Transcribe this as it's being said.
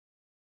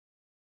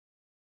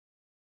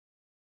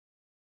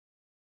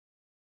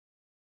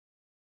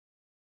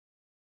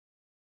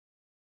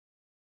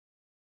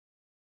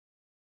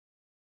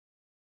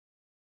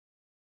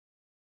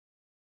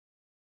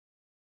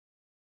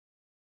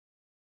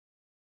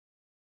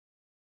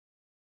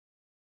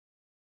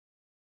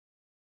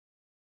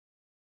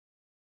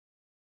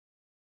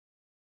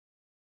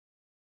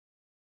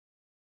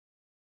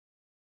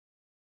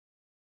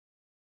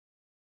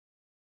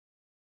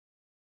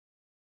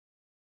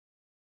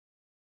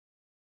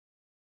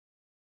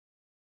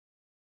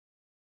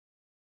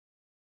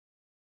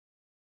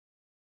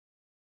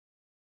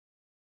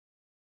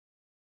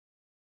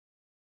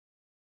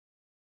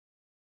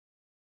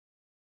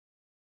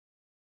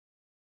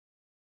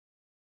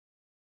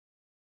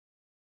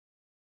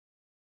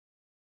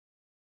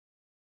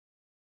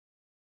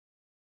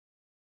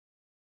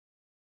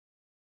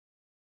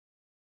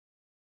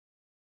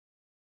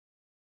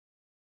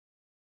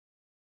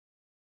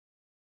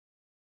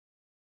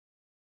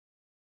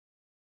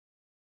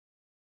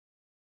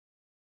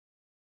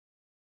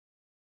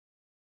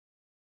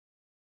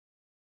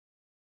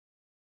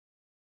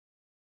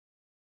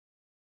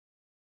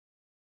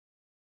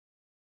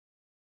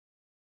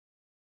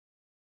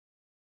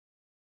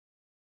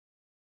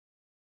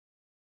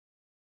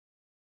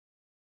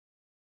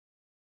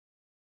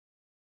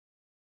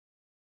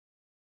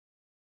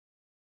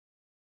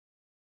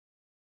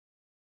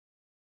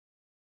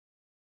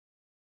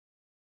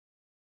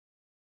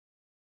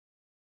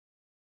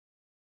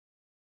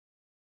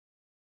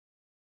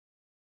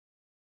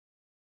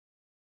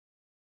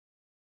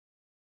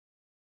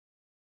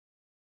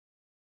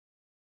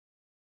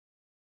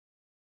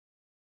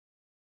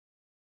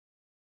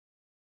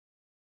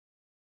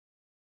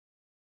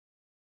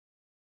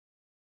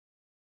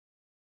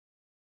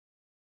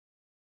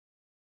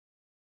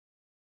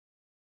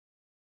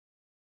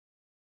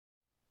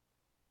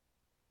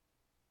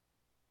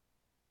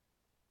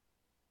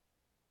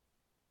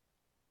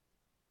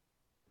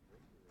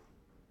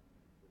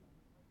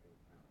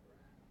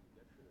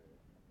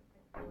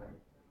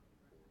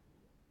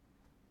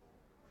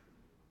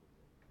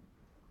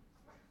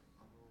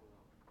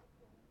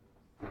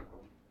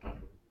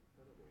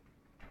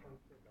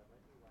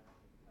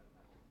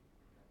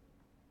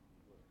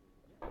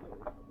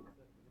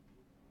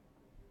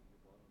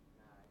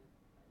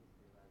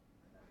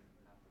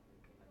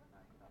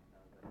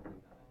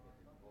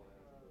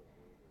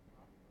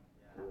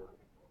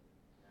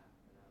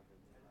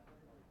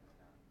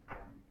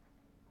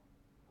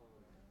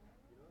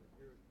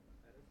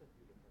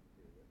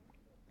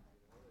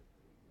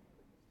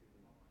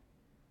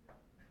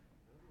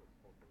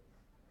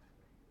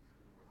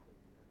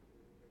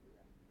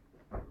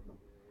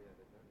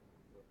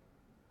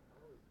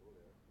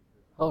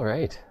All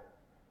right.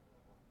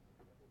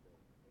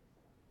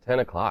 10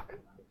 o'clock.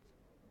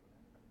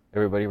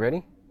 Everybody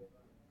ready?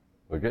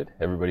 We're good?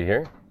 Everybody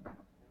here?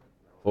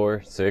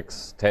 4,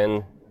 6,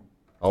 10,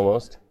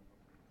 almost.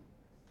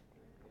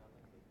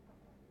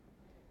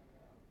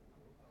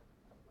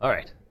 All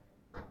right.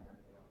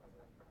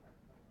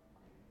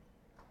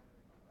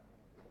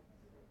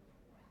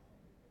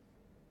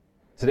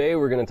 Today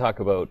we're going to talk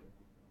about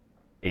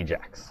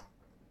Ajax.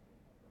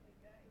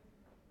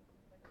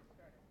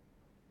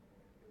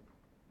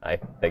 Hi,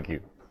 thank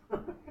you.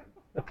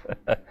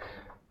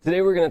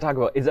 Today we're going to talk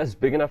about, is that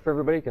big enough for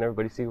everybody? Can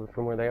everybody see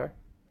from where they are?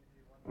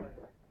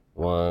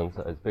 One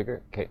size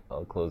bigger. Okay,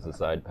 I'll close the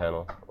side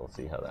panel. We'll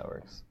see how that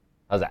works.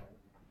 How's that?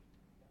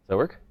 Does that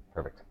work?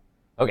 Perfect.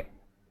 Okay,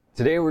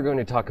 today we're going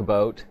to talk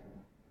about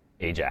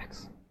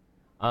Ajax.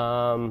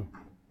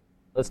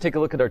 Let's take a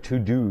look at our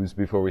to-dos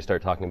before we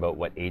start talking about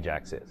what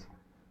Ajax is.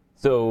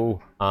 So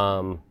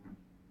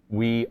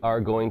we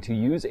are going to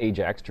use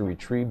Ajax to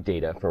retrieve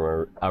data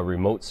from a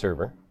remote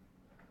server.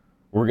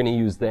 We're going to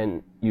use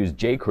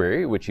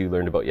jQuery, which you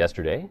learned about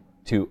yesterday,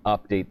 to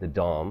update the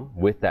DOM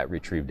with that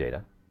retrieved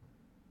data.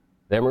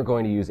 Then we're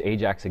going to use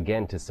Ajax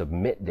again to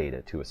submit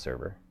data to a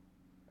server.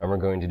 And we're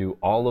going to do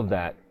all of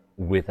that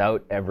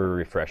without ever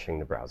refreshing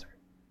the browser.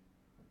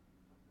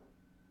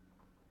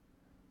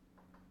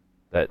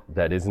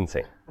 That is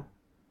insane.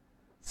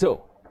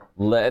 So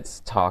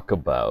let's talk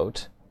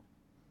about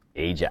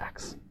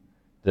Ajax.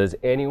 Does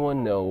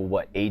anyone know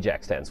what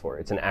Ajax stands for?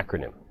 It's an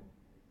acronym.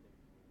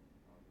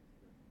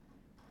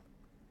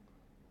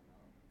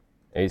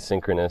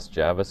 Asynchronous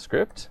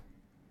JavaScript.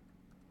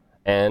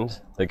 And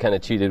they kind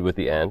of cheated with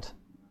the and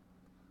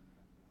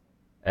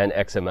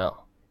XML.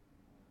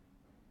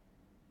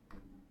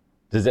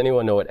 Does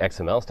anyone know what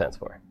XML stands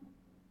for?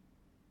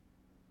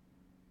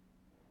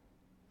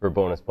 For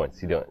bonus points,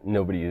 you don't.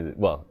 Nobody uses.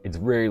 Well, it's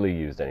rarely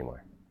used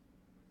anymore.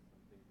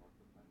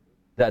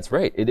 That's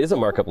right. It is a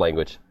markup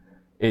language.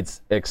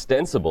 It's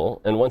extensible,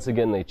 and once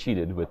again, they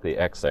cheated with the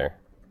X there.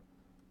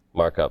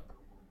 Markup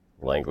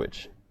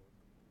language.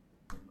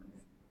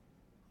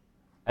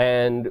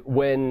 And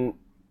when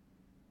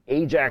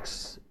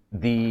Ajax,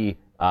 the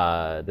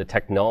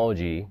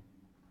technology,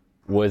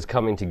 was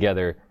coming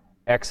together,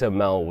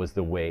 XML was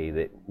the way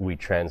that we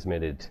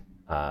transmitted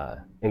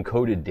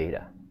encoded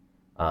data.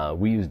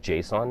 We use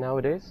JSON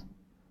nowadays,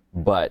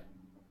 but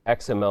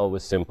XML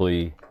was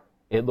simply,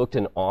 it looked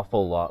an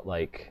awful lot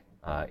like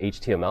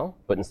HTML,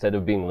 but instead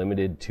of being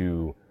limited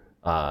to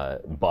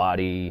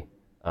body,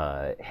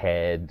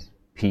 head,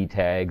 p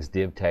tags,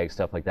 div tags,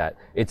 stuff like that,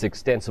 it's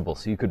extensible,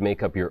 so you could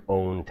make up your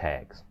own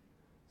tags.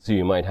 So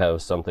you might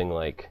have something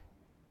like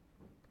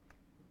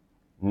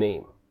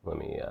name. Let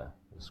me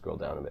scroll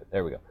down a bit.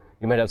 There we go.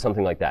 You might have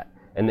something like that.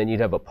 And then you'd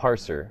have a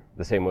parser,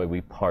 the same way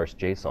we parse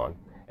JSON,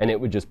 and it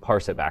would just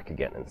parse it back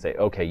again and say,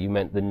 okay, you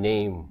meant the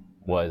name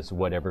was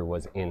whatever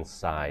was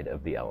inside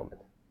of the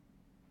element.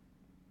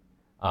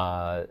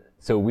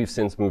 So we've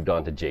since moved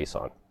on to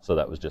JSON. So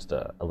that was just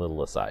a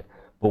little aside.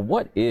 But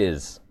what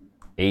is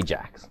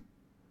Ajax?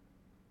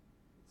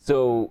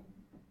 So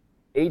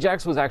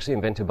Ajax was actually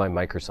invented by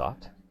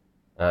Microsoft.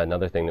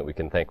 Another thing that we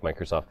can thank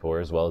Microsoft for,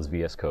 as well as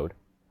VS Code.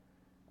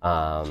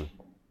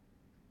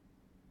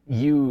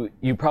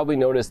 You probably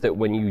noticed that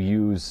when you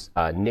use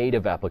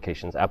native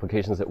applications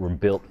that were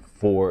built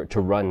to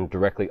run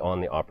directly on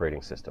the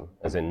operating system,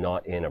 as in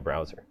not in a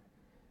browser,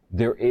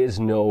 there is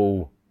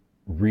no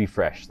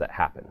refresh that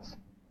happens.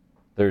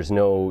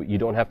 You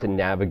don't have to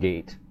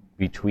navigate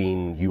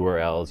between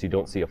URLs. You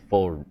don't see a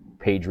full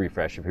page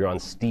refresh. If you're on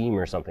Steam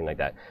or something like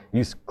that,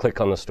 you click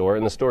on the store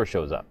and the store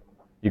shows up.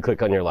 You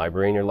click on your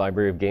library and your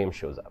library of games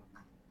shows up.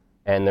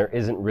 And there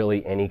isn't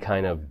really any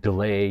kind of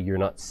delay. You're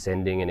not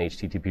sending an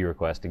HTTP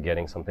request and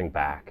getting something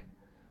back.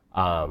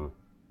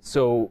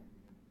 So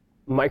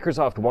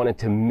Microsoft wanted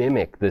to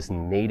mimic this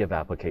native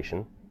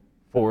application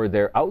for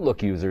their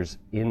Outlook users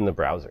in the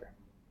browser.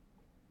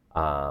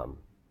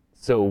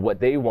 So what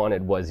they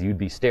wanted was you'd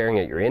be staring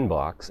at your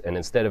inbox, and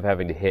instead of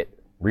having to hit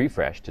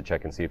refresh to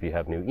check and see if you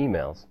have new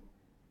emails,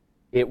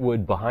 it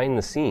would, behind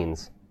the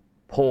scenes,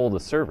 poll the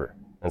server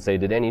and say,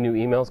 did any new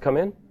emails come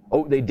in?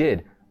 Oh, they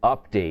did.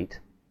 Update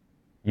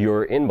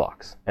your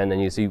inbox. And then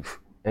you see,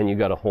 and you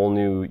got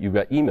you've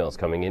got emails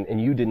coming in, and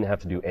you didn't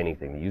have to do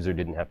anything. The user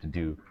didn't have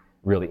to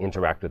really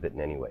interact with it in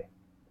any way.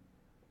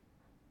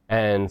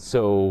 And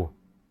so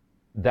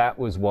that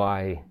was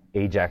why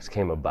Ajax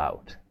came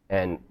about.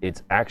 And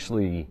it's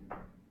actually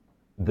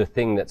the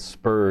thing that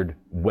spurred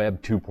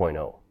Web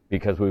 2.0,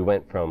 because we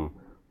went from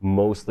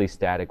mostly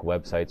static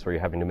websites where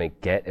you're having to make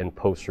get and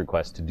post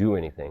requests to do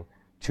anything,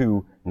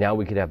 to now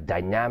we could have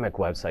dynamic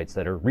websites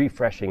that are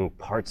refreshing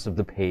parts of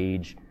the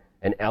page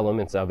and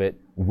elements of it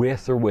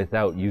with or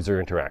without user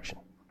interaction.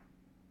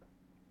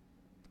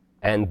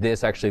 And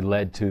this actually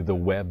led to the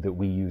web that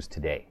we use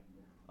today.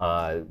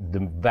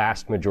 The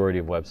vast majority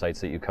of websites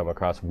that you come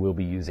across will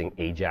be using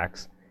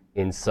Ajax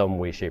in some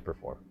way, shape, or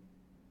form.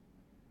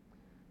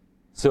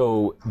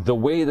 So the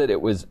way that it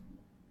was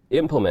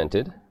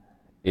implemented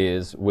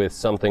is with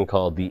something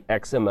called the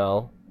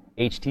XML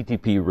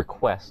HTTP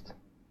request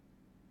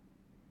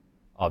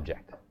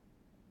object,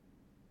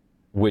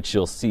 which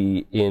you'll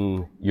see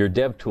in your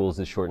dev tools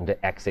is shortened to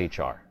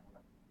XHR.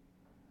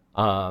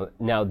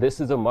 Now, this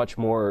is a much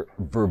more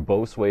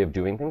verbose way of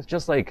doing things,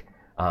 just like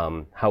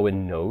how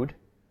in Node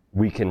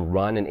we can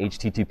run an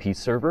HTTP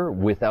server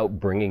without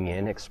bringing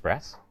in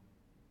Express.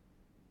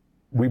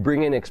 We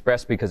bring in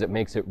Express because it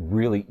makes it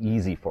really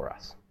easy for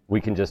us. We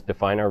can just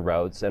define our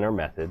routes and our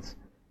methods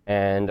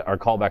and our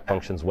callback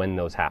functions when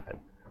those happen.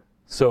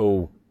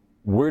 So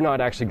we're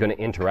not actually going to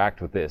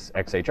interact with this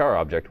XHR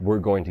object. We're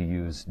going to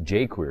use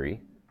jQuery,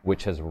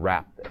 which has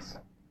wrapped this,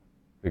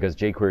 because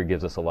jQuery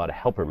gives us a lot of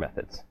helper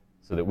methods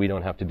so that we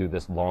don't have to do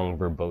this long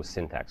verbose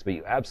syntax. But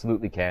you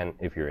absolutely can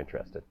if you're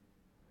interested.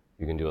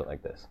 You can do it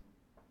like this.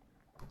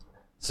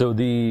 So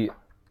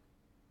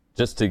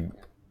just to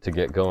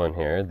get going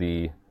here,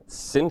 the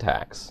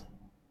syntax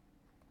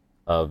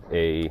of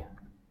a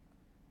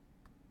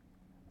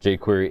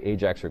jQuery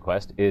AJAX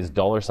request is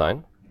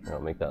 $. I'll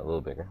make that a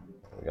little bigger.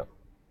 There we go.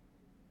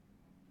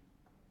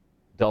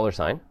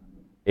 $,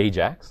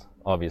 AJAX,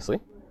 obviously.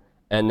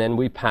 And then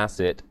we pass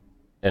it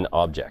an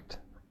object.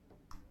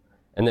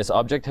 And this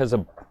object has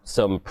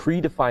some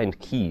predefined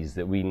keys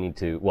that we need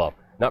to, well,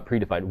 not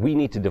predefined, we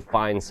need to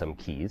define some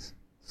keys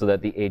so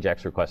that the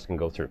AJAX request can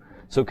go through.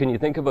 So can you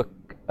think of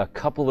a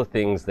couple of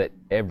things that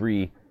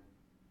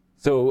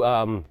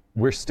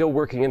we're still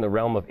working in the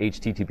realm of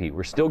HTTP.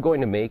 We're still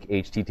going to make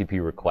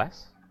HTTP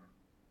requests,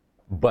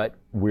 but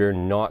we're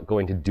not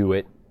going to do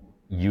it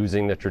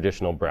using the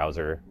traditional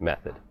browser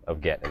method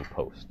of get and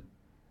post.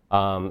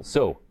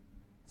 So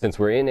since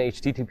we're in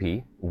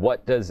HTTP,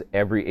 what does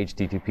every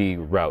HTTP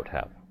route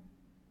have?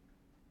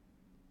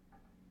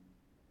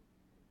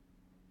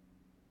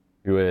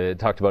 You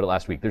talked about it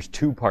last week. There's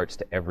 2 parts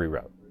to every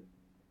route.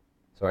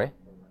 Sorry?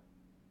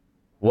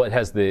 What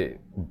has the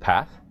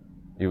path,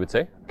 you would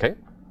say? Okay.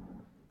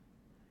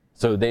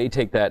 So they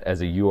take that as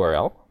a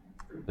URL.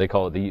 They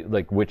call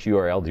it which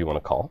URL do you want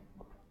to call?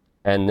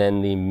 And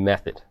then the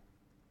method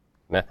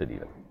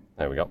even.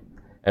 There we go.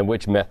 And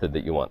which method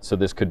that you want. So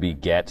this could be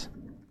get,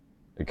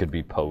 it could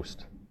be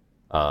post.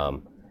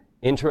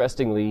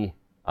 Interestingly,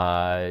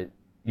 you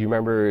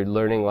remember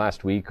learning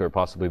last week or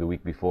possibly the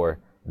week before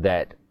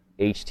that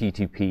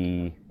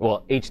HTML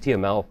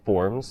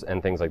forms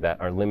and things like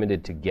that are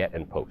limited to get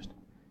and post.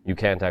 You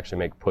can't actually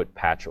make put,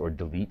 patch, or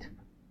delete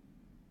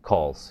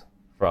calls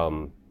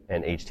from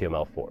an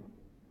HTML form.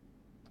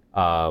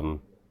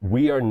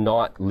 We are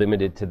not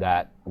limited to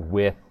that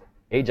with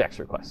AJAX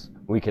requests.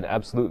 We can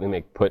absolutely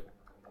make put,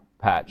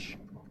 patch,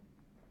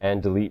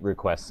 and delete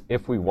requests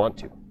if we want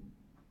to.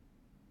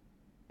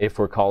 If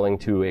we're calling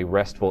to a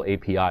RESTful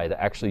API that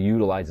actually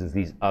utilizes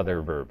these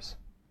other verbs.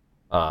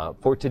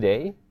 For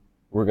today,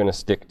 we're going to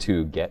stick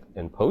to get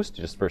and post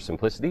just for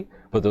simplicity,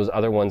 but those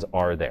other ones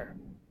are there.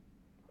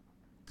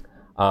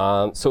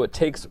 So it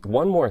takes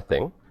one more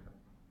thing,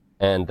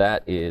 and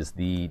that is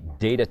the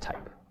data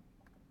type.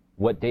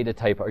 What data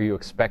type are you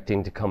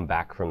expecting to come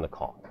back from the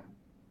call?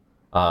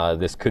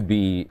 This could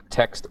be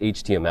text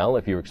HTML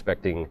if you're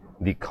expecting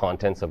the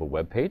contents of a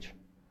web page.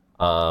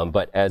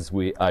 But as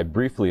I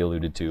briefly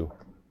alluded to,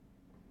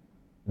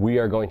 we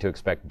are going to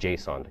expect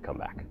JSON to come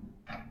back.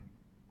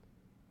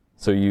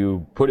 So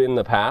you put in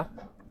the path,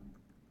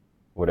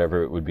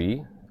 whatever it would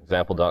be,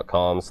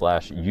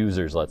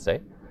 example.com/users, let's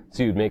say.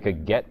 So you'd make a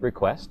GET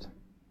request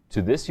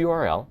to this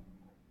URL,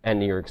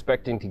 and you're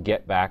expecting to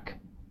get back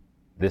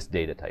this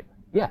data type.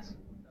 Yes?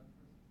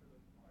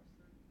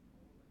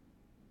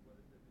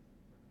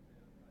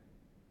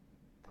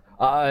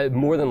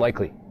 More than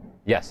likely.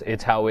 Yes,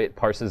 it's how it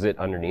parses it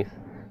underneath.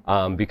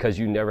 Because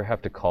you never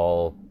have to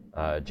call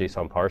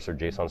JSON parse or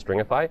JSON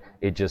stringify,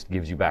 it just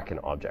gives you back an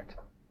object.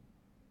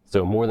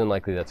 So more than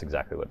likely, that's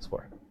exactly what it's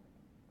for.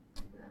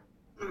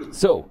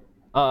 So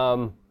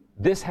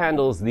this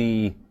handles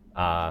the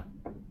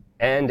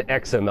and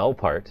XML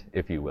part,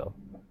 if you will.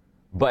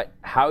 But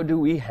how do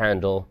we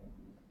handle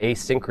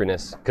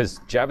asynchronous? Because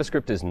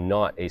JavaScript is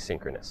not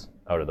asynchronous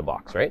out of the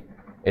box, right?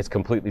 It's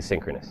completely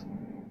synchronous.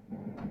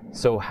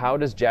 So how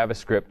does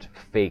JavaScript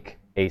fake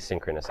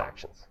asynchronous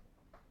actions?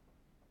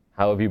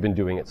 How have you been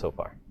doing it so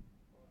far?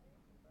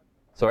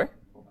 Sorry?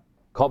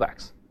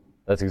 Callbacks.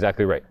 That's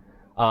exactly right.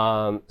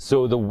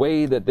 So the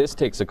way that this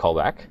takes a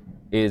callback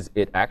is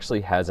it actually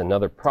has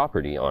another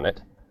property on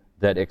it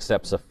that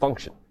accepts a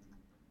function.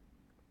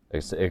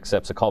 It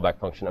accepts a callback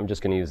function. I'm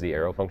just going to use the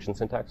arrow function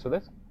syntax for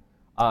this.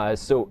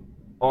 So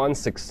on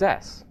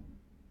success,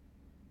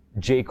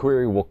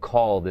 jQuery will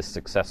call this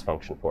success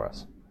function for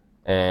us.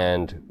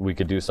 And we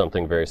could do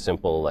something very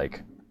simple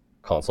like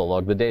console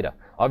log the data.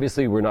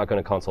 Obviously, we're not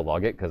going to console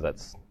log it because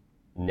that's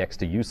next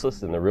to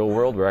useless in the real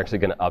world. We're actually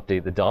going to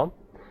update the DOM.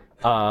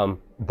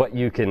 But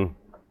you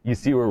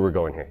see where we're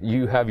going here.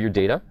 You have your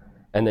data,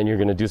 and then you're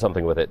going to do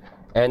something with it.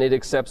 And it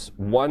accepts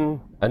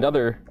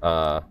another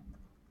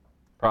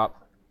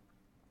prop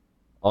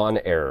on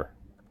error.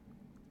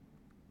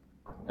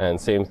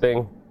 And same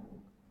thing,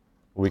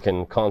 we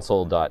can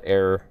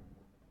console.error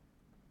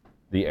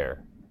the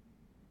error.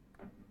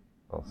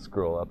 I'll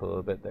scroll up a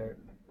little bit there.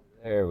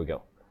 There we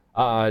go.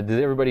 Does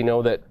everybody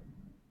know that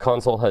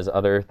console has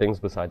other things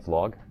besides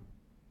log.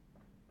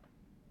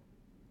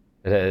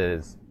 It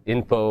has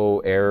info,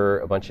 error,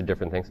 a bunch of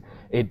different things.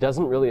 It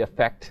doesn't really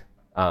affect,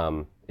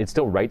 it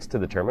still writes to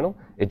the terminal.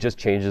 It just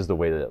changes the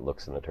way that it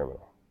looks in the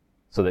terminal.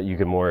 So that you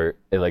can more,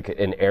 like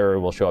an error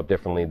will show up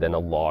differently than a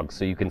log.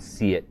 So you can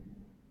see it.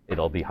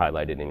 It'll be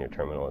highlighted in your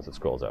terminal as it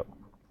scrolls out.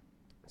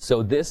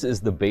 So this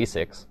is the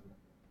basics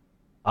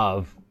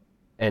of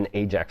an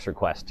AJAX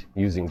request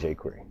using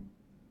jQuery.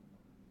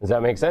 Does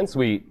that make sense?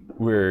 We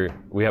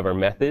have our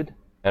method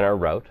and our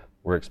route.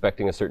 We're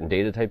expecting a certain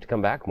data type to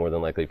come back, more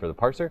than likely for the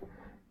parser.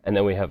 And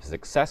then we have a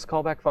success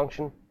callback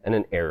function and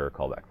an error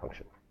callback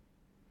function.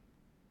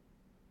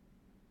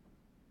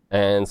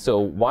 And so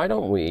why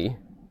don't we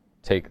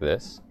take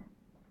this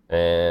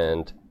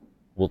and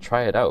we'll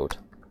try it out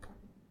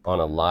on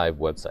a live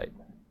website.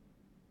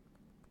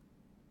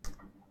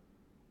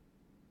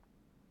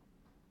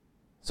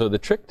 So the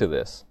trick to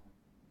this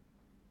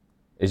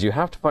is you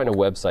have to find a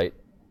website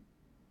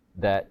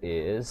that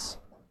is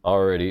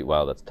already,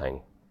 wow, that's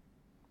tiny,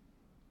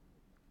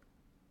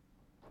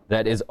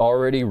 that is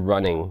already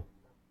running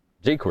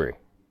jQuery.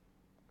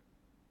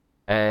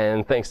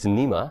 And thanks to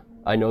Nima,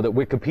 I know that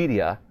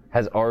Wikipedia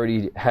has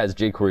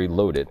jQuery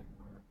loaded.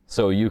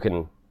 So you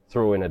can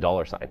throw in a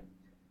 $,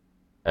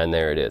 and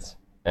there it is.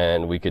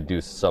 And we could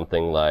do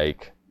something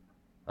like,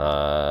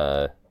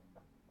 what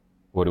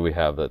do we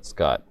have that's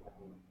got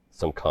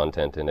some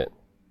content in it?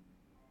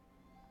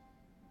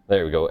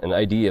 There we go, an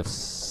ID of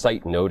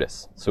site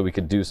notice. So we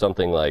could do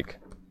something like,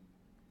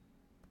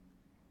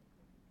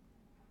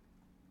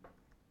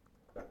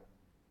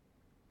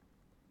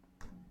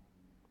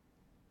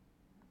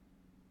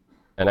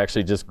 and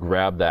actually just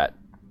grab that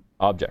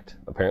object.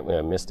 Apparently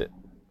I missed it.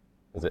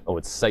 Is it? Oh,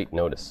 it's site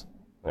notice.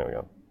 There we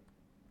go.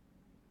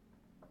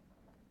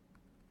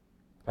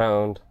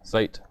 Found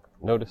site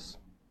notice.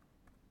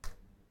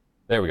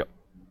 There we go.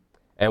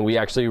 And we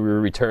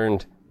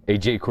returned a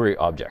jQuery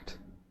object.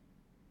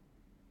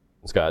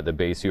 It's got the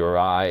base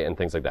URI and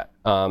things like that.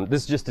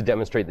 This is just to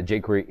demonstrate that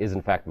jQuery is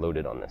in fact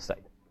loaded on this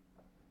site.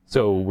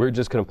 So we're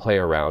just going to play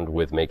around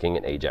with making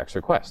an AJAX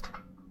request.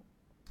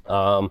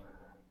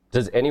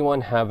 Does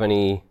anyone have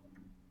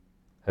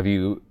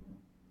you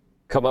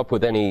come up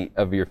with any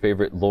of your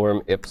favorite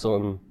lorem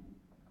ipsum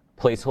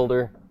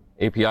placeholder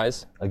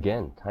APIs?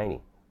 Again,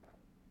 tiny.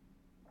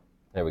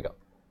 There we go.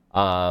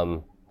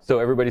 So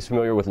everybody's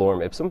familiar with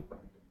lorem ipsum,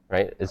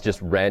 right? It's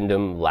just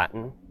random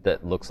Latin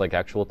that looks like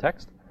actual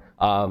text.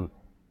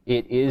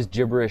 It is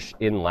gibberish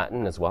in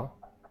Latin as well,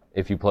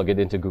 if you plug it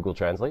into Google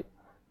Translate.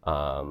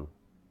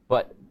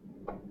 But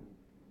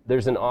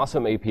there's an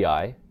awesome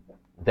API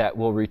that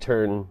will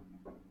return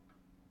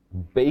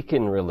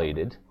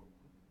bacon-related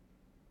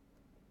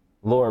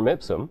lorem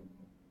ipsum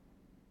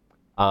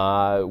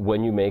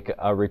when you make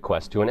a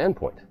request to an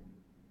endpoint.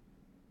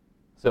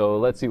 So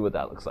let's see what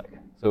that looks like.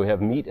 So we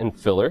have meat and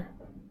filler.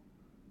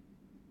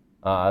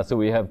 So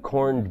we have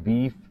corned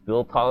beef,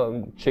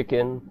 biltong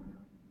chicken.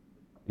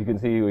 You can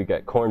see we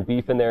got corned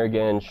beef in there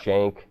again,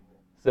 shank.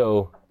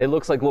 So it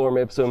looks like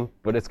lorem ipsum,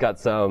 but it's got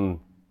some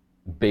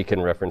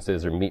bacon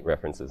references or meat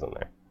references in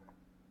there.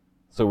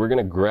 So we're going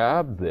to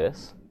grab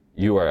this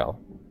URL,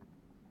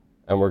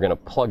 and we're going to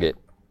plug it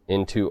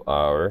into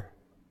our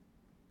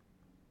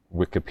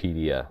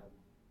Wikipedia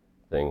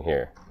thing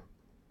here.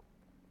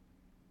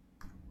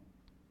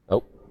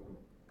 Oh,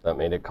 that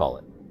made it call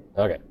it.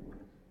 OK.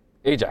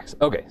 AJAX.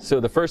 OK, so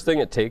the first thing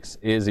it takes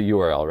is a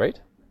URL, right?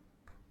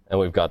 And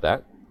we've got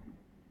that.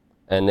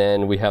 And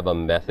then we have a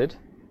method.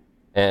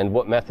 And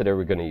what method are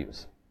we going to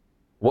use?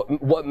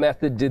 What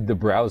method did the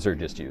browser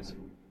just use?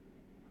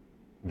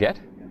 Get?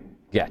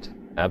 Get,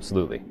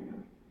 absolutely.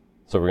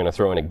 So we're going to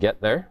throw in a get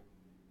there.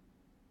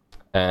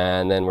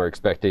 And then we're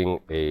expecting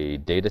a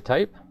data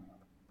type.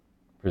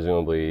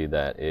 Presumably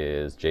that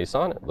is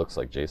JSON. It looks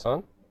like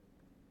JSON.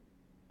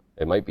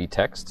 It might be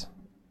text.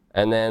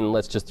 And then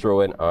let's just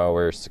throw in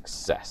our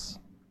success.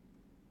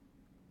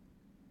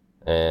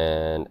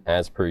 And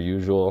as per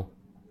usual,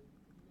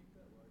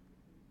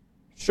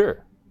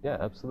 sure. Yeah,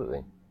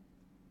 absolutely.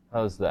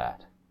 How's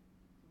that?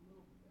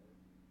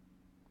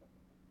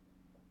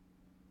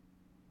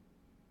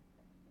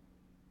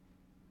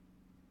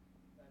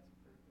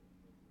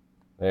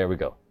 There we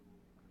go.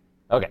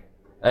 OK.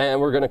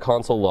 And we're going to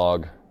console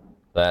log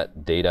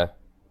that data.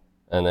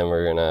 And then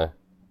we're going to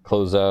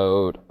close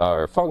out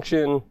our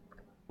function.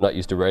 Not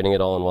used to writing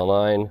it all in one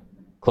line.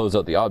 Close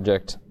out the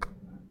object.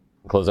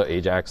 Close out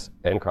AJAX.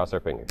 And cross our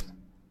fingers.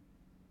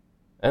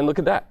 And look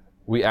at that.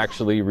 We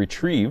actually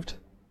retrieved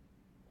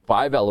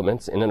 5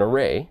 elements in an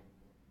array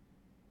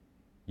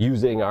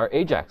using our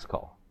AJAX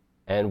call.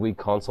 And we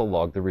console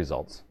log the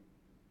results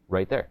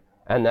right there.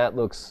 And that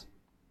looks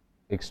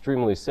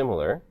extremely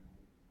similar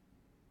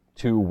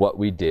to what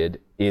we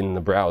did in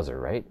the browser,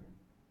 right?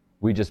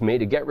 We just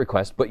made a GET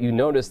request, but you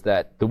notice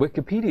that the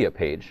Wikipedia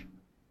page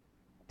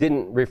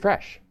didn't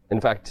refresh. In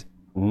fact,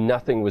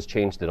 nothing was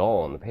changed at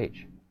all on the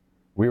page.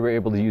 We were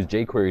able to use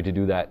jQuery to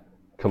do that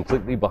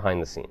completely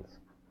behind the scenes.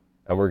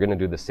 And we're going to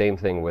do the same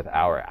thing with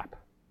our app.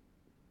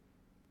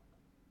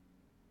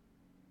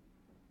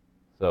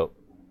 So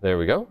there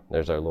we go.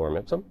 There's our lorem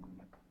ipsum.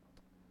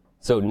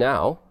 So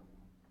now,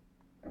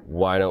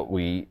 why don't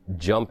we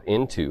jump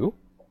into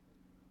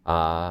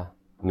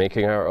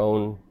making our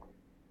own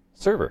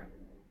server.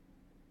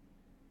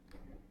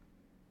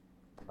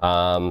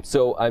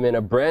 So I'm in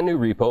a brand new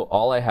repo.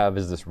 All I have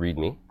is this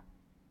README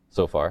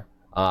so far.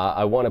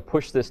 I want to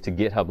push this to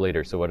GitHub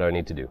later, so what do I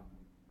need to do?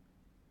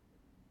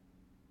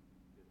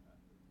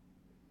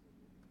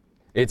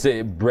 It's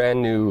a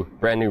brand new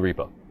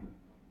repo.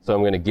 So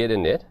I'm going to git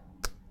init,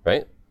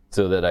 right?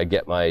 So that I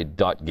get my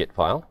 .git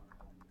file.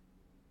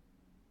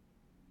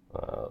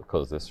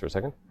 Close this for a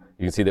second.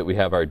 You can see that we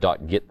have our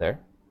 .git there.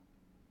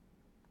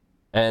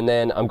 And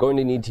then I'm going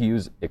to need to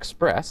use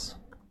Express.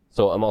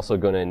 So I'm also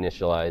going to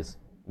initialize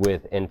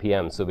with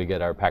npm so we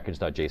get our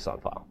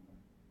package.json file.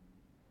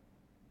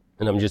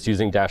 And I'm just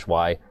using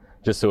 -y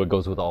just so it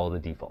goes with all the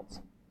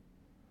defaults.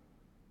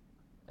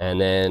 And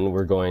then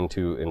we're going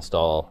to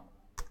install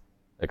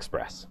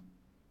Express.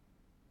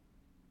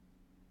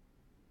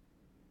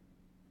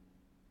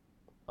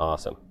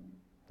 Awesome.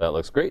 That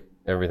looks great.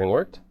 Everything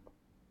worked.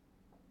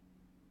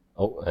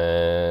 Oh,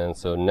 and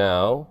so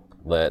now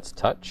let's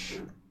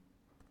touch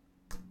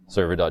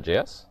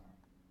server.js.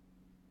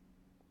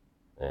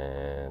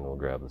 And we'll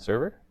grab the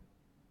server.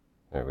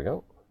 There we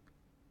go.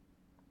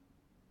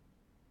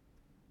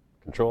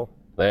 Control.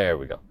 There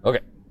we go.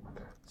 Okay.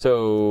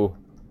 So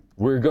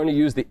we're going to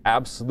use the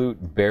absolute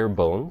bare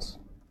bones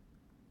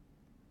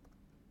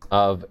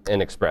of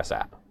an Express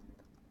app.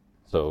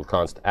 So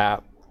const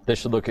app. This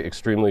should look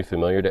extremely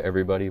familiar to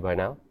everybody by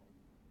now.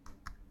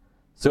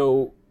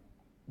 So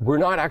we're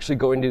not actually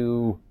going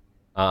to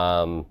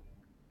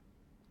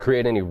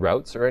create any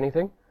routes or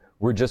anything.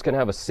 We're just going to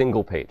have a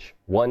single page,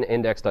 one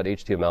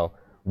index.html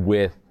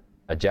with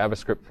a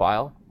JavaScript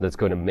file that's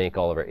going to make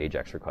all of our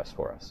AJAX requests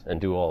for us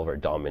and do all of our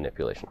DOM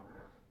manipulation.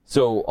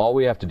 So all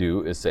we have to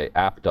do is say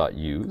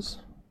app.use.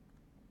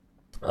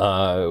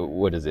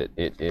 What is it?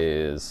 It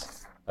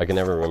is, I can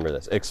never remember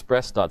this,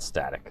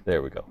 express.static.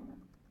 There we go.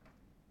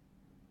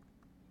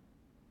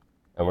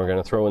 And we're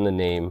going to throw in the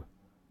name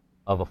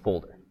of a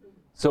folder.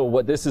 So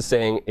what this is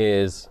saying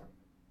is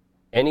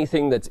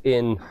anything that's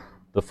in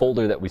the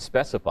folder that we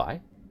specify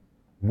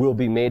will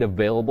be made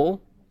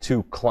available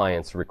to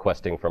clients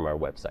requesting from our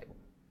website.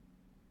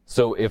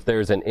 So if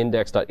there's an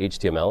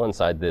index.html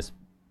inside this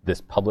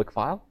public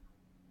file,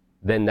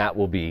 then that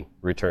will be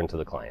returned to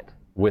the client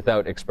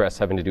without Express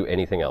having to do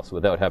anything else,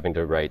 without having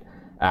to write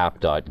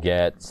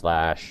app.get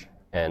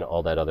 / and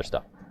all that other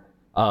stuff.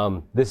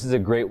 This is a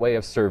great way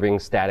of serving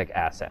static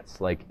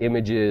assets like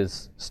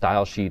images,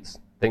 style sheets,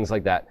 things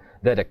like that,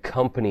 that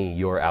accompany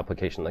your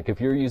application. Like if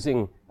you're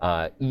using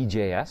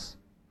EJS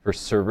for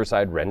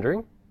server-side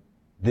rendering,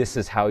 this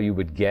is how you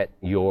would get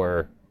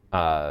your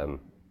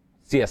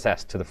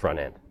CSS to the front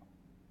end.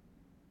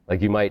 Like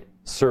you might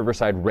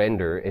server-side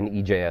render an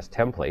EJS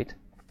template,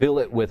 fill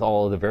it with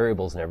all of the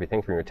variables and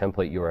everything from your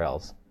template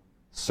URLs,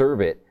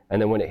 serve it,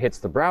 and then when it hits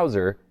the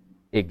browser,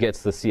 it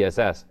gets the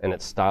CSS and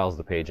it styles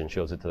the page and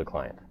shows it to the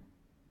client.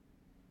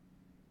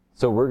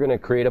 So we're going to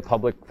create a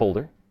public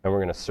folder and we're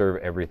going to serve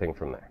everything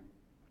from there.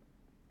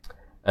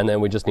 And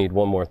then we just need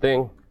one more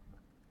thing.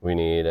 We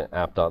need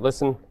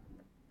app.listen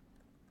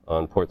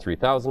on port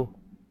 3000.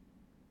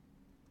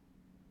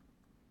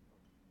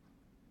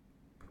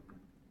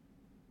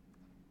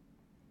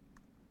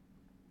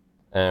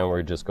 And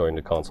we're just going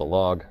to console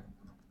log.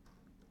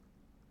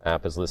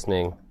 App is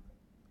listening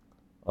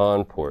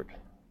on port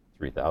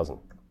 3000.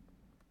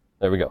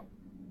 There we go.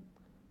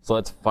 So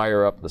let's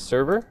fire up the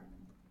server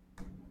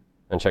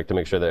and check to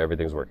make sure that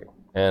everything's working.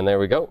 And there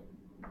we go.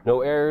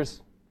 No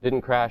errors,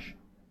 didn't crash.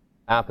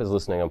 App is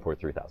listening on port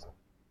 3000.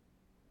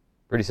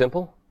 Pretty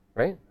simple,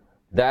 right?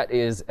 That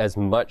is as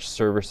much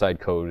server-side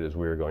code as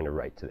we're going to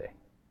write today.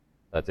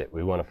 That's it.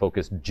 We want to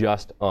focus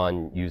just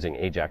on using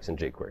AJAX and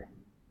jQuery.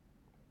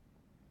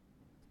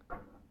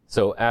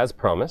 So as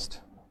promised,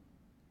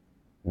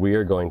 we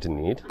are going to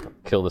need,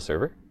 kill the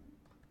server.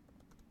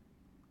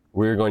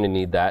 We're going to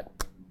need that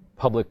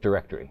public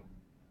directory.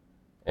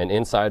 And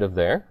inside of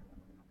there,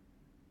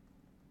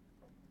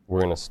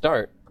 we're going to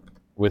start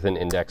with an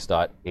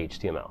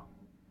index.html.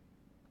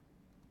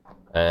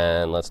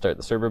 And let's start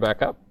the server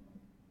back up.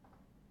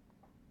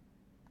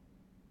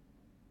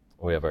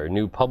 We have our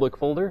new public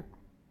folder,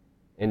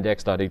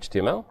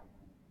 index.html.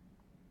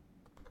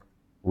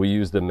 We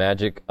use the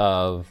magic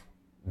of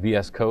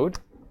VS Code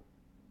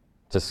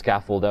to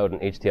scaffold out an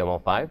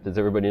HTML5. Does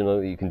everybody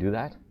know that you can do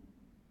that?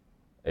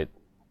 It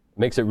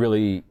makes it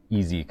really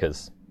easy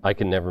because I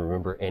can never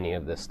remember any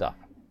of this stuff.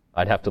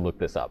 I'd have to look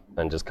this up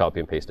and just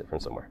copy and paste it from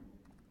somewhere.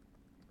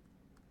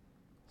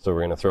 So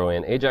we're going to throw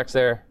in AJAX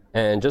there.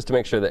 And just to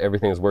make sure that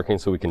everything is working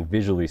so we can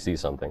visually see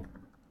something,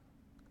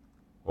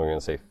 we're going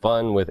to say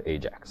fun with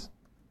AJAX.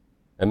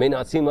 It may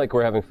not seem like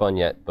we're having fun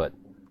yet, but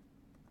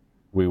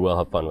we will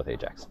have fun with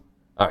AJAX.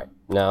 All right,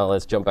 now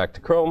let's jump back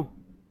to Chrome.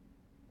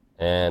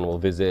 And we'll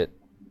visit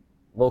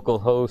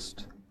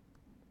localhost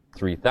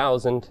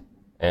 3000.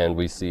 And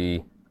we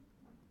see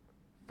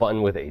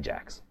fun with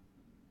AJAX.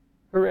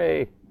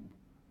 Hooray.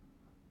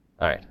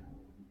 All right.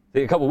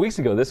 See, a couple weeks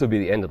ago, this would be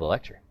the end of the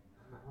lecture.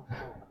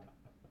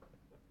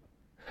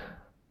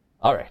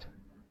 All right.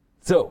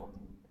 So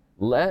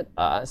let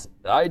us,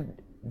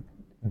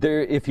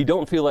 if you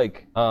don't feel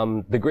like,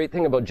 the great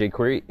thing about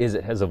jQuery is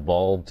it has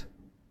evolved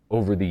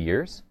over the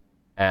years.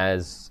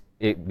 As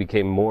it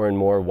became more and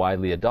more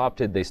widely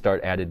adopted, they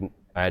start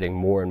adding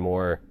more and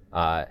more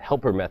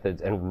helper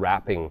methods and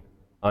wrapping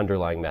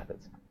underlying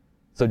methods.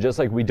 So just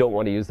like we don't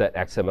want to use that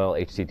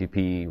XML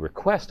HTTP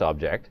request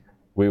object,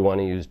 we want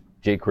to use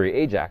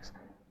jQuery AJAX.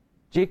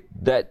 If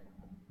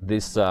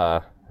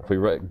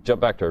we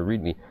jump back to our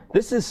README,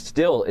 this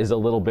still is a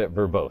little bit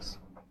verbose.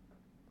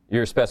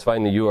 You're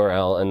specifying the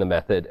URL and the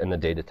method and the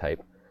data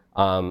type.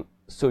 So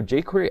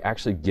jQuery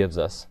actually gives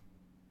us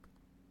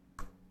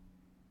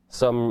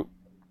some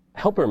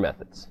helper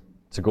methods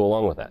to go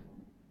along with that.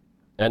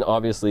 And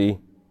obviously,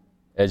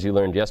 as you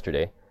learned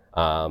yesterday,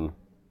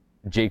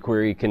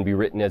 jQuery can be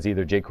written as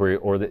either jQuery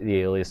or the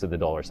alias of the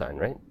 $,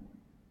 right?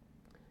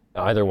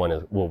 Either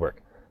one will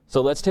work.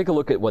 So let's take a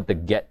look at what the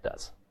get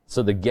does.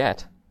 So the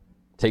get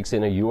takes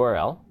in a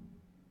URL.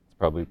 It's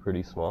probably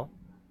pretty small.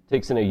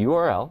 Takes in a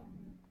URL,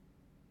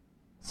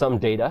 some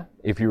data,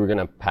 if you were going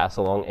to pass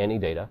along any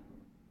data,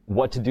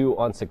 what to do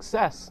on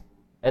success,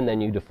 and then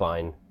you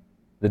define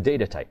the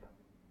data type.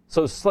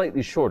 So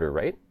slightly shorter,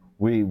 right?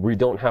 We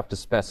don't have to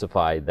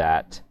specify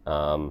that.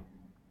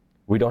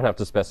 We don't have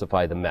to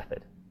specify the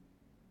method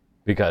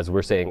because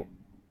we're saying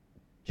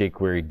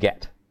jQuery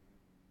get,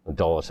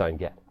 $,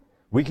 get.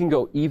 We can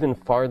go even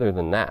farther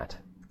than that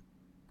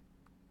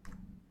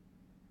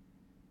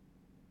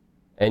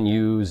and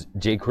use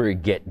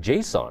jQuery get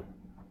JSON.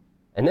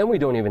 And then we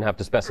don't even have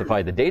to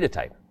specify the data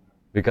type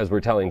because we're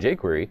telling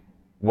jQuery,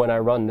 when I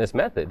run this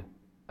method,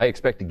 I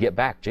expect to get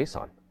back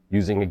JSON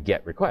using a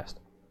get request.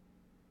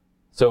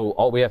 So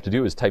all we have to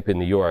do is type in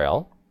the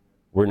URL.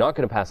 We're not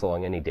going to pass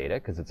along any data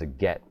because it's a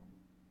get.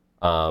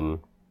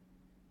 And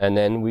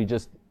then we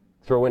just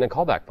throw in a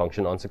callback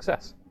function on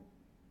success.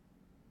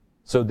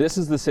 So this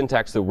is the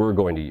syntax that we're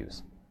going to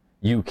use.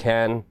 You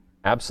can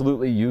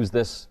absolutely use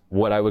this,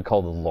 what I would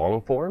call the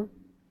long form,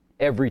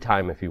 every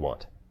time if you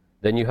want.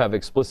 Then you have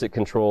explicit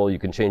control. You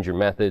can change your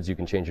methods. You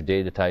can change your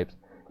data types.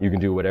 You can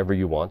do whatever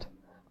you want.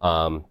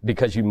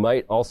 Because you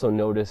might also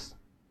notice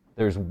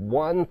there's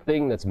one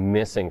thing that's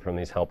missing from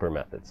these helper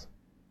methods.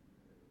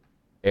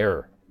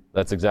 Error.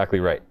 That's exactly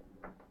right.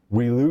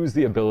 We lose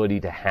the ability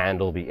to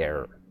handle the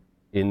error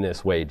in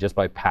this way just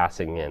by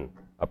passing in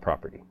a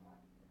property.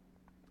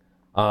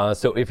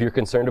 So if you're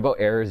concerned about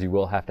errors, you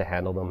will have to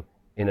handle them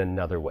in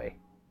another way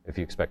if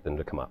you expect them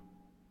to come up.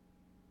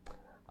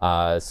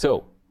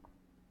 So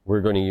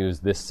we're going to use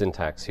this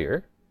syntax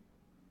here.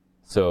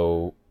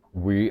 So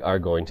we are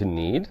going to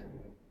need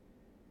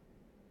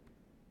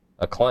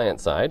a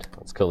client side.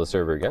 Let's kill the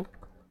server again.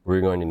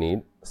 We're going to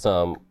need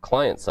some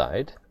client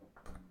side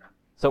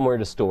somewhere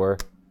to store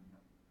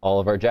all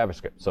of our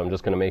JavaScript. So I'm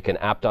just going to make an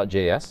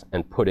app.js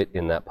and put it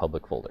in that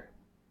public folder.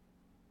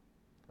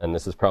 And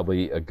this is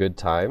probably a good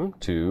time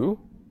to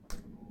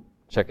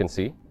check and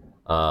see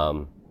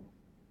what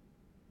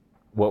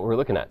we're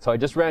looking at. So I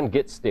just ran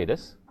git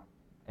status,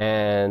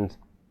 and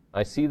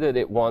I see that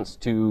it wants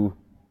to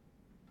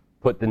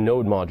put the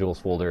node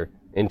modules folder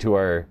into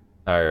our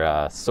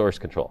source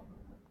control.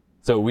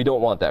 So we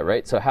don't want that,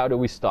 right? So how do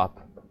we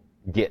stop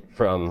git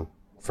from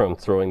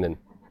throwing the,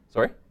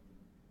 sorry?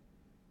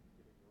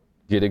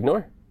 Git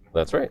ignore.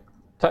 That's right.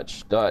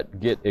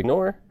 Touch.git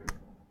ignore.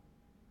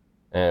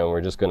 And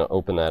we're just going to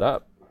open that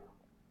up.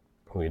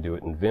 We do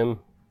it in Vim.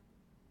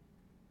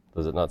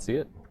 Does it not see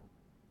it?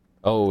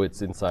 Oh,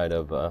 it's inside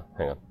of,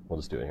 hang on, we'll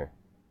just do it here.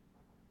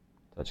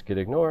 Touch git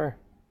ignore.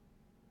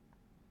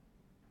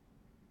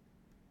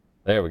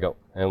 There we go.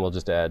 And we'll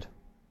just add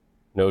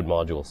node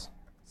modules.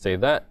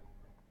 Save that.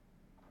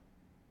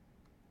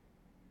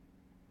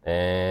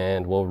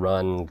 And we'll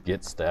run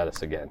git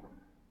status again.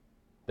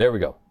 There we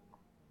go.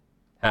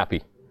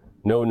 Happy.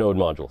 No node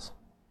modules.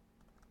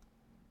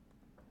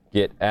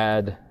 Git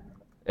add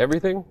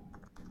everything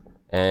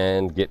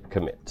and git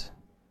commit.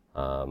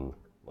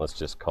 Let's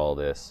just call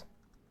this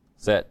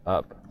set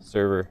up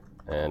server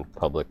and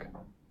public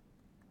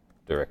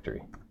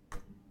directory.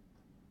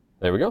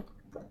 There we go.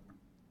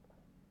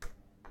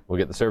 We'll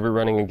get the server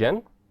running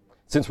again.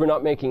 Since we're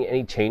not making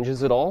any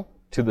changes at all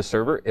to the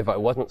server, if I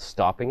wasn't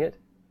stopping it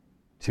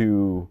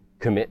to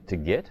commit to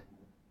Git,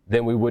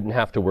 then we wouldn't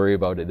have to worry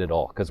about it at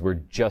all because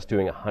we're just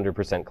doing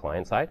 100%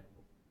 client side.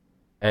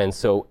 And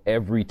so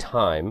every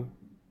time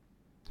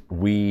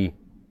we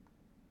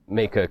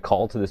make a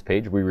call to this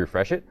page, we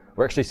refresh it,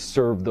 we're actually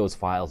serve those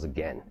files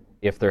again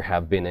if there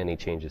have been any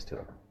changes to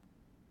them.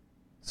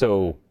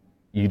 So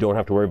you don't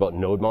have to worry about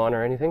nodemon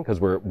or anything because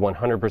we're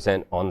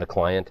 100% on the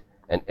client,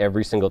 and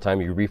every single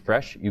time you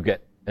refresh, you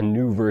get a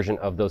new version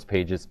of those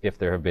pages if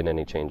there have been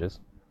any changes.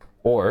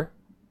 Or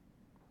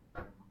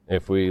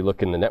if we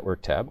look in the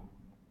network tab,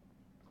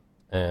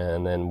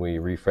 and then we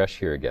refresh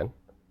here again,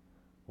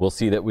 we'll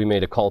see that we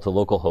made a call to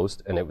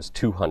localhost and it was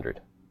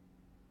 200.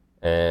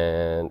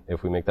 And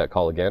if we make that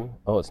call again,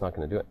 oh, it's not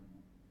going to do it.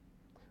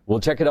 We'll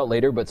check it out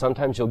later, but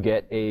sometimes you'll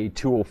get a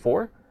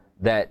 204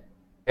 that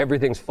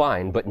everything's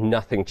fine, but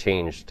nothing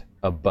changed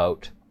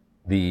about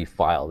the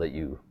file that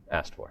you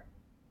asked for.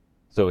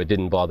 So it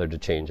didn't bother to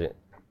change it.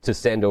 To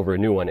send over a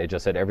new one, it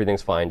just said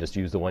everything's fine, just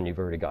use the one you've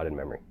already got in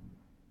memory.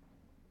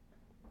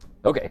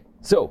 Okay,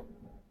 so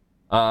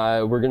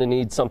we're going to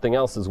need something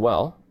else as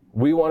well.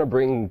 We want to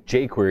bring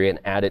jQuery and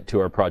add it to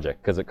our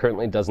project because it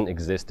currently doesn't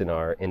exist in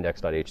our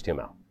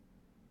index.html.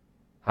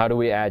 How do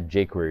we add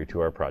jQuery to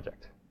our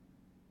project?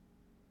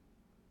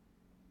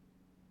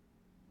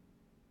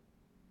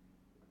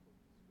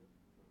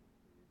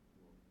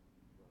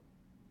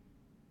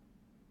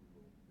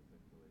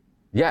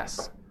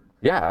 Yes.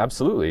 Yeah,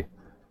 absolutely.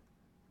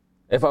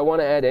 If I want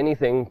to add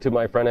anything to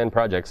my front-end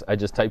projects, I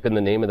just type in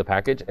the name of the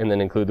package and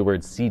then include the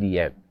word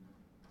CDN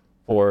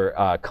for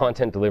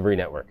Content Delivery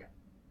Network.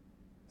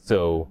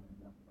 So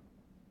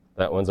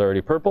that one's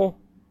already purple.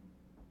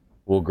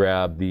 We'll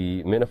grab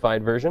the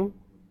minified version.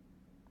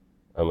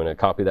 I'm going to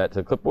copy that to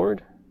the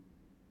clipboard.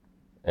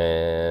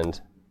 And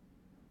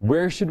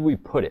where should we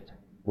put it?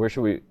 Where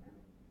should we,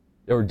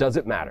 or does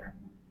it matter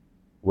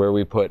where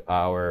we put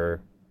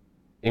our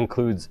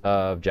includes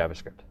of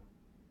JavaScript?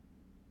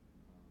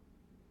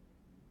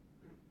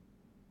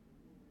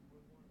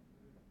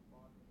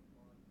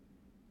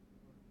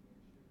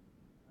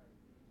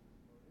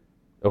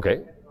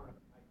 Okay.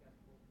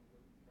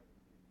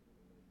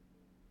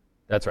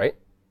 That's right.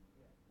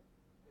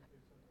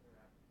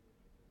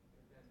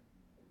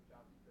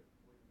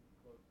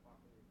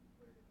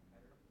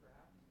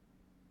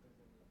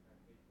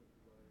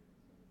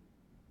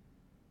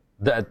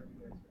 That.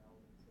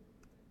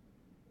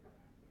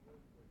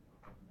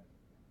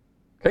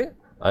 Okay,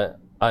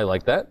 I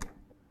like that.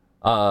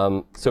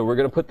 So we're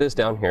going to put this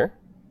down here,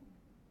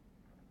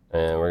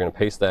 and we're going to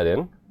paste that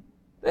in.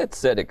 It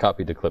said it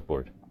copied to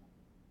clipboard.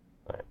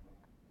 All right.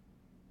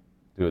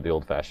 Do it the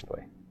old-fashioned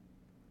way.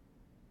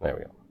 There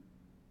we go.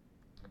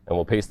 And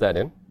we'll paste that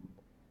in.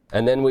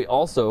 And then we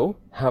also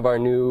have our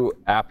new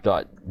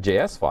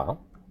app.js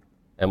file,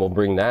 and we'll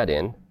bring that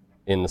in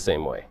the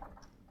same way.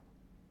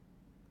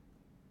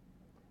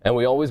 And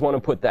we always want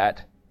to put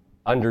that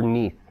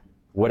underneath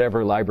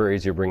whatever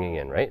libraries you're bringing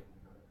in, right?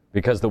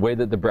 Because the way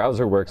that the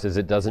browser works is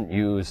it doesn't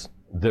use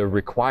the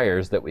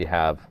requires that we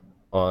have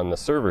on the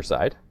server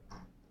side.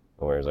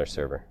 Where's our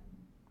server?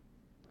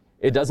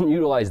 It doesn't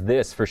utilize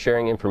this for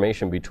sharing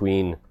information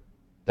between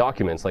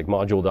documents like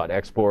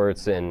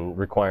module.exports and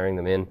requiring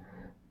them in.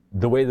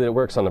 The way that it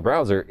works on the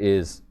browser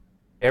is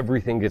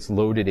everything gets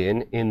loaded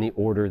in the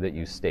order that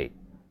you state.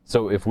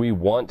 So if we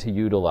want to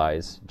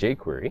utilize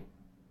jQuery,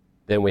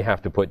 then we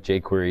have to put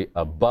jQuery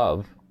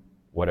above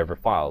whatever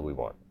file we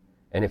want.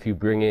 And if you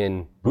bring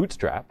in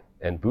Bootstrap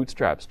and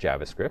Bootstrap's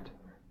JavaScript,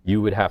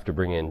 you would have to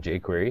bring in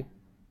jQuery,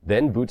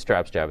 then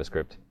Bootstrap's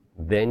JavaScript,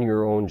 then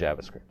your own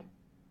JavaScript.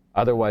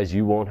 Otherwise,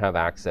 you won't have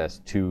access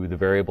to the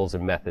variables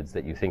and methods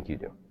that you think you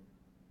do,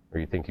 or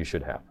you think you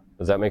should have.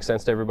 Does that make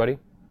sense to everybody?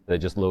 That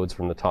just loads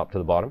from the top to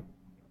the bottom?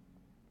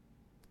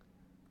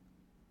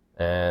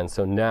 And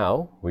so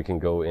now we can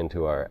go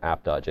into our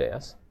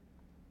app.js.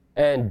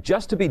 And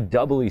just to be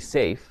doubly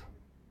safe,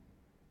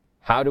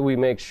 how do we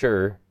make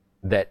sure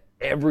that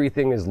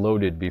everything is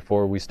loaded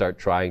before we start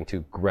trying to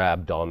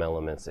grab DOM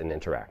elements and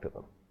interact with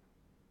them?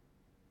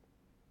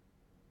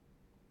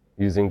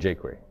 Using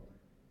jQuery.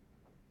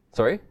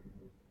 Sorry?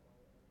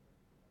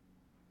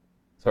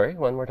 Sorry,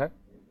 one more time.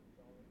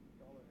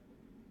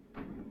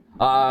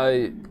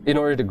 In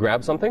order to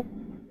grab something?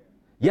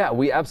 Yeah,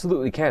 we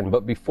absolutely can.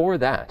 But before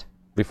that,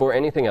 before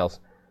anything else,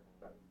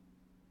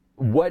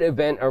 what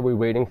event are we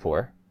waiting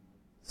for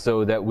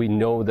so that we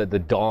know that the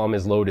DOM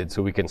is loaded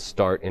so we can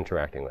start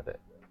interacting with it?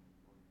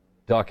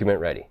 Document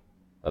ready.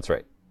 That's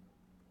right.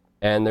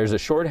 And there's a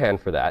shorthand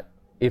for that.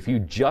 If you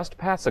just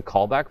pass a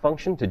callback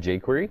function to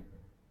jQuery,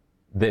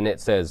 then it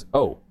says,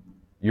 oh,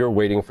 you're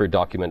waiting for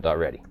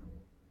document.ready.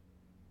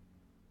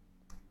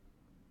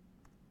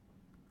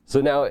 So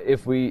now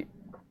if we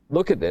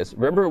look at this,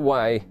 remember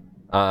why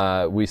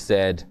we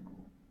said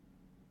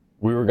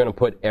we were going to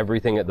put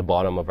everything at the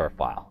bottom of our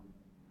file,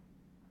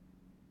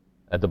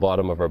 at the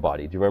bottom of our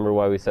body. Do you remember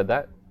why we said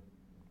that?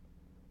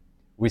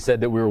 We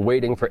said that we were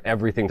waiting for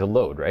everything to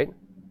load, right?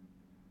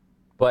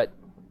 But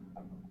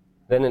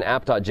then in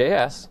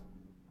app.js,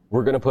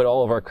 we're going to put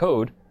all of our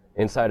code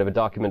inside of a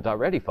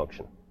document.ready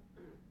function.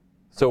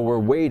 So we're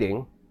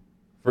waiting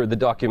for the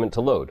document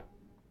to load.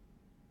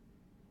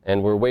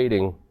 And we're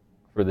waiting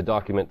for the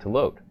document to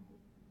load.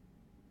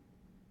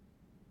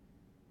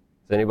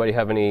 Does anybody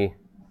have any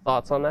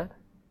thoughts on that?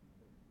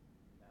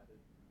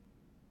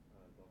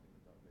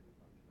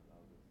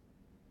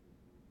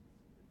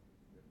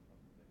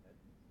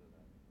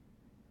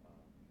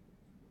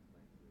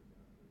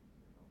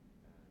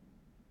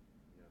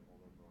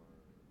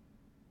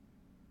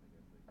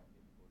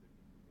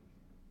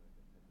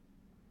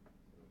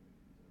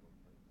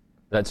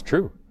 That's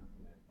true.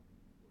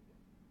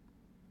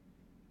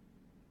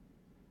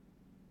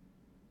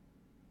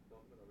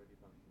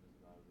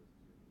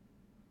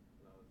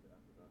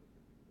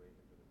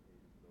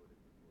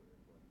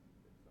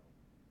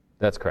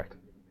 That's correct.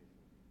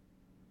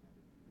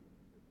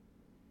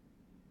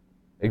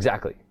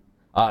 Exactly.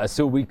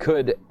 So we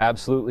could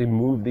absolutely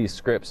move these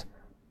scripts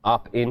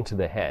up into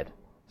the head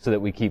so that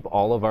we keep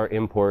all of our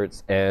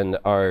imports and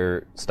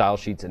our style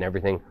sheets and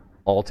everything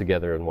all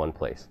together in one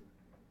place.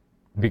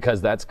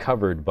 Because that's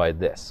covered by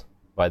this,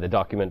 by the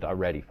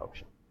document.ready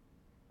function.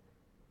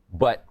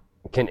 But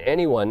can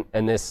anyone,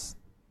 and this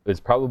is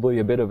probably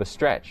a bit of a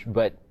stretch,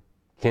 but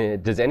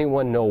does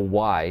anyone know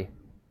why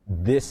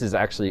this is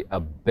actually a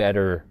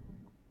better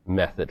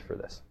method for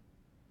this?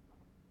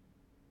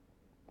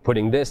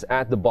 Putting this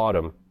at the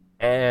bottom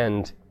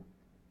and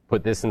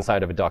put this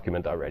inside of a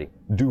document.ready.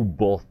 Do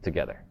both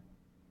together.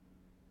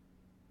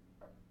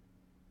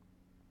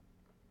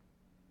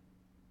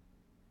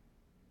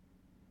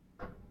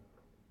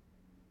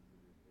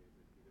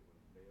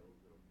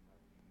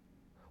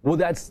 Well,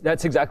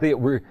 that's exactly it.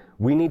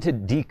 We need to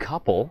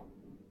decouple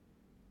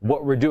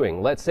what we're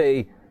doing. Let's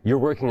say you're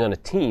working on a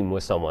team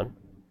with someone,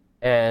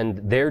 and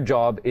their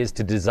job is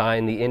to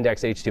design the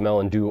index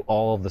HTML and do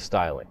all of the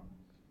styling.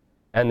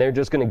 And they're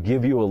just going to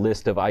give you a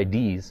list of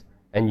IDs,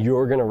 and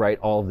you're going to write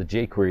all of the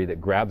jQuery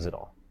that grabs it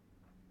all.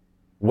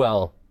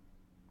 Well,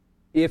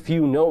 if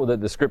you know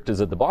that the script is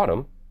at the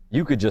bottom,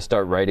 you could just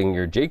start writing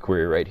your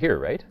jQuery right here,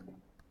 right?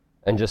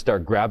 And just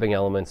start grabbing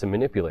elements and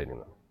manipulating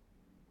them.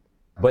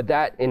 But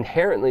that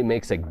inherently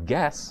makes a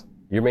guess.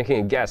 You're making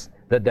a guess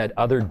that that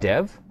other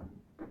dev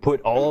put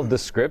all of the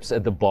scripts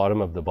at the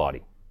bottom of the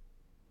body.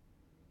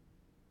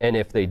 And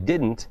if they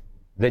didn't,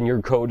 then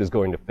your code is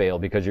going to fail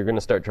because you're going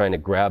to start trying to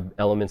grab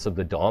elements of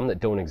the DOM that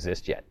don't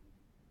exist yet.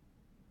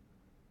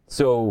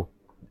 So,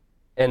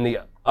 and the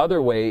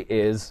other way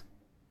is,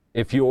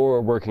 if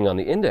you're working on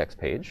the index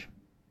page,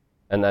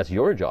 and that's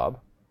your job,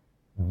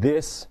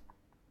 this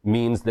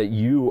means that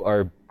you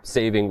are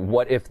saving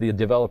what if the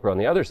developer on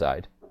the other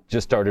side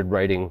just started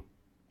writing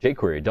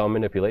jQuery, DOM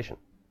manipulation.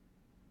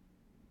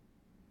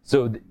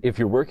 So if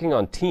you're working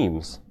on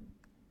teams,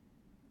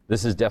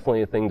 this is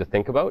definitely a thing to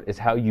think about, is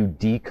how you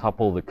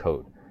decouple the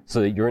code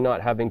so that you're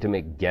not having to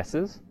make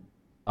guesses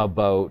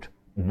about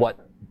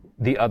what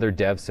the other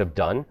devs have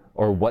done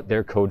or what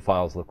their code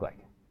files look like.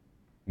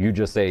 You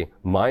just say,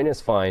 mine is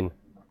fine,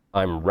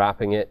 I'm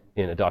wrapping it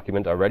in a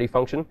document.ready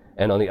function,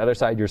 and on the other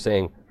side you're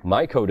saying,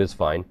 my code is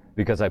fine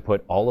because I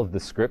put all of the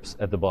scripts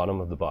at the bottom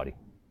of the body.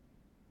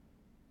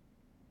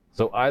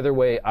 So either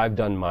way, I've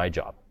done my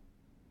job.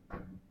 Does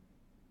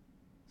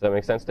that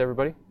make sense to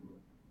everybody?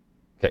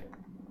 Okay,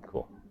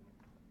 cool.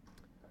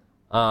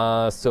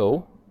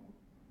 So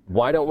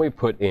why don't we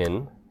put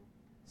in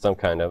some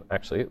kind of,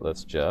 actually,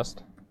 let's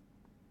just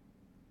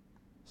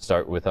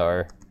start with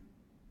our,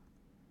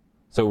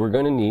 so we're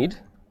going to need,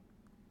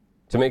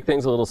 to make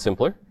things a little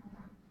simpler,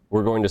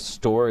 we're going to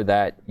store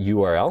that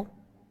URL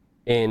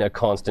in a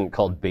constant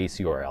called base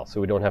URL, so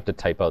we don't have to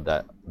type out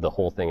the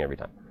whole thing every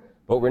time.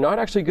 But we're not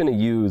actually going to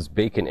use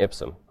bacon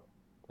ipsum,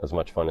 as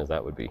much fun as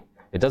that would be.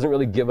 It doesn't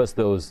really give us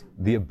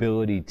the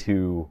ability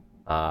to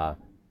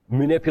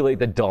manipulate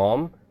the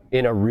DOM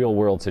in a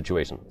real-world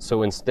situation.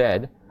 So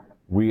instead,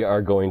 we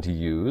are going to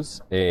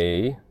use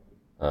a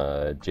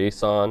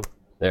JSON.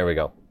 There we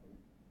go.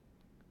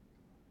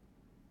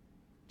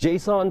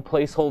 JSON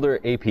placeholder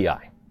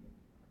API.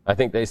 I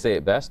think they say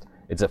it best.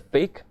 It's a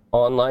fake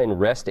online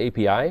REST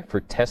API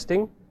for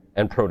testing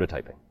and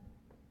prototyping.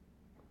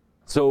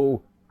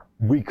 So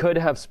we could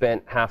have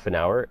spent half an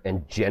hour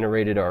and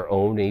generated our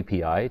own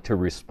API to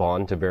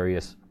respond to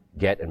various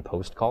GET and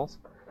POST calls.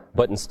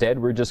 But instead,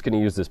 we're just going to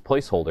use this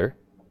placeholder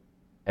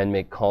and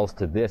make calls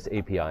to this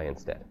API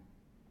instead.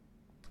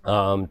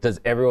 Does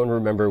everyone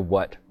remember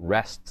what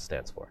REST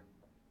stands for?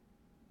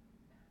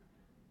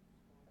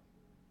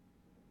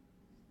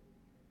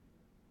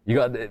 You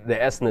got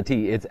the S and the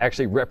T. It's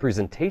actually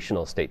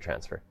representational state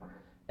transfer.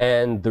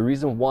 And the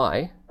reason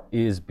why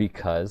is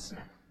because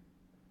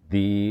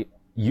the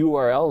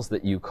URLs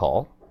that you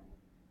call,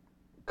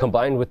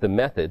 combined with the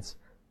methods,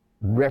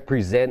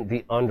 represent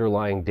the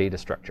underlying data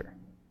structure.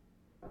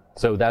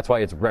 So that's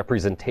why it's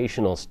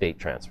representational state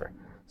transfer.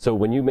 So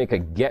when you make a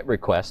GET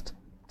request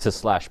to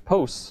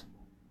 /posts,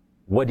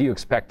 what do you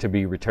expect to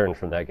be returned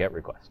from that GET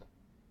request?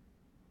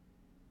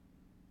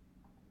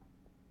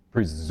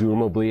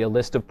 Presumably a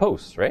list of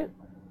posts, right?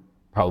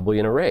 Probably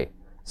an array.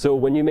 So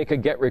when you make a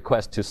GET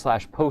request to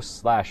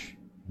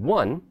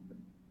 /post/1,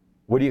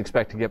 what do you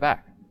expect to get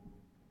back?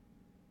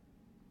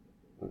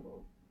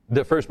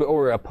 The first,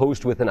 or a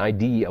post with an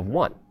ID of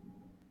 1.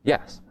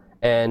 Yes.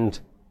 And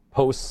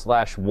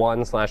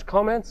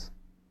post/1/comments,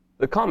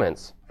 the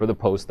comments for the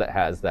post that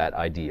has that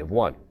ID of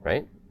 1,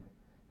 right?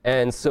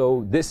 And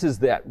so this is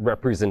that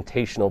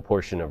representational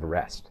portion of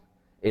REST.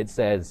 It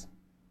says,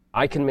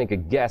 I can make a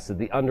guess at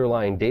the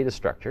underlying data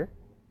structure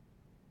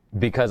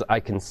because I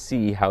can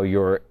see how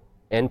your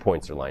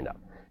endpoints are lined up.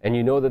 And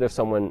you know that if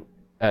someone,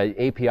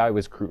 API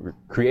was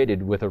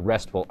created with a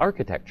RESTful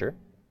architecture,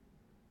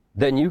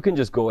 then you can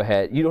just go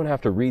ahead, you don't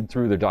have to read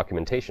through the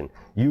documentation.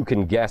 You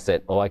can guess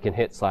it, oh, I can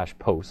hit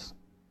 /posts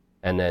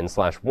and then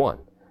 /1.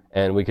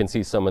 And we can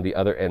see some of the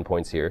other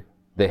endpoints here.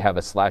 They have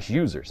a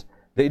 /users.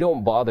 They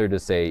don't bother to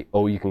say,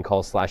 oh, you can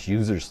call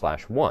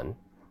 /users/1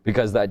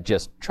 because that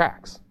just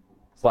tracks.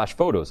 slash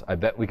photos. I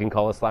bet we can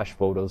call it slash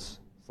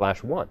photos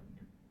slash 1.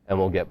 And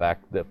we'll get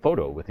back the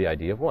photo with the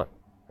ID of 1,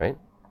 right?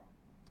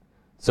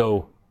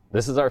 So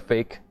this is our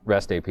fake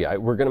REST API.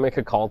 We're going to make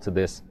a call to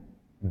this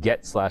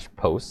get slash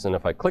posts. And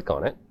if I click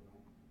on it,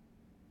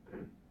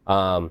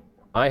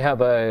 I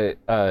have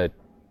a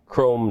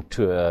Chrome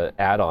to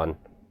add-on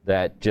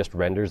that just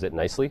renders it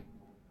nicely.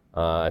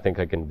 I think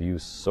I can view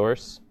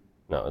source.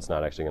 No, it's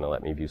not actually going to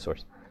let me view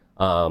source.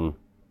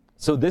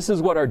 So this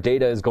is what our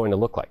data is going to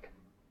look like.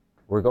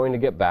 We're going to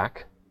get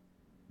back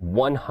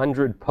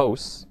 100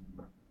 posts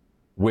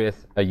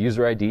with a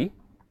user ID,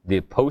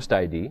 the post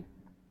ID,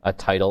 a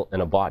title,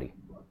 and a body.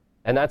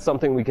 And that's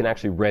something we can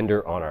actually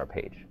render on our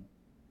page.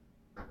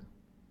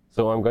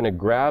 So I'm going to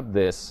grab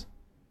this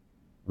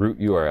root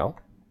URL,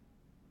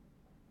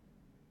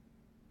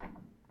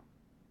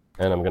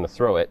 and I'm going to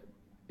throw it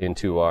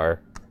into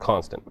our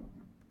constant.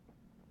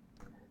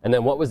 And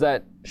then what was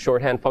that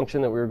shorthand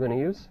function that we were going to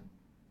use?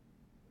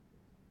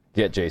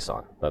 Get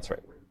JSON. That's right.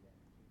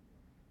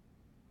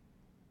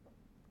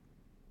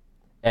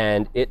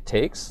 And it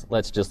takes,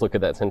 let's just look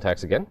at that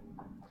syntax again.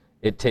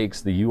 It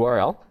takes the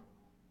URL,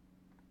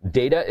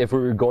 data, if we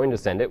were going to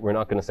send it, we're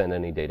not going to send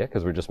any data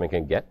because we're just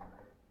making a get,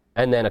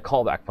 and then a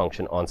callback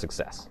function on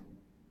success.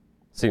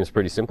 Seems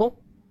pretty simple.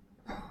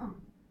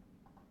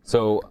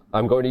 So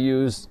I'm going to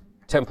use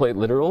template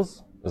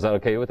literals. Is that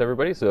okay with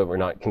everybody? So that we're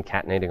not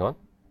concatenating on.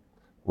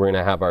 We're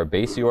going to have our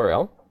base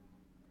URL,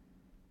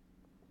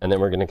 and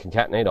then we're going to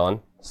concatenate on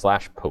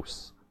slash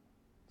posts.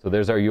 So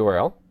there's our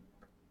URL.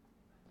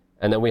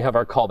 And then we have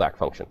our callback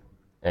function.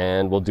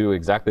 And we'll do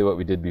exactly what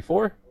we did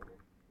before.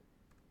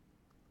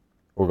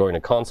 We're going to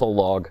console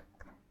log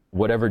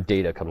whatever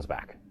data comes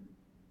back.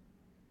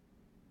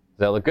 Does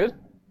that look good?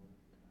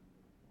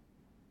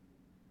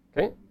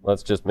 OK,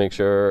 let's just make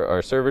sure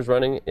our server's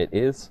running. It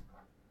is.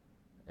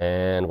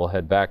 And we'll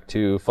head back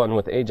to Fun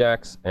with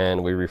Ajax,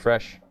 and we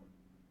refresh.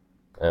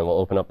 And we'll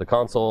open up the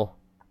console.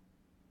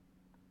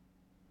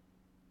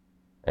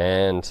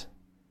 And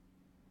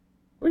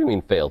what do you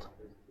mean failed?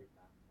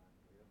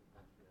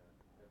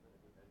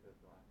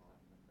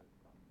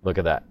 Look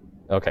at that.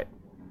 OK.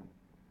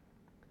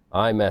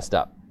 I messed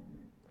up.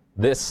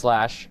 This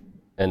slash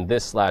and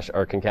this slash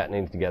are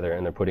concatenating together,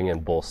 and they're putting in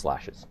both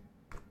slashes.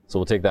 So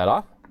we'll take that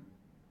off,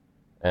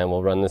 and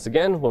we'll run this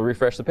again. We'll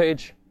refresh the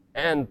page,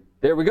 and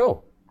there we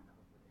go.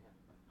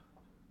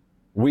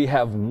 We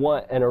have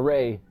an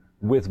array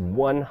with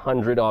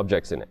 100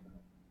 objects in it.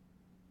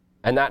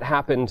 And that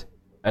happened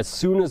as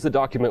soon as the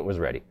document was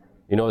ready.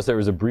 You notice there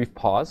was a brief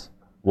pause.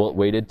 Well, it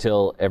waited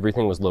till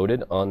everything was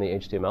loaded on the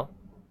HTML.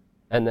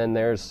 And then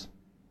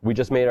we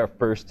just made our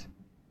first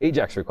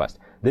AJAX request.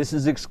 This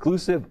is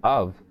exclusive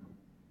of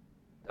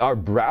our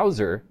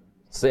browser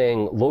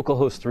saying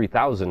localhost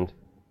 3000,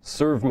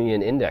 serve me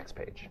an index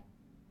page.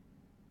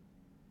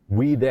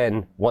 We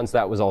then, once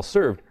that was all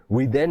served,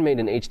 we then made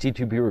an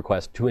HTTP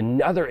request to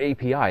another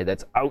API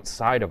that's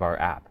outside of our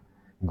app,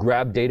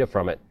 grabbed data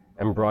from it,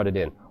 and brought it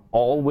in,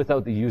 all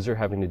without the user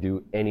having to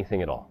do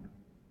anything at all.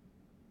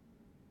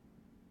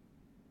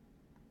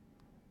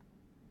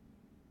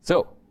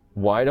 So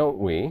why don't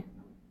we,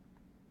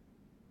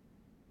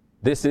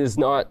 this is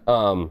not,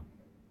 I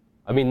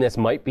mean, this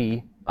might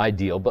be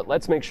ideal, but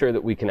let's make sure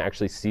that we can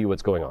actually see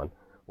what's going on.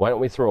 Why don't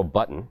we throw a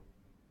button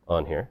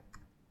on here?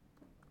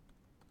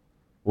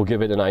 We'll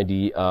give it an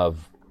ID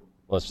of,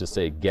 let's just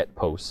say, get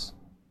posts.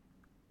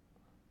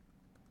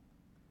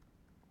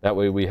 That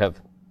way we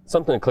have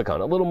something to click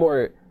on, a little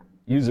more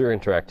user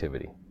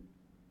interactivity,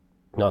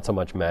 not so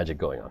much magic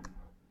going on.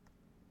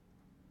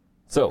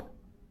 So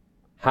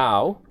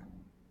how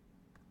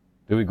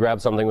do we grab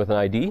something with an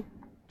ID?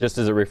 Just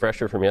as a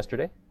refresher from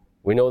yesterday,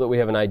 we know that we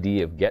have an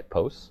ID of get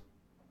posts.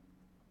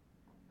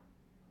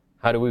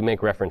 How do we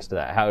make reference to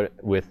that? How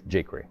with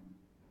jQuery?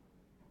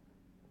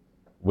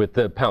 With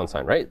the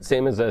 #, right?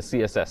 Same as a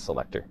CSS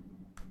selector.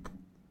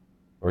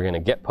 We're going to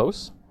get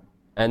posts.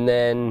 And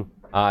then,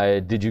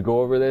 did you go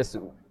over this?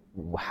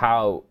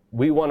 How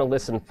we want to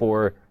listen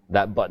for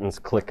that button's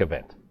click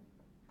event.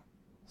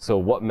 So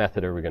what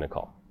method are we going to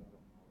call?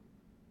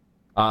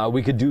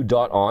 We could do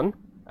 .on.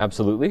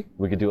 Absolutely.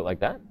 We could do it like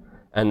that.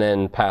 And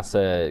then pass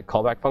a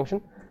callback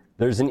function.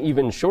 There's an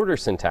even shorter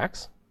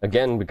syntax,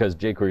 again, because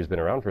jQuery's been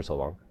around for so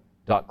long,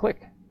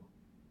 .click.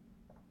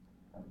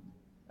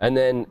 And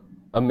then,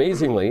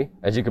 amazingly,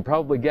 as you could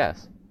probably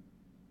guess,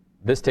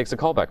 this takes a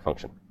callback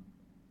function.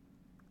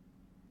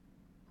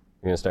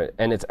 You're going to start,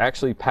 and it's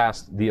actually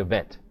past the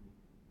event,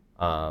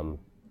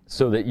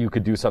 so that you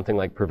could do something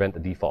like prevent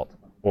the default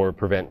or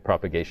prevent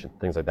propagation,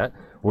 things like that.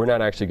 We're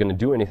not actually going to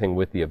do anything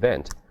with the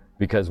event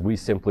because we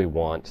simply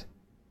want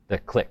the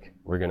click.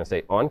 We're going to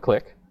say on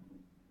click,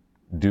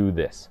 do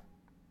this.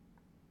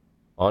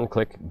 On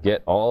click,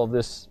 get all of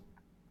this,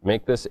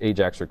 make this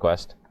AJAX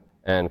request,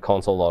 and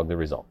console log the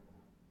result.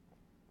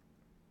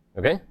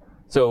 Okay?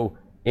 So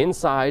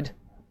inside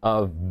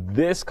of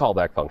this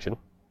callback function,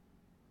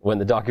 when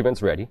the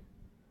document's ready,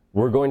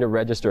 we're going to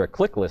register a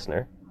click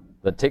listener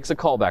that takes a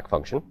callback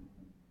function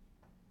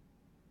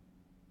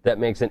that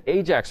makes an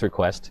AJAX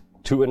request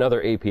to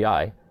another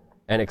API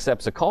and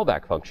accepts a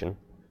callback function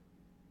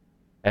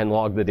and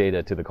log the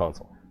data to the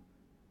console.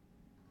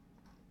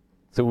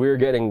 So we're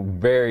getting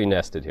very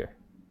nested here.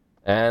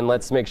 And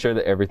let's make sure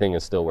that everything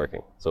is still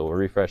working. So we'll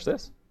refresh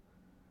this.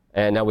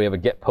 And now we have a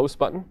get post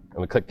button,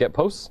 and we click get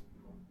posts,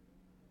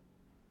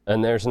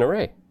 and there's an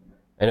array.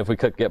 And if we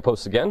click get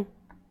posts again,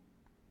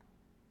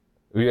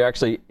 we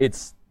actually,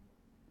 it's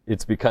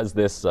because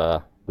this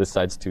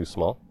side's too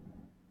small.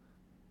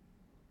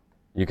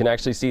 You can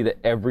actually see that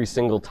every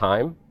single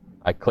time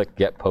I click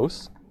get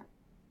posts,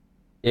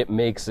 it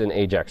makes an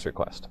AJAX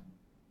request.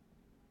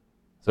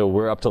 So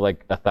we're up to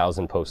like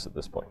 1,000 posts at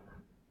this point.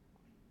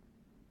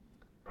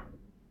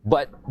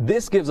 But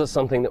this gives us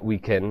something that we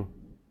can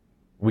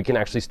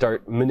actually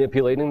start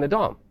manipulating the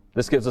DOM.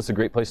 This gives us a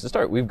great place to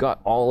start. We've got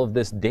all of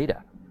this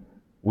data.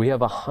 We have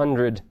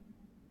 100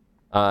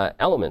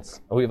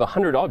 elements. We have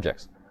 100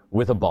 objects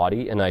with a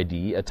body, an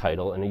ID, a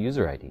title, and a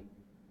user ID.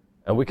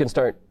 And we can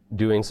start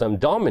doing some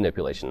DOM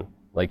manipulation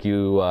like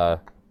you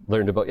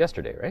learned about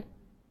yesterday, right?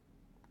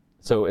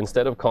 So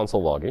instead of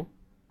console logging,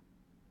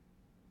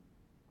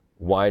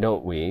 why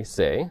don't we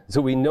say,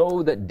 so we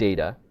know that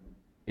data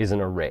is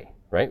an array,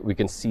 right? We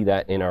can see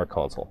that in our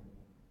console.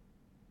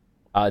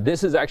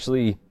 This is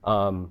actually,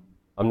 I'm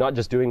not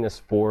just doing this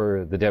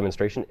for the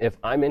demonstration. If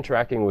I'm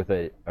interacting with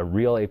a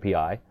real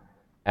API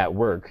at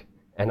work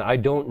and I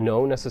don't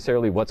know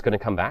necessarily what's going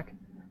to come back,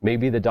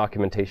 maybe the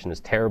documentation is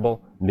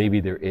terrible, maybe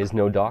there is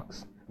no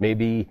docs,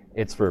 maybe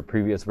it's for a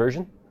previous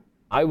version,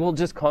 I will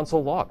just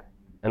console log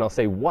and I'll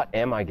say, what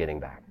am I getting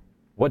back?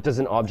 What does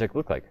an object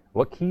look like?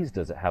 What keys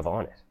does it have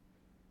on it?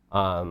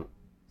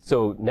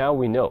 So now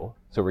we know.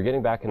 So we're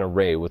getting back an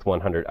array with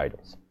 100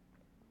 items.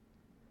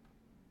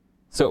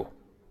 So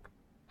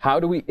how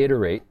do we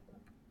iterate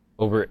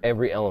over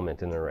every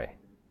element in the array?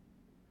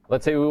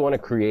 Let's say we want to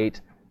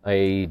create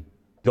a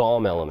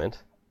DOM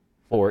element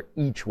for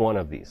each one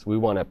of these. We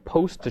want a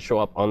post to show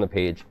up on the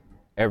page,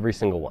 every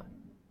single one.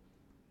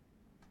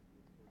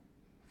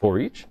 For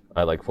each,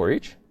 I like for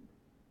each.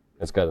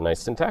 It's got a nice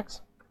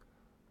syntax.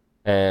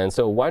 And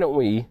so why don't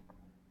we,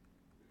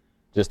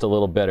 just a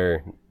little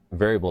better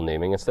variable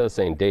naming, instead of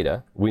saying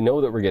data, we know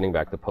that we're getting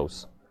back the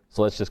posts.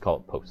 So let's just call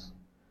it posts.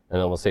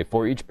 And then we'll say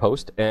for each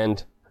post,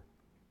 and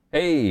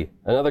hey,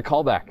 another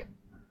callback.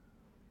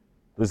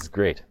 This is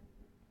great.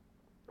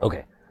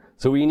 OK,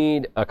 so we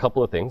need a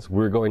couple of things.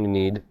 We're going to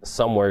need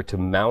somewhere to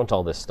mount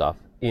all this stuff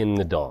in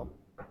the DOM.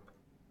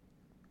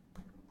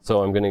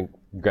 So I'm going to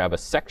grab a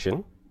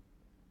section,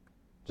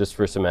 just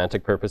for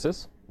semantic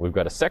purposes. We've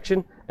got a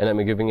section, and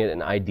I'm giving it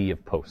an ID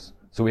of posts.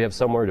 So we have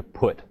somewhere to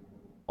put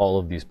all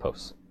of these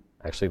posts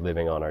actually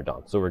living on our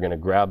DOM. So we're going to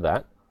grab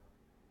that.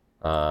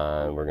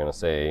 We're going to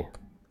say,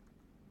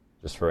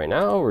 just for right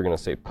now, we're going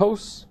to say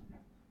posts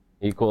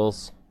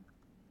equals,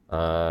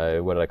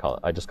 what did I call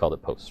it? I just called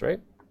it posts,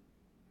 right?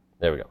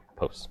 There we go,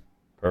 posts.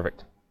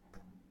 Perfect.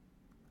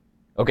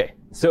 OK,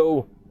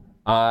 so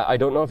I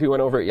don't know if you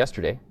went over it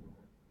yesterday,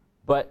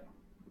 but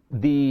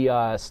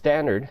the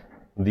standard,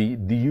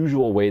 the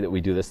usual way that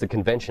we do this, the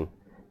convention,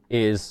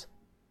 is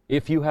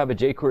if you have a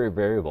jQuery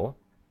variable,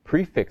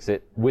 prefix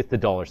it with the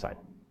 $.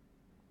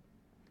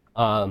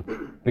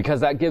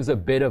 Because that gives a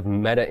bit of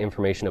meta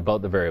information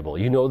about the variable.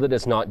 You know that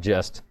it's not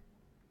just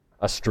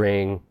a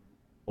string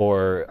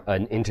or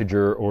an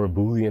integer or a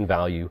Boolean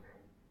value.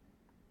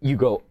 You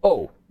go,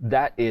 oh,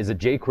 that is a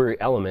jQuery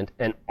element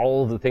and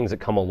all of the things that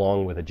come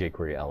along with a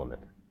jQuery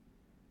element.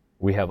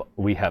 We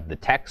have the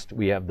text,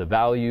 we have the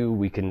value,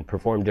 we can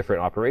perform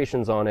different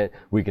operations on it,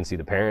 we can see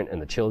the parent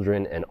and the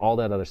children and all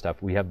that other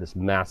stuff. We have this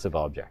massive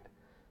object.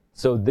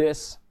 So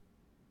this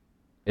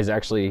is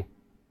actually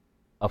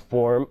a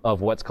form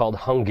of what's called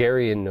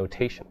Hungarian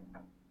notation.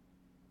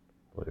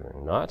 Believe it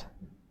or not.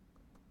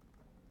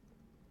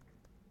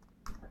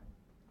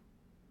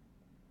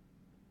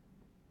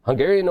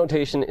 Hungarian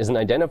notation is an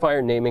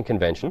identifier naming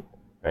convention,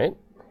 right,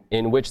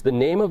 in which the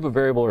name of a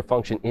variable or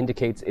function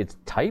indicates its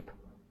type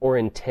or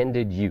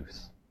intended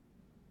use.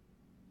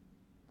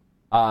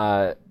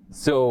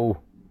 So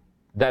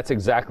that's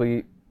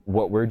exactly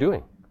what we're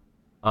doing.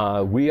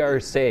 We are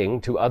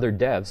saying to other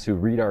devs who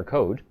read our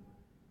code,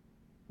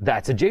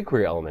 that's a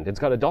jQuery element. It's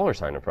got a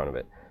 $sign in front of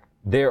it.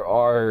 There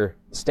are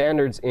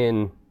standards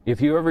in,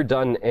 if you've ever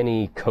done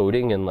any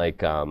coding in like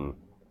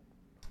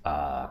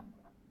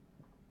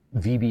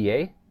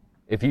VBA,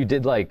 if you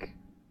did like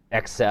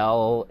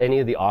Excel, any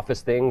of the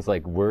Office things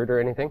like Word or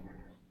anything,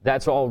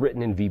 that's all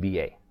written in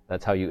VBA.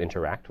 That's how you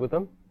interact with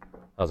them.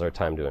 How's our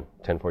time doing?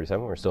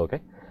 10:47, we're still OK.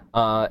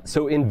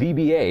 So in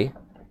VBA,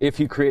 if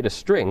you create a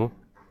string,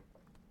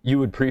 you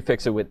would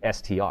prefix it with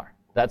str.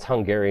 That's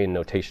Hungarian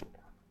notation.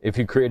 If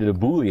you created a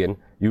Boolean,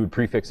 you would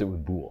prefix it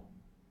with bool.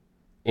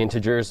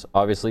 Integers,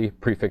 obviously,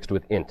 prefixed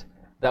with int.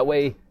 That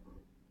way,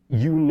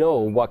 you know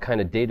what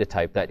kind of data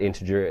type that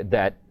integer,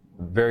 that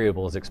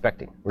variable is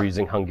expecting. We're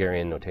using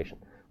Hungarian notation.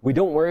 We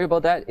don't worry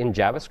about that in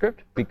JavaScript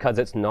because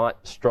it's not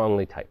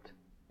strongly typed.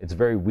 It's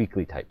very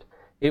weakly typed.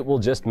 It will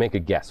just make a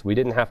guess. We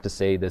didn't have to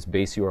say this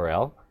base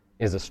URL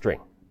is a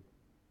string.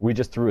 We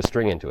just threw a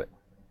string into it.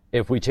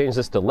 if we change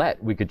this to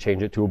let, we could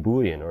change it to a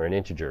Boolean or an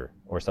integer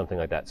or something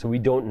like that. So we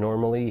don't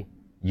normally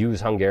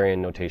use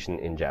Hungarian notation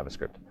in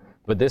JavaScript.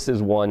 But this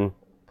is one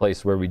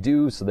place where we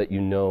do, so that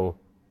you know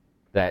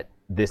that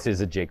this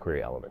is a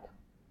jQuery element.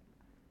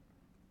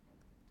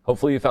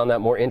 Hopefully you found that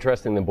more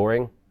interesting than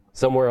boring,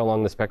 somewhere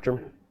along the spectrum.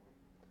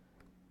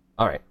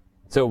 All right,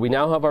 so we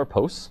now have our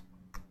posts.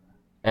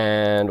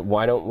 And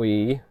why don't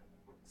we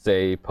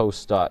say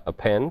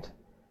post.append,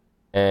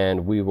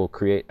 and we will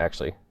create,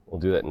 actually, we'll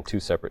do that in 2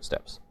 separate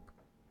steps.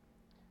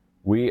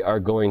 We are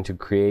going to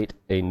create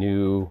a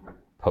new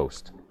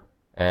post,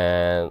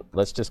 and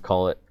let's just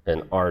call it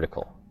an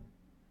article.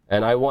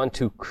 And I want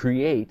to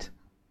create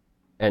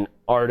an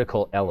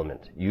article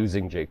element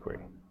using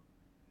jQuery.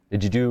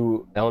 Did you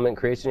do element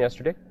creation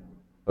yesterday?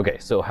 Okay,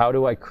 so how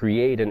do I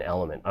create an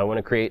element? I want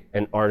to create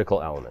an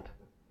article element.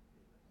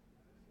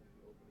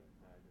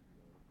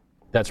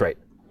 That's right.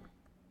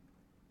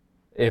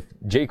 If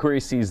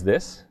jQuery sees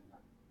this,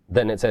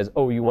 then it says,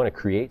 oh, you want to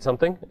create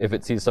something. If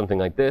it sees something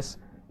like this,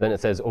 then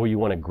it says, oh, you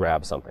want to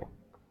grab something.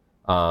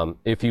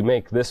 If you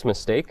make this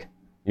mistake,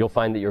 you'll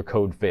find that your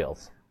code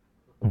fails.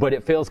 But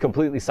it fails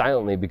completely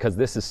silently because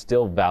this is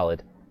still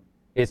valid.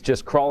 It's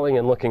just crawling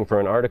and looking for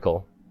an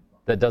article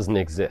that doesn't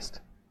exist.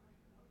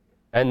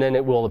 And then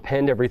it will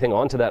append everything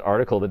onto that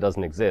article that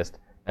doesn't exist,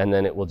 and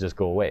then it will just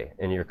go away.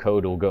 And your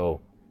code will go,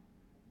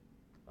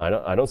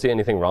 I don't see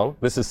anything wrong.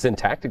 This is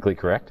syntactically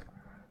correct.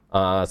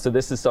 So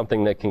this is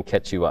something that can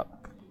catch you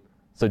up.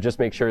 So just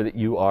make sure that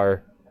you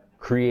are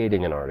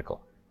creating an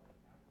article.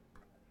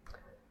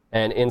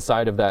 And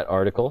inside of that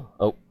article,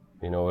 oh,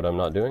 you know what I'm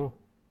not doing?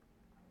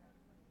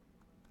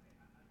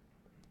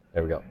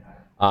 There we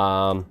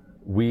go.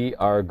 We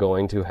are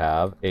going to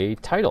have a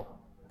title.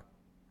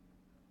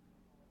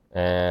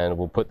 And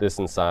we'll put this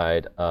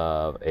inside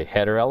of a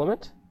header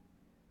element.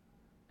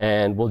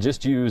 And we'll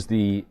just use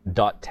the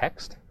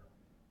 .text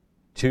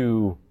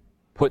to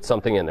put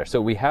something in there.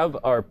 So we have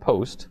our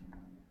post,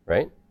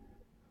 right?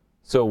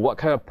 So what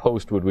kind of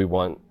post would we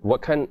want?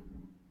 What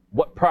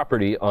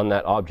property on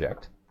that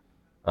object?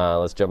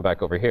 Let's jump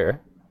back over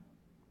here.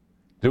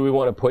 Do we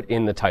want to put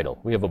in the title?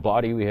 We have a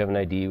body, we have an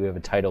ID, we have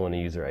a title, and a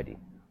user ID.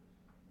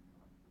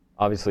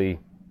 Obviously,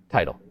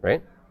 title,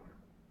 right?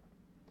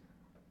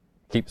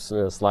 Keeps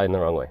sliding the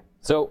wrong way.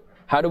 So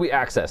how do we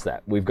access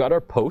that? We've got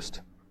our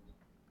post.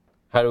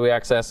 How do we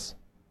access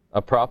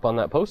a prop on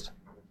that post?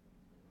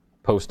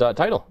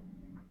 Post.title.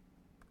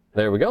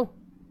 There we go.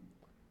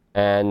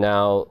 And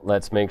now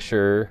let's make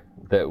sure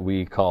that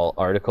we call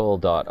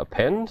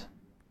article.append,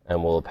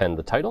 and we'll append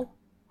the title.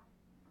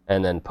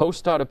 And then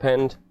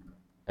post.append,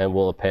 and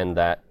we'll append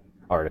that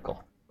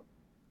article.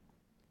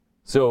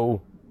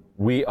 So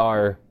we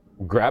are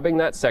grabbing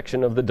that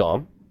section of the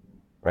DOM,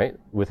 right,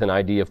 with an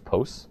ID of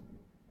posts.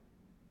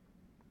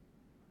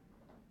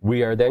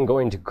 We are then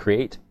going to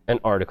create an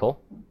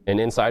article, and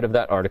inside of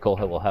that article,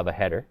 it will have a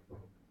header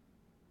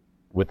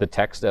with the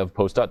text of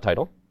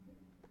post.title.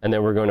 And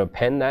then we're going to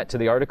append that to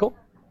the article,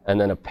 and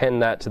then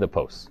append that to the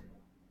post.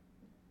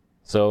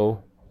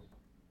 So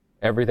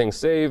everything's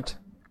saved,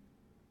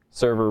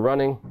 server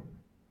running.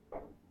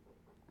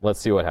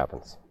 Let's see what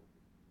happens.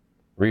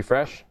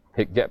 Refresh,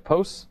 hit get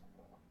posts,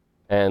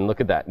 and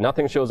look at that.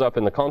 Nothing shows up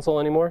in the console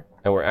anymore,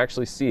 and we're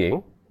actually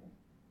seeing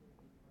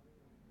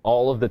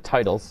all of the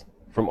titles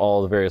from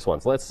all the various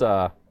ones. Let's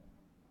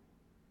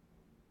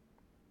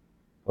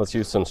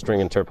use some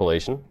string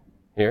interpolation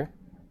here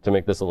to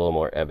make this a little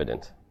more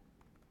evident.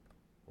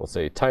 We'll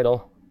say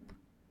title,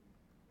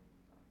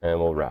 and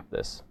we'll wrap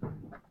this.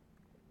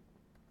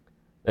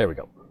 There we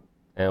go.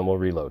 And we'll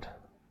reload.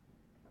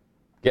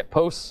 Get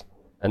posts,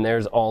 and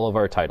there's all of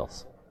our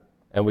titles.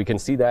 And we can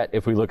see that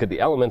if we look at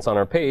the elements on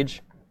our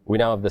page, we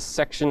now have the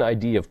section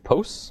ID of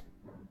posts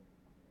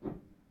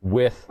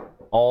with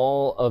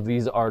all of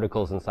these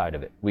articles inside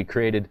of it. We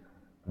created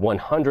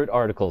 100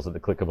 articles at the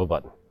click of a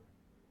button.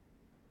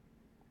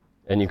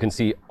 And you can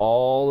see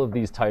all of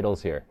these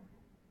titles here.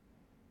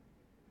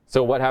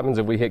 So what happens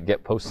if we hit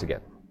get posts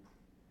again?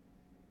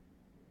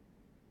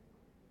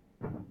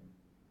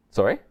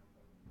 Sorry?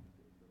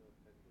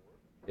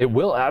 It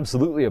will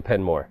absolutely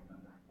append more.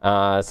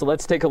 So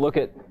let's take a look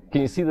at,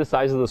 can you see the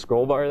size of the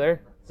scroll bar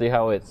there? See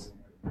how it's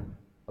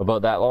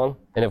about that long?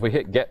 And if we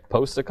hit get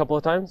posts a couple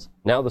of times,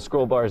 now the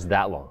scroll bar is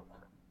that long.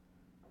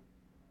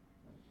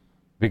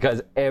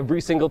 Because every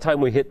single time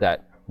we hit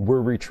that,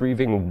 we're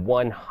retrieving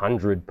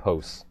 100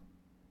 posts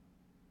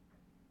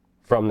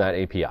from that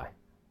API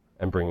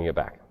and bringing it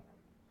back.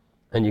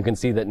 And you can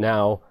see that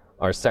now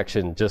our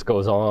section just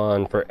goes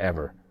on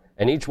forever.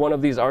 And each one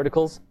of these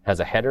articles has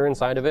a header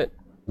inside of it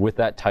with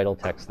that title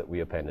text that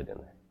we appended in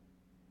there.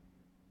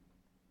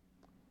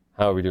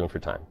 How are we doing for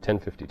time?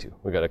 10:52.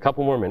 We've got a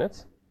couple more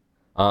minutes.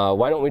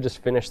 Why don't we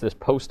just finish this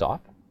post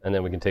off, and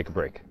then we can take a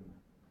break.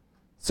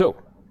 So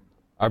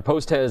our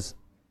post has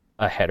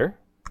a header.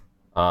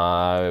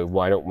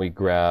 Why don't we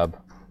grab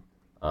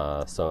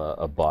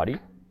a body,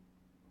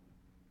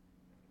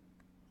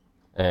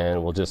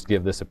 and we'll just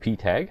give this a p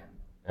tag,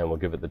 and we'll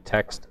give it the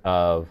text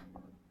of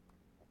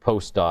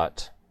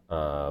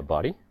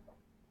post.body.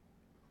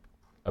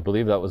 I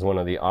believe that was one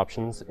of the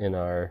options in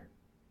our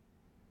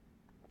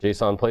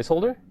JSON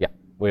placeholder. Yeah,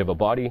 we have a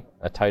body,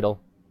 a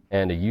title,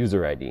 and a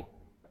user ID.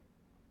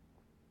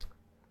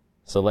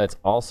 So let's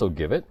also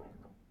give it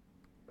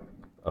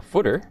a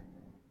footer.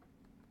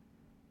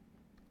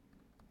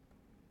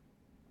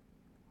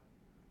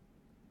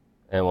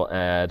 And we'll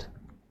add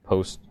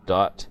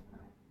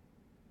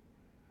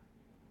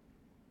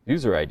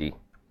post.user ID.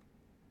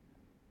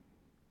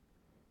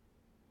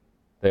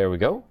 There we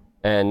go.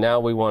 And now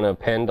we want to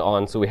append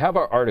on, so we have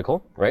our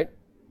article, right?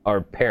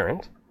 Our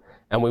parent.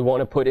 And we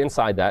want to put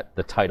inside that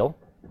the title,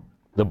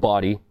 the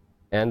body,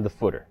 and the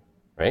footer,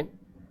 right?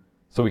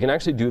 So we can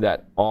actually do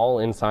that all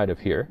inside of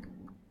here.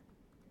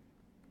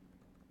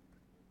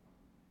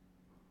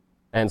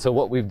 And so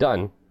what we've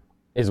done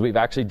is we've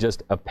actually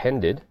just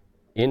appended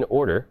in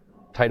order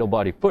title,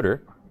 body,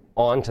 footer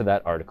onto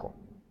that article,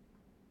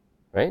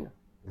 right?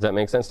 Does that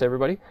make sense to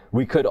everybody?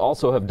 We could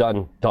also have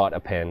done dot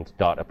append,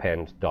 dot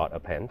append, dot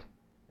append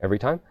every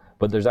time,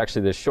 but there's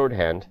actually this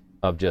shorthand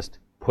of just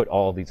put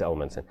all these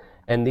elements in.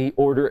 And the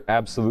order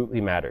absolutely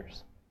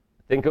matters.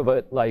 Think of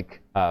it like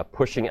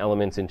pushing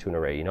elements into an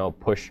array. You know,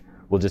 push,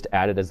 we'll just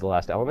add it as the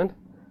last element.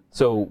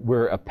 So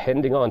we're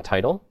appending on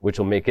title, which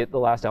will make it the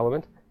last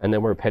element, and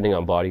then we're appending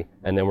on body,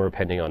 and then we're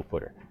appending on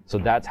footer. So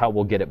that's how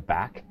we'll get it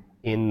back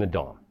in the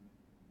DOM.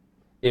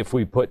 If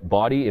we put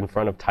body in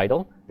front of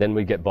title, then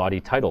we get body,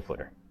 title,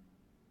 footer.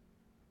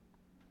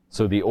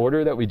 So the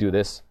order that we do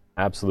this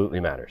absolutely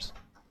matters.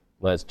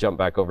 Let's jump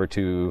back over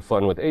to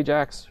Fun with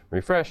Ajax,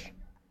 refresh,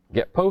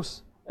 get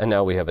posts, and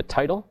now we have a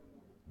title,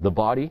 the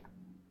body,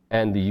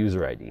 and the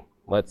user ID.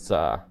 Let's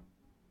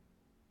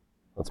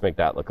make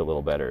that look a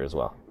little better as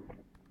well.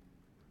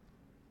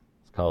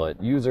 Let's call it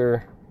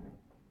user,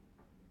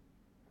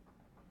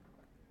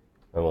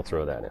 and we'll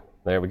throw that in.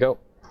 There we go.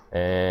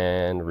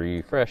 And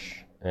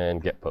refresh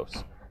and get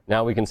posts.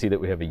 Now we can see that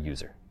we have a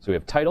user. So we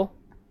have title,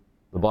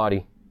 the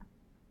body,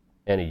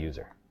 and a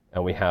user.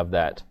 And we have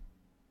that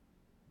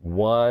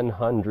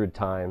 100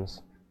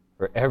 times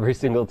for every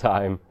single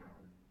time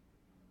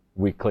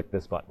we click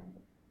this button.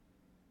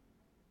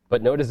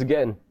 But notice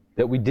again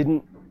that we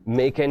didn't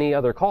make any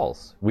other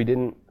calls. We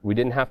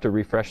didn't have to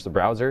refresh the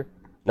browser,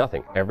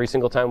 nothing. Every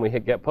single time we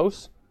hit get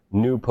posts,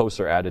 new posts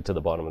are added to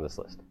the bottom of this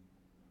list.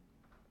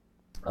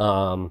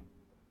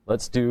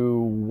 Let's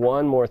do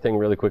one more thing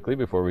really quickly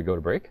before we go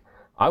to break.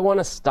 I want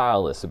to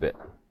style this a bit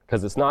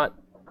because it's not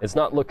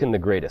looking the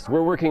greatest.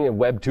 We're working in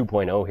Web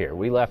 2.0 here.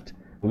 We left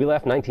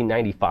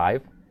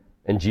 1995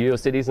 and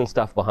GeoCities and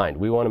stuff behind.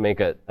 We want to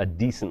make a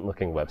decent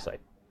looking website.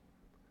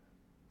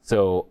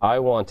 So I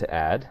want to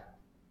add, let's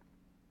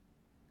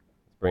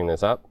bring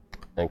this up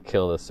and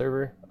kill the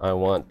server. I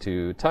want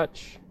to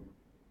touch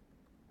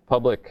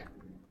public,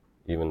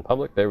 even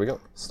public, there we go,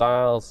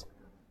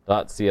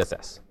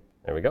 styles.css.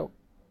 There we go.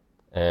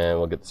 And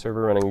we'll get the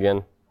server running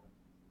again.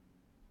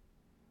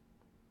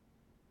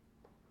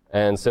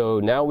 And so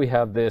now we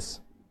have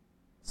this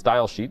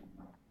style sheet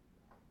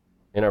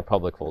in our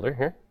public folder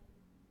here.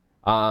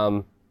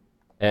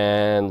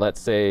 And let's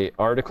say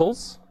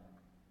articles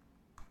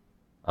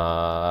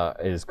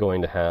is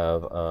going to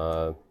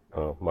have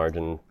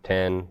margin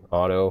 10,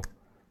 auto,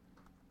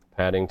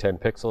 padding 10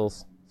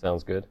 pixels.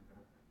 Sounds good.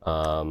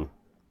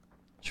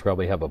 Should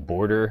probably have a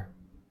border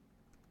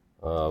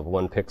of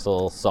 1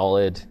 pixel,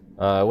 solid.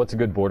 What's a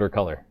good border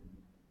color?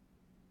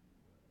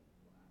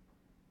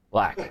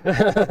 Black.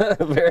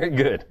 Very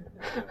good.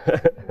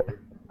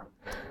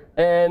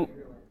 And,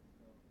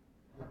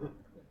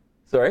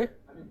 sorry?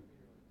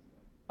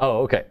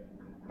 Oh, okay.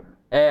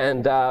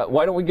 And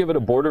why don't we give it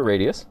a border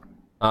radius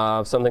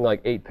of something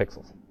like 8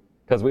 pixels?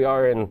 Because we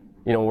are in,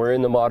 we're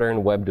in the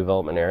modern web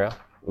development era.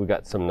 We've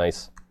got some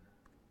nice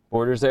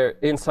borders there.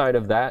 Inside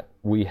of that,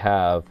 we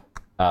have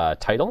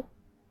title.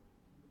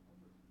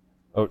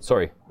 Oh,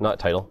 sorry, not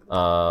title.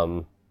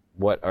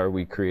 What are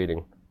we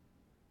creating?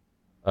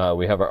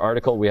 We have our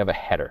article. We have a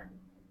header.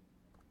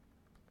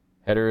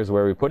 Header is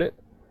where we put it.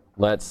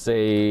 Let's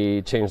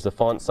say change the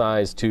font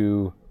size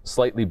to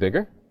slightly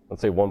bigger.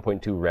 Let's say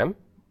 1.2 rem.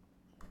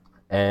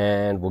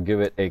 And we'll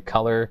give it a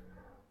color.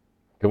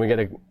 Can we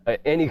get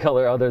any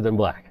color other than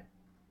black?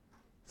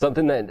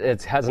 Something that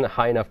it has a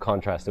high enough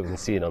contrast that we can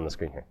see it on the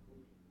screen here.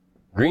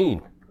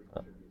 Green.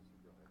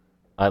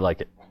 I like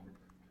it.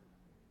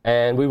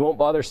 And we won't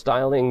bother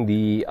styling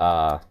the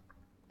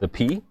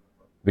P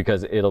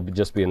because it'll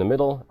just be in the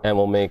middle, and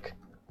we'll make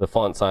the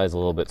font size a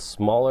little bit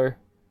smaller,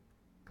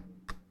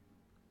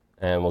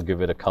 and we'll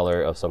give it a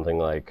color of something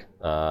like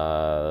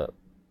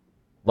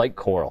light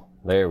coral.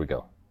 There we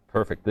go.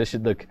 Perfect. This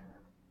should look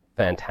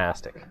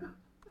fantastic.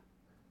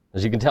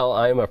 As you can tell,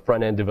 I am a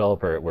front-end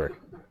developer at work.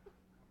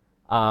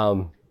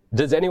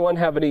 Does anyone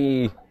have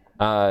any,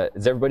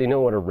 does everybody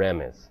know what a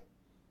rem is?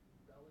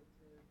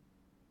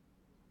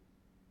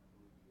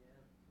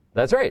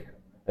 That's right.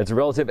 It's a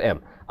relative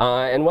m.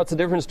 And what's the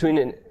difference between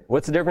an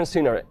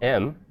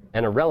m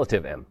and a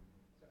relative m?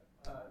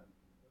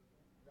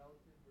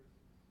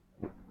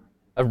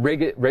 A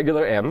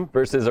regular m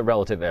versus a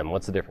relative m.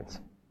 What's the difference?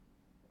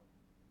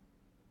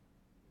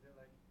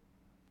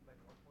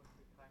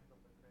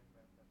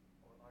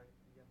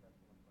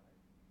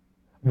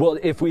 Well,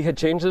 if we had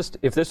changed this,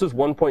 if this was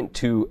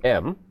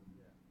 1.2M,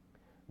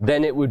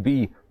 then it would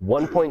be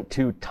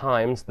 1.2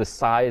 times the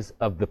size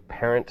of the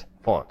parent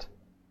font.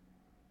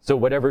 So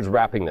whatever's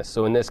wrapping this.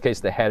 So in this case,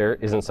 the header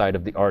is inside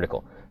of the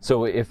article.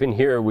 So if in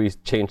here we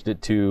changed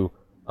it to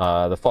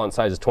the font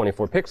size is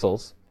 24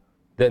 pixels,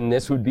 then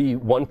this would be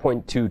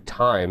 1.2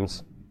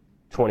 times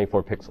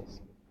 24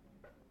 pixels.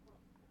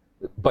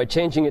 By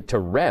changing it to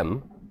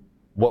rem,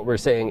 what we're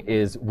saying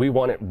is we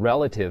want it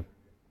relative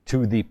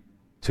to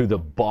the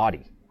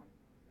body.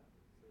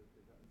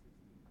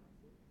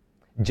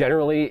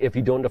 Generally, if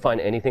you don't define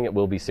anything, it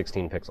will be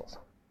 16 pixels.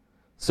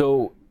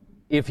 So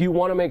if you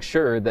want to make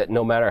sure that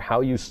no matter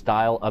how you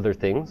style other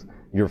things,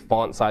 your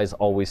font size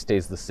always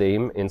stays the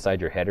same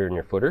inside your header and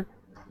your footer,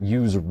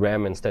 use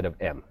rem instead of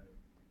m.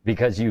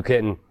 Because you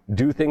can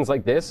do things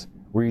like this,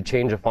 where you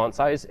change a font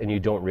size and you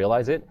don't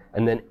realize it,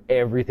 and then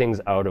everything's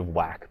out of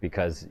whack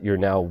because you're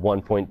now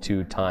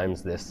 1.2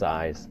 times this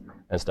size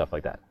and stuff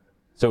like that.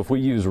 So if we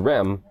use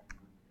rem,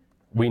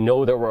 we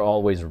know that we're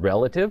always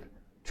relative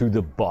to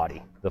the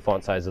body, the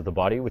font size of the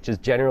body, which is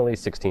generally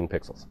 16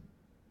 pixels.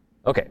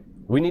 Okay,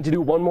 we need to do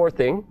one more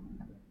thing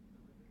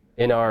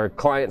in our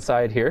client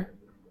side here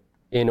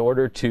in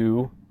order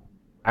to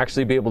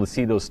actually be able to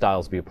see those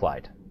styles be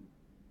applied.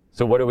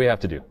 So what do we have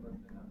to do?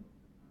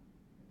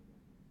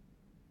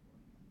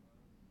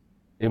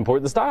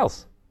 Import the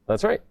styles.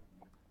 That's right.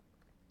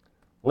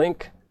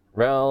 Link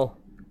rel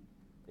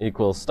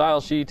equals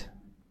style sheet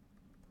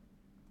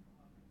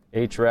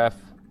href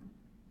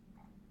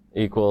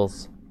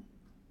equals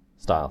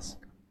styles.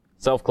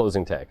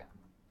 Self-closing tag.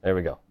 There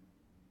we go.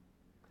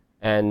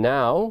 And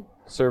now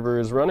server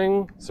is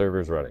running,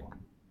 server's running.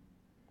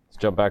 Let's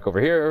jump back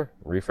over here,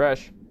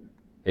 refresh,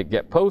 hit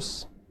get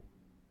posts,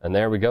 and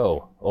there we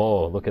go.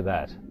 Oh, look at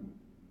that.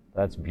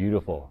 That's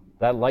beautiful.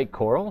 That light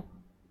coral,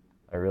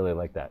 I really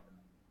like that.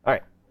 All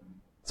right,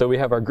 so we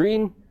have our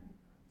green.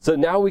 So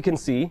now we can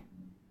see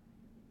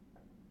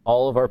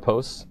all of our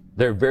posts.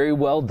 They're very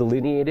well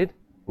delineated.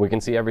 We can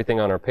see everything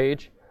on our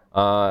page.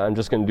 I'm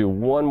just going to do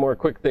one more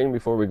quick thing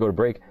before we go to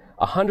break.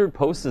 100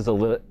 posts is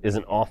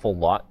an awful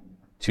lot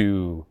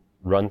to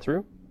run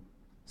through.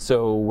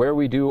 So where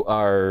we do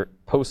our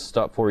post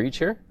stop for each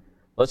here,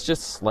 let's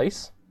just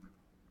slice,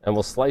 and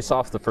we'll slice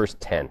off the first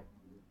 10.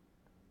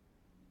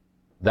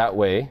 That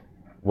way,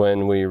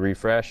 when we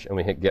refresh and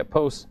we hit get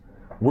posts,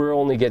 we're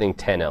only getting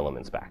 10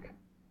 elements back.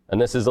 And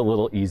this is a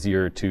little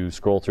easier to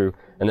scroll through.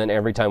 And then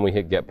every time we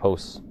hit get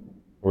posts,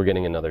 we're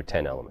getting another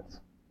 10 elements.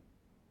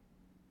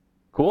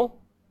 Cool?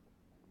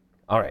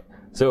 All right.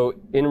 So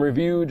in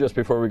review, just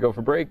before we go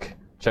for break,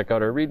 check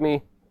out our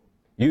README.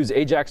 Use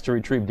Ajax to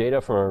retrieve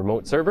data from a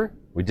remote server.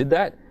 We did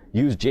that.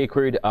 Use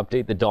jQuery to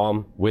update the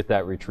DOM with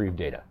that retrieved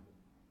data.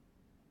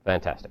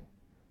 Fantastic.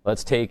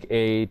 Let's take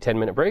a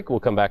 10-minute break. We'll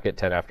come back at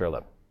 10 after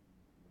 11.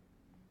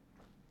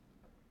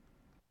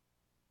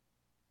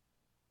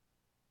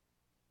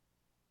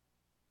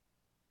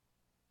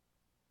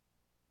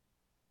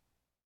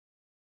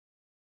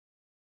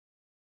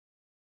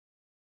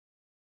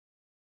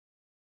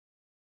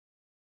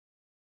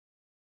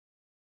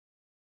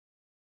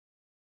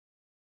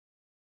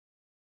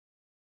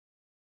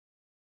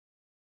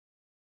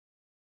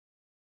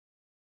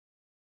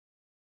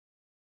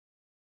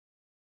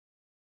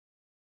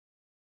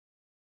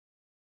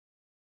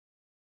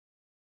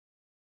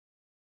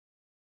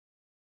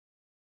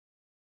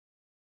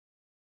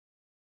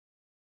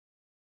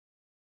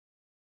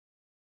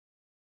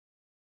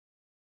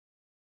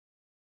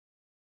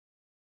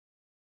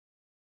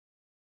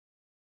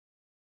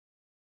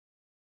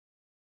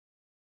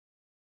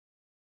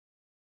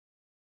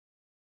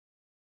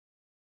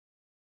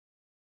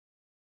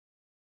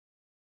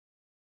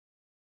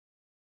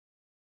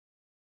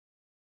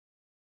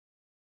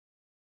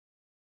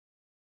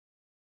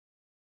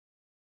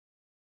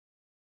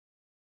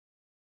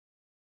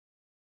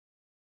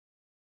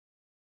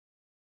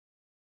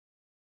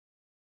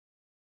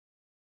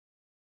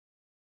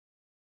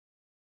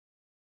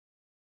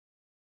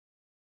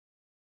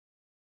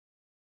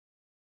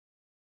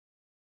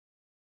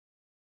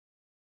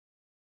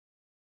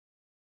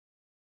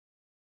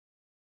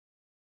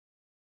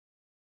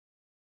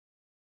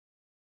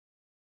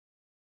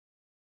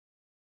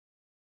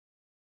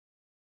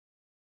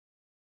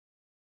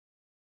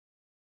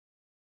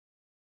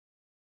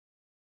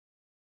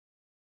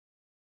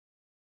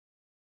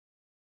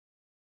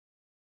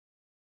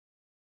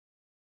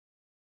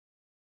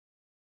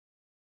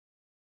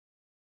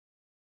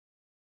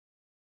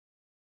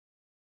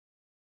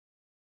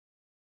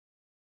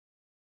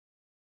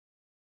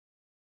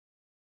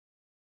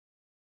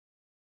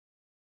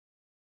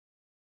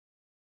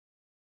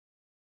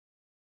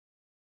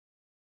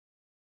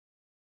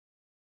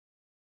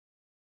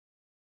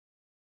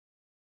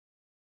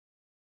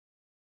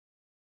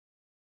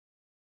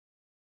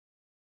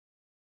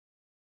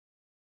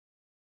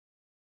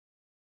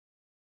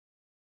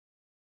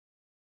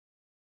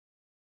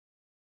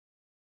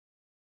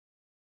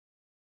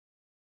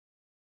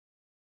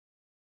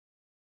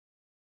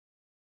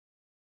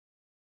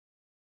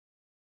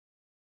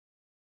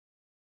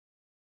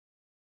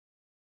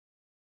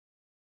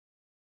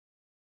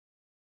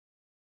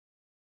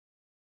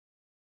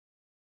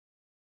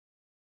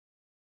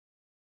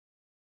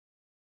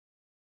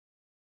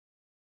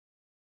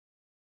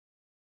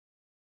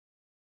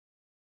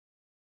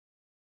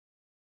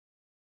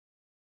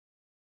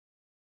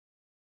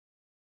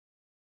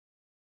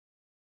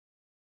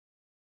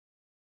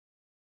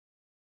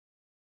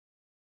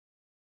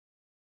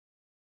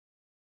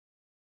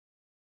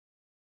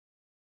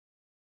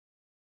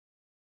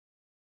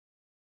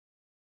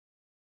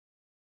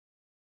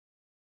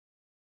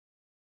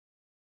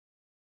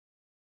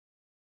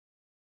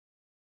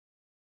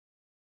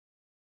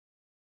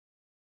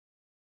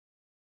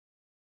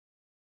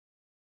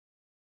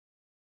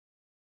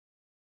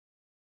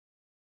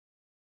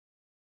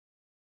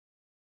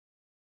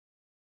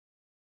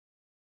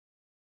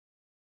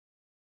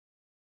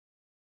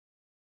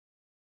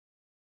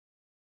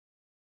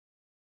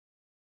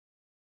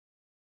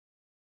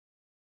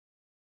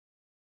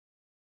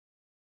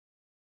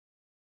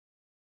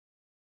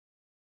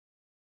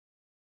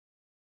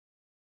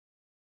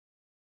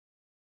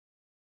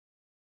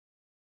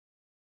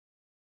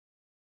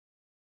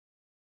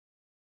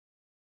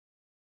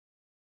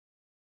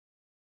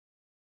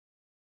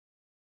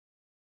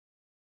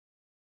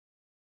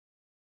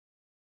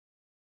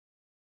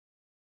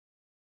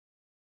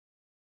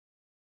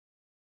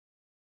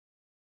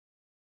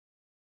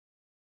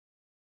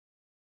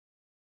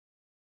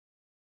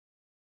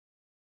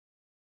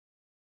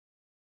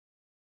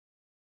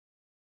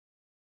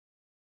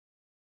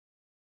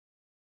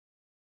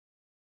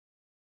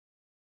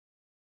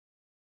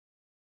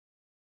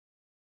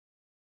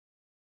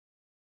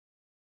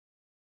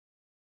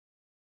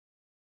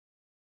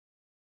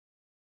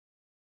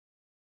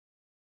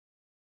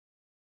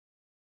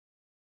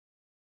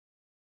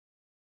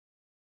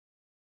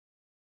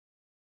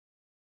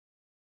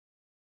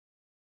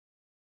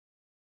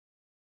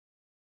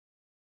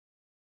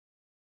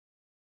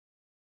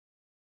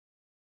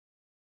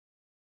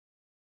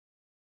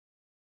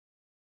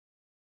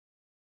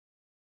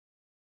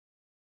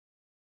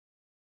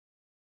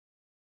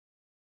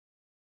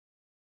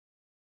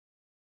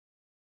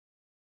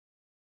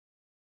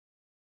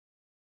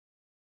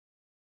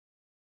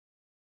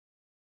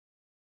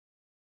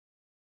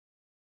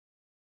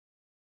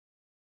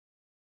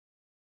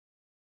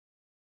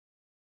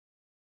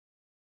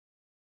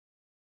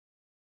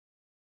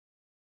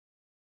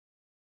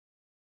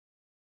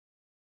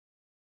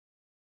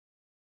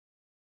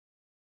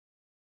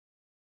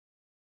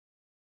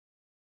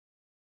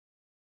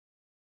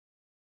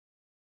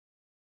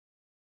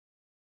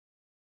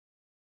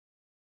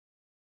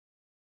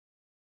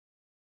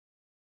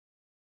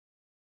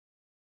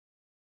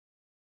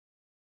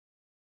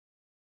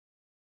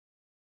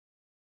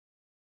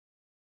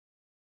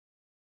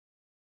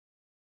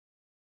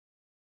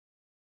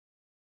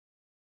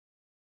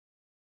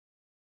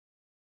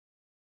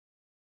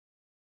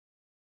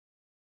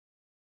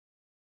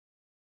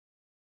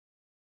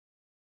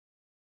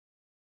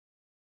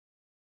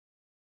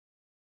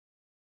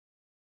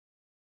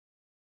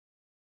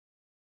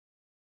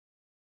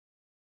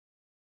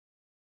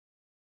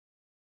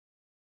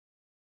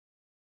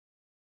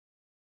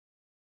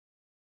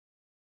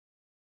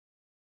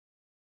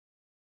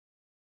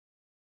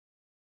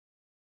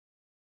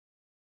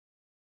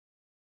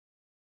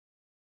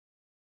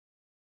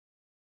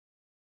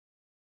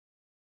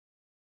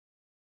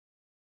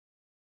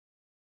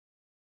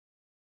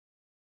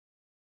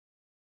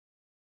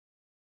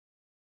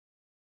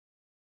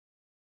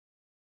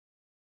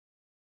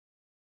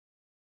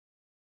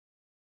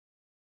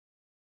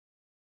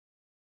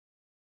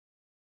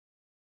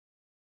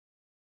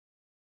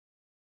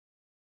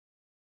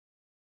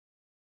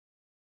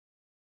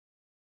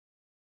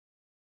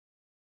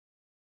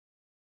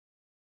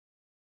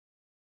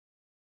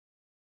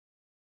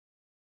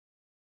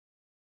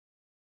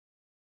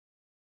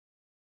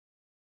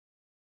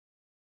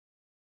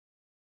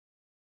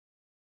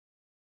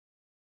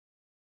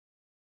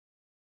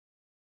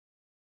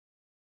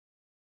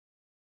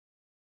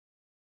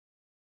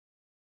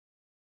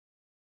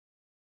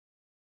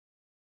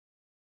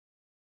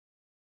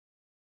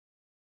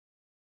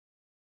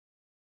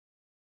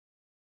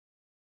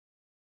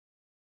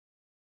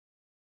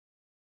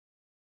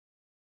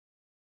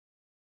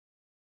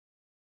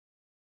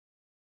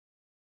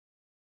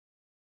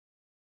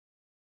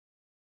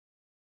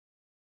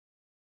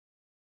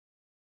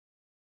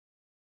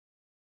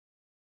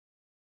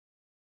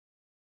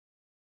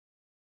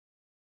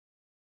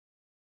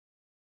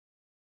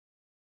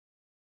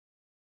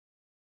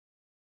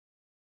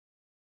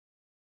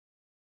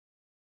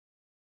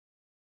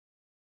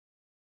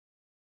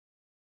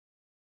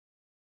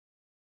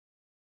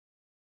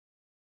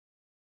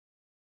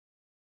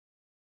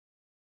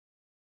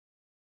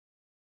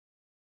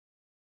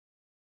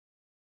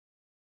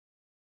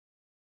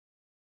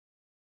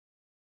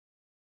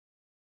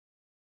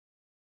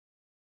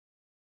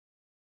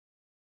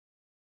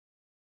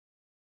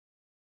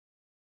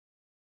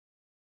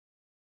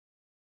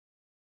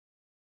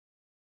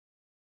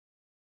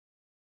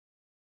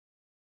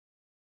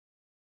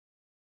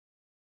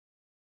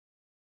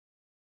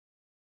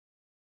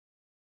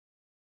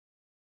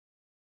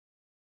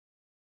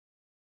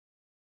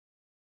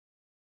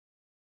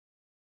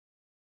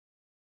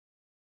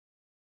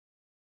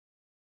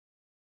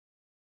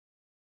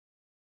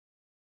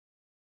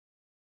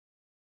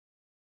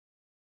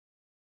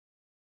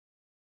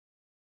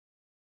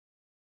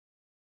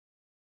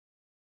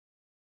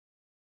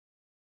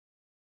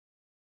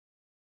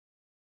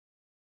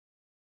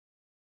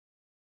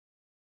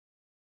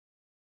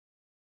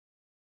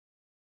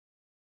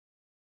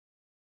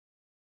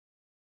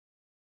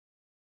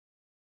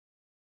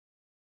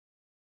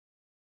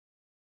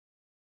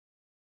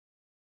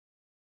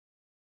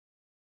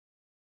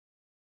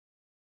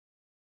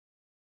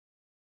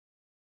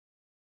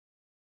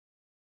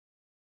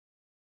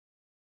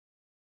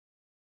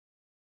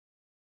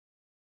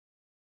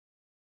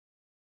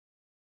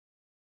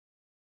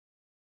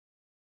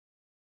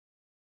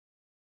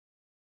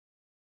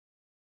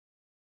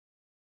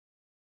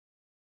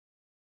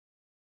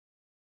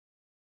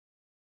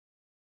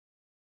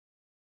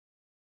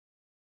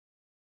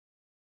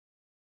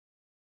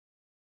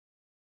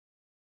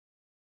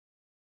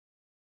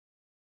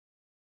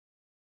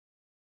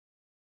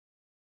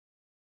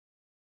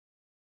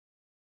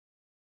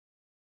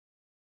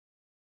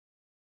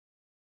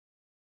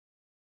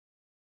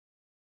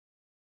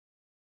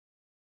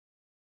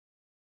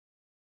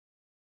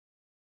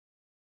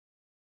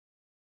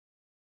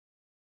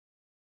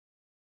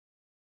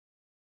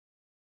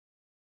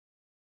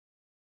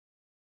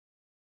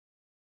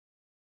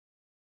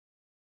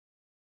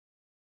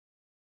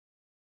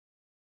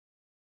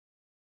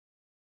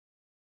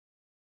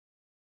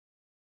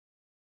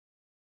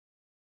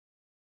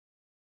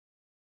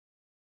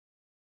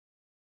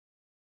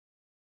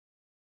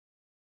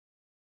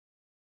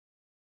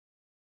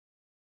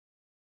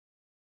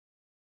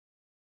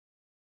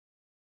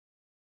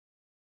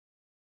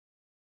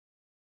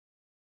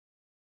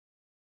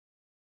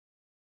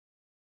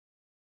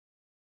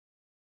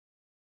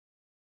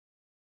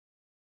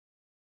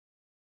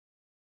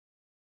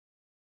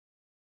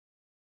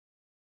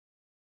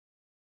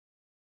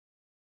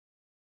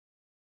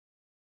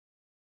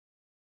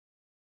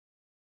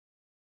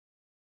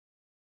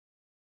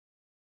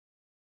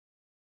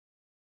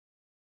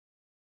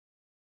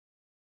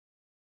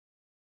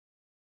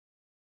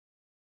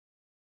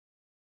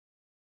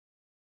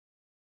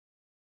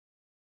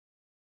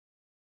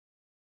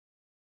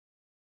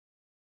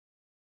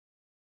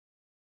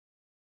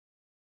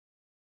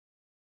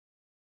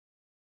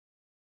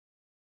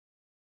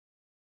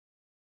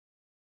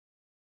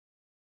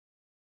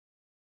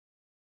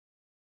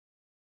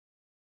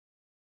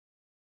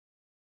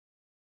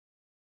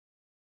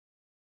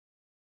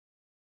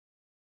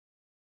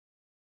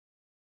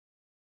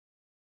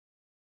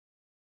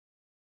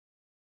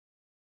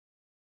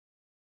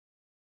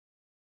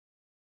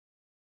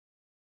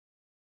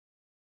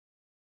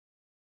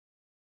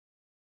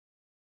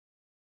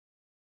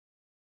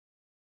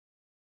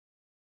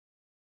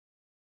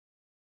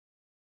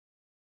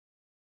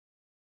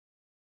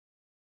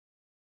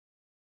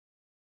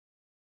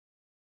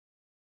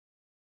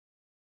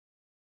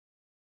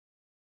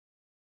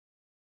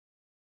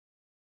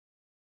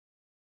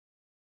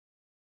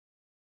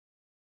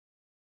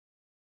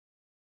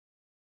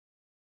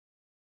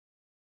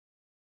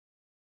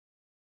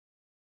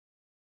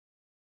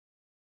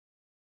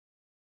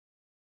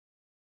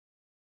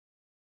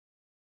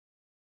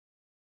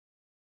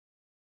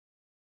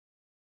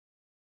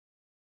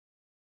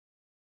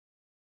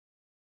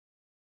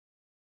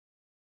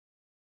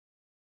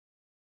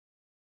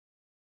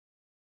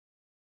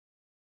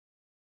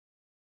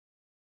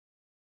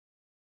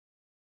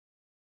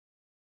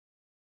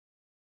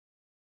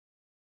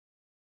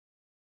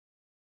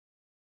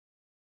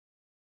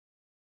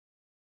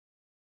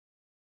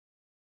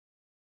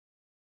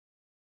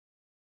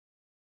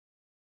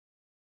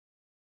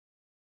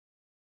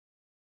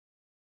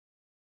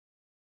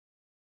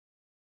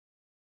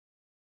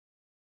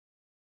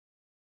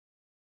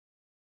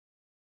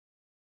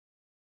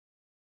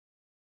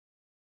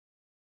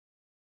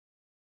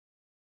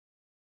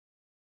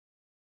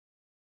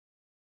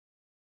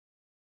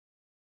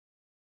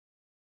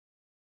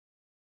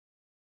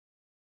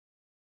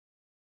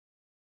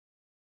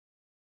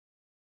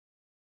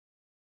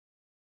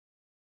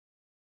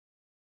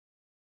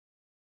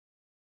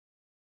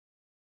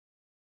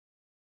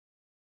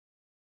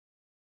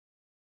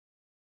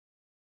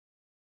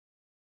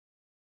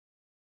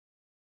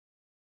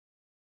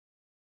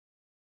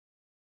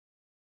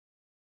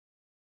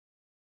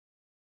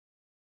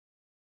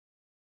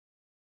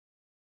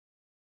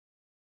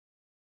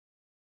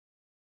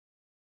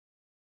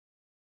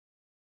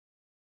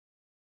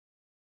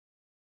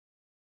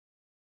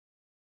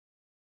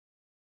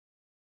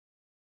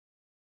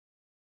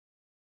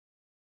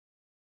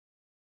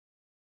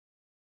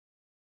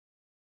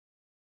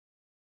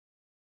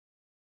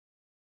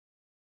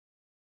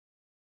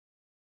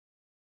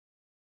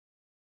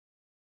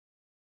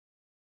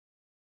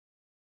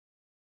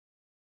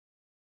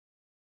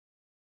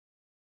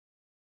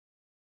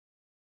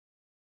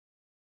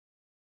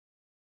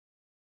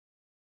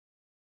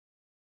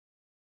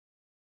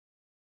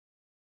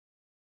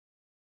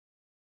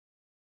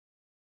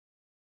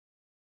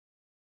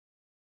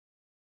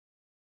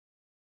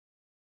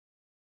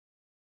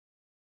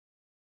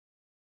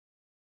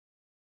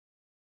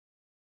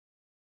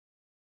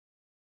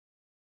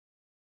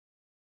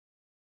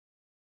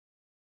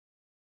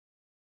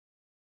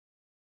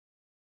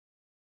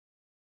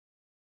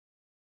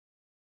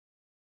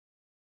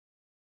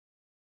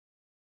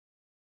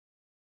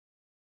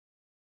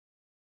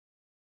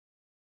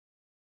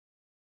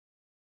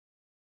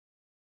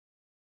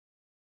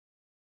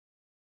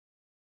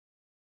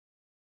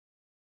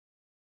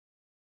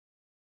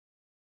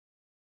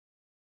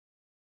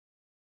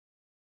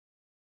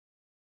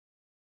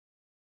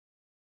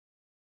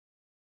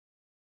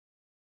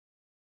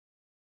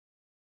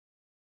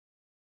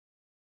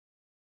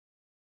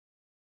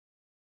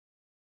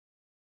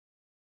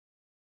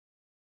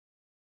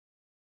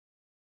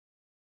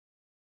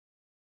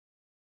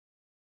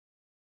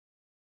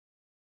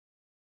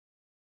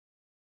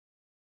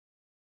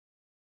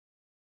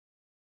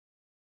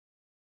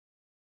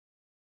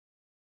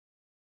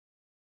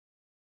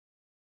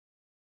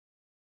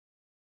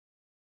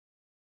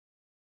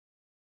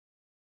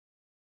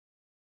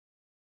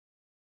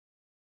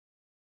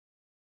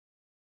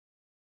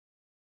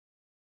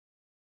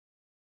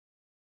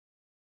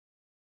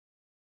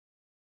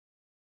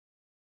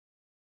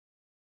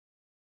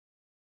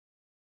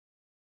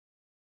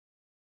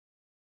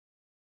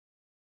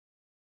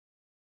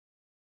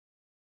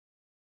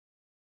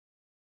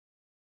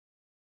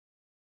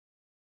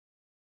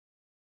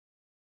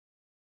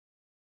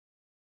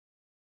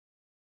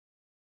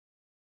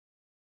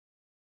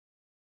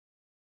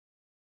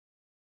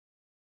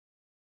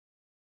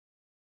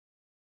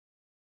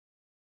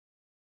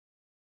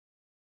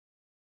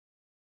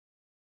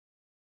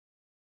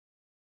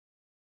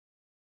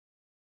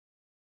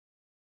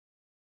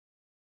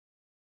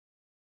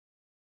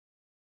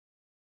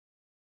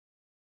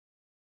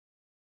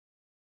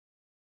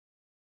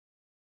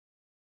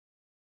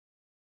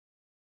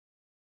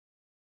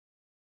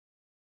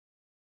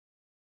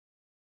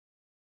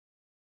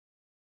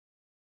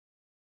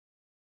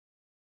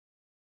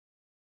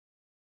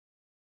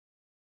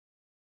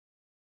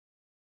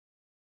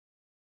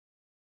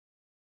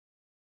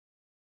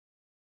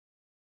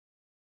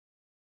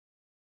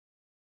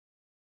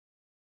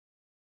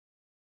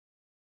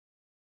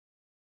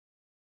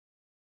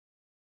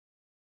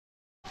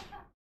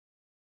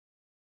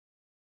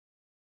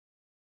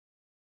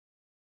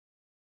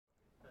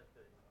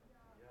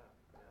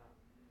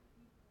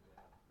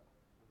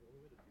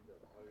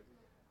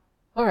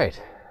 All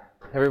right,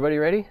 everybody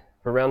ready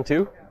for round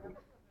 2?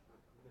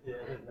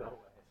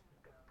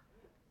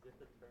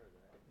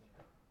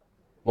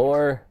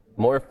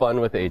 More fun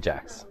with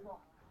Ajax.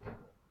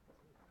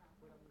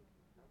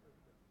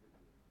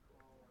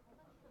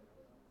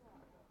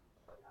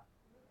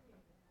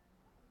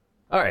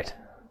 All right,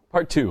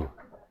 part 2.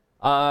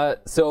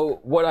 So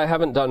what I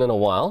haven't done in a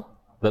while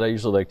that I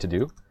usually like to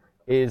do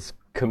is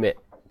commit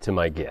to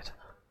my Git.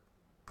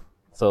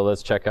 So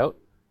let's check out.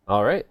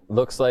 All right,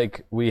 looks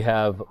like we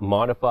have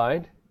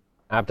modified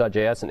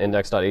app.js and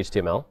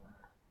index.html,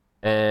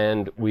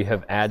 and we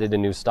have added a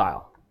new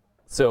style.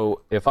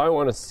 So if I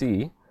want to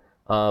see,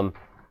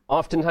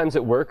 oftentimes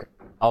at work,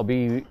 I'll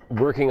be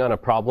working on a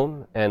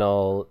problem, and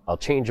I'll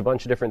change a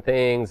bunch of different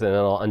things, and then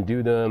I'll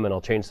undo them, and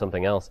I'll change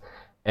something else.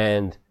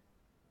 And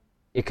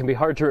it can be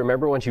hard to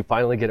remember once you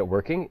finally get it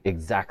working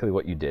exactly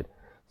what you did.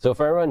 So if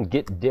I run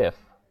git diff,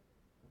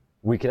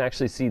 we can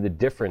actually see the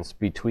difference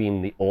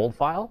between the old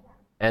file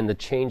and the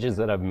changes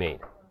that I've made.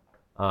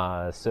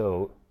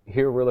 So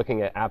here we're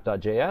looking at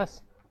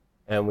app.js,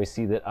 and we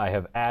see that I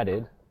have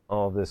added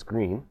all of this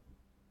green.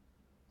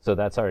 So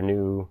that's our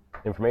new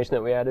information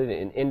that we added.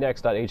 In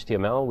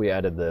index.html, we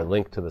added the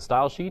link to the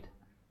style sheet.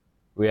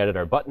 We added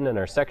our button and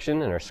our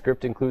section, and our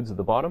script includes at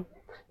the bottom.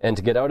 And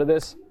to get out of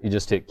this, you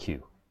just hit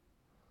Q.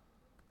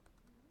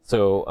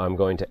 So I'm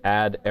going to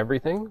add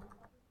everything,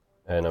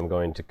 and I'm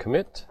going to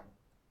commit.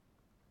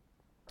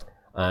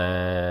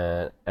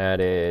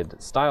 Added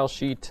style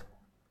sheet,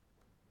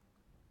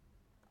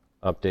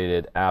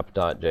 updated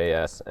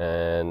app.js,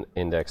 and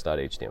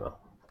index.html.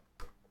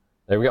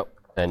 There we go.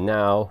 And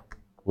now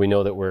we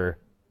know that we're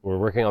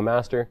working on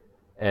master,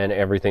 and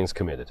everything's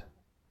committed.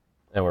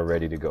 And we're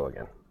ready to go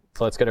again.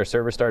 So let's get our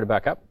server started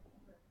back up.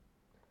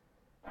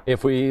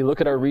 If we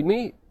look at our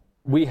README,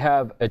 we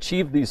have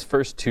achieved these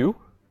first 2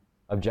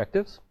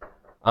 objectives.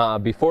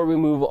 Before we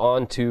move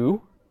on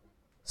to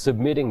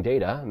submitting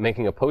data,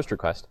 making a post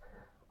request,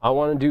 I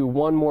want to do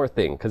one more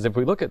thing, because if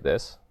we look at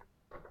this,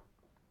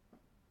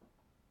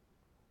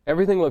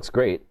 everything looks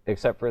great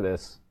except for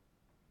this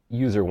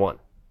user 1.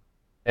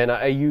 And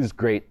I use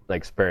great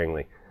like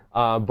sparingly,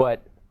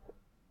 but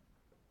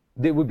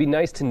it would be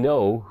nice to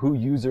know who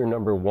user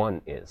number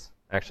 1 is,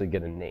 actually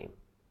get a name.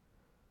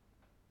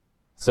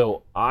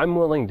 So I'm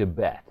willing to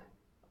bet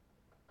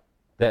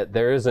that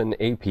there is an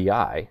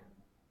API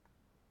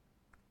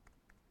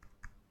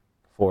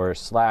for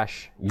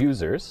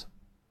 /users.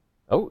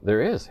 Oh,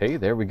 there is. Hey,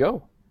 there we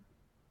go.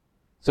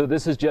 So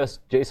this is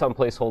just JSON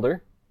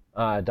placeholder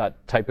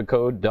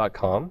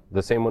 .typeofcode.com,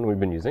 the same one we've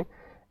been using.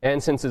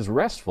 And since it's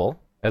RESTful,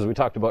 as we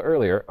talked about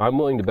earlier, I'm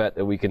willing to bet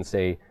that we can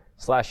say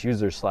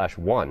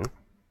 /users/1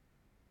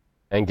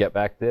 and get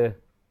back the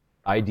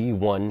ID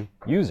 1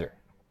 user.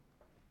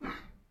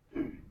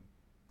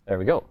 There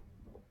we go.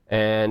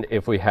 And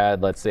if we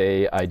had, let's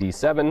say, ID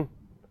 7,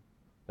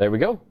 there we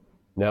go.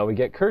 Now we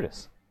get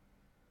Curtis.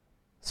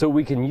 So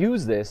we can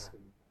use this.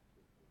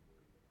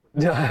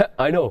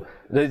 I know.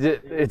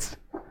 It's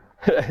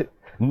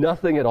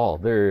nothing at all.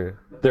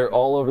 They're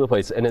all over the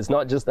place. And it's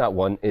not just that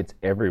one, it's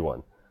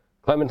everyone.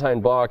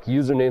 Clementine Bach,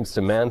 username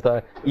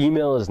Samantha,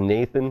 email is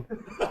Nathan.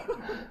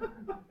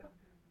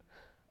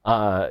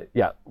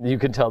 Yeah, you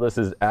can tell this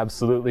is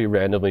absolutely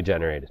randomly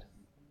generated.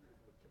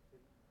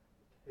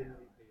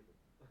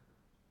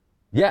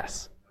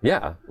 Yes,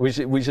 yeah, we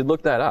should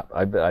look that up.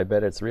 I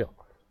bet it's real.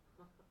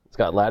 It's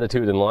got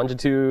latitude and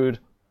longitude.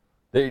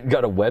 They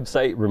got a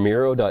website,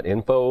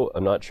 ramiro.info.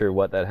 I'm not sure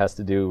what that has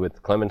to do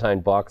with Clementine,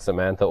 Bach,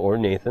 Samantha, or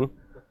Nathan.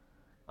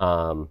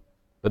 But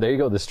there you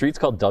go. The street's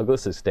called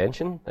Douglas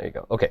Extension. There you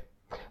go. Okay,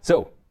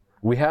 so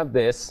we have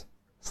this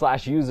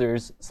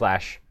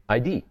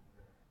 /users/ID.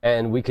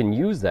 And we can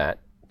use that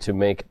to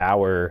make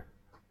our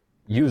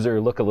user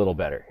look a little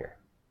better here.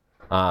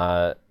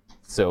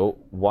 So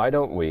why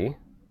don't we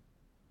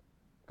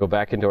go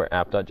back into our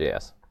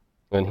app.js.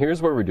 And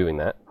here's where we're doing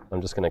that. I'm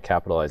just going to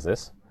capitalize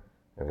this.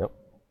 There we go.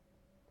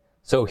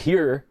 So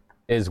here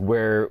is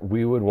where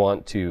we would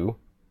want to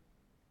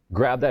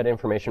grab that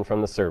information from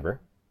the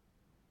server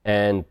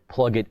and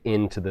plug it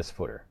into this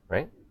footer,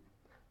 right?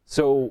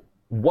 So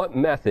what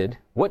method,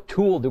 what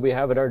tool do we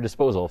have at our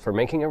disposal for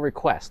making a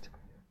request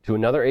to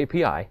another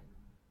API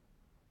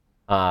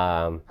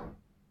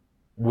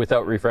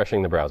without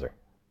refreshing the browser?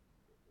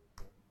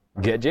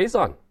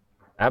 Get.json.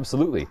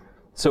 Absolutely.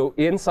 So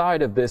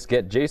inside of this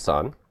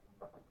get.json,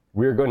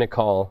 we're going to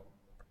call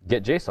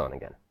get.json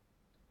again.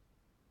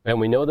 And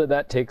we know that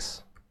that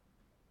takes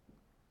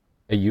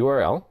a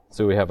URL.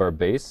 So we have our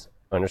base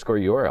underscore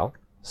URL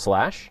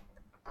 /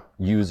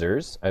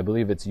 users. I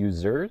believe it's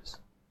users.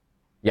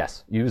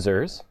 Yes,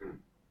 users.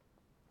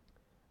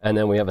 And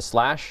then we have a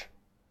slash.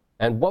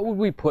 And what would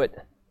we put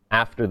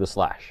after the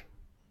slash?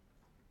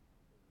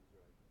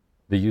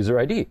 The user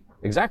ID.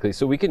 Exactly.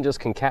 So we can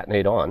just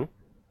concatenate on.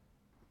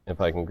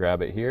 If I can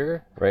grab it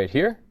here, right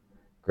here,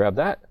 grab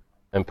that,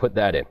 and put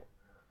that in.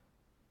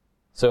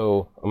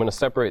 So I'm going to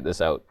separate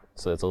this out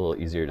so it's a little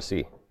easier to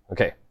see.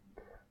 Okay.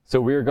 So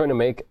we're going to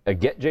make a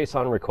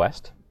get.json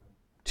request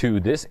to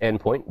this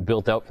endpoint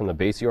built out from the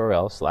base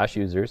URL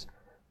 /users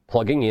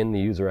plugging in the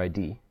user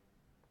ID,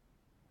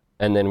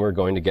 and then we're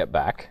going to get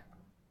back,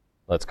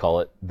 let's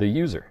call it the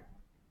user.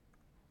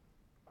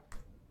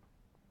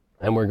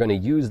 And we're going to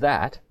use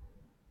that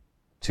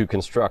to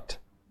construct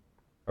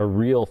a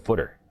real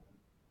footer.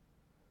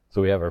 So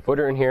we have our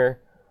footer in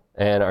here,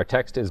 and our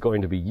text is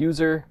going to be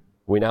user.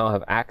 We now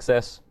have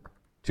access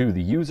to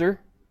the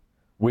user,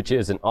 which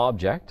is an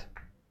object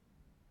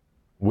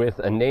with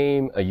a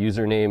name, a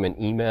username, and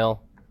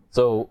email.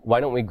 So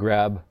why don't we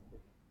grab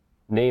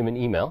name and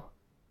email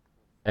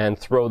and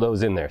throw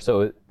those in there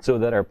so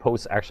that our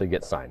posts actually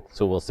get signed.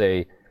 So we'll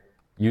say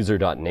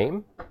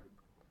user.name,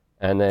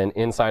 and then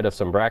inside of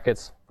some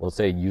brackets, we'll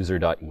say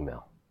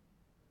user.email.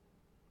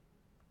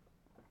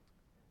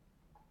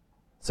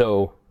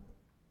 So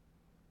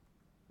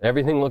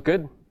everything look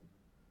good?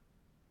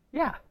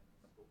 Yeah.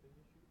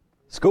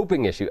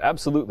 Scoping issue,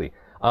 absolutely.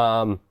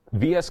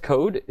 VS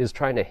Code is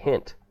trying to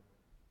hint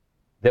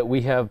that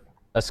we have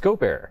a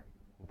scope error,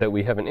 that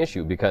we have an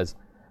issue, because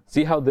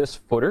see how this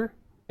footer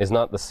is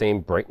not the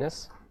same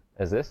brightness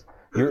as this?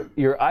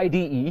 Your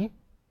IDE,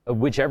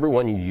 whichever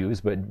one you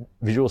use, but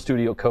Visual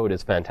Studio Code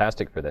is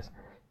fantastic for this.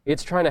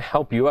 It's trying to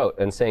help you out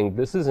and saying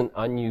this is an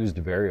unused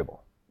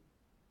variable.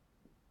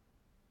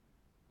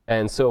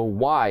 And so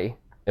why,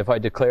 if I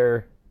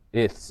declare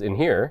it's in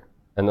here,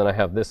 and then I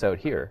have this out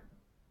here,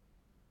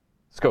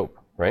 scope,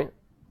 right?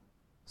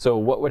 So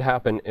what would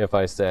happen if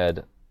I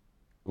said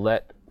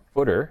let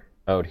footer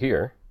out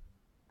here,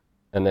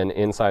 and then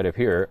inside of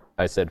here,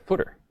 I said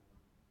footer?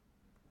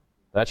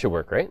 That should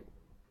work, right?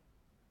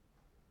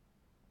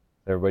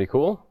 Everybody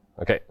cool?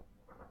 Okay.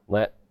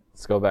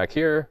 Let's go back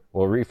here.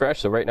 We'll refresh.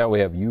 So right now we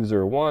have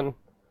user 1.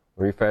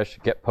 Refresh,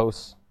 get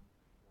posts.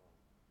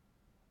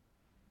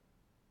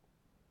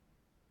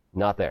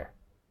 Not there.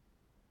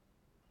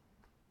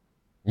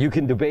 You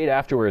can debate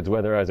afterwards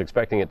whether I was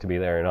expecting it to be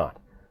there or not,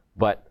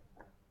 but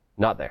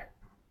not there.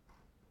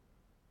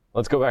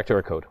 Let's go back to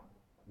our code.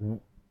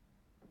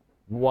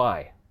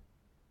 Why?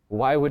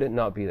 Why would it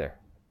not be there?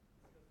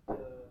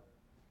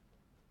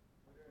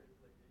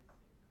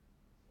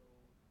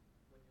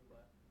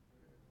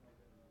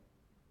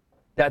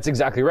 That's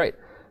exactly right.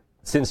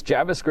 Since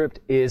JavaScript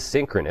is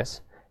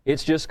synchronous,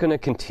 it's just going to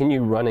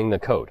continue running the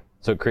code.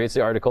 So it creates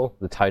the article,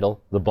 the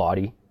title, the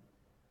body.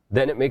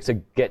 Then it makes a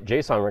get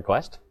JSON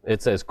request.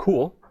 It says,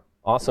 cool,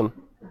 awesome.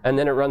 And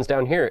then it runs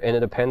down here, and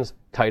it appends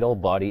title,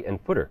 body, and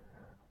footer.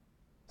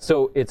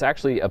 So it's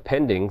actually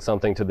appending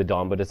something to the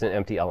DOM, but it's an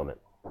empty element.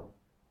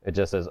 It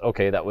just says,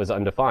 OK, that was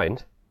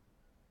undefined.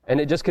 And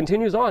it just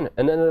continues on,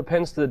 and then it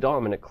appends to the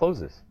DOM, and it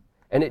closes.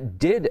 And it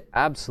did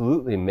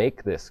absolutely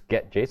make this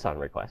get JSON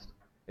request.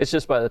 It's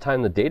just by the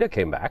time the data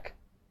came back,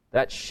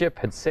 that ship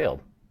had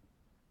sailed.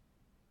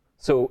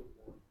 So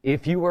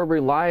if you are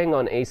relying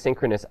on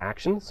asynchronous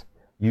actions,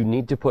 you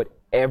need to put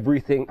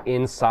everything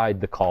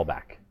inside the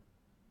callback,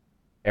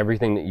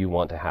 everything that you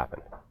want to happen.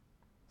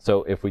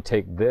 So if we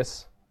take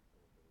this,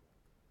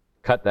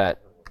 cut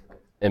that,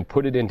 and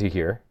put it into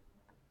here,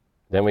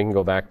 then we can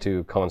go back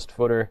to const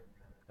footer,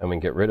 and we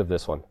can get rid of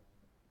this one.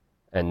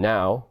 And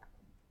now,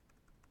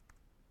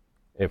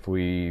 if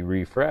we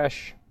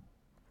refresh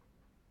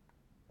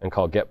and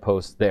call get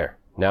post there,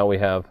 now we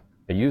have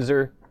a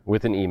user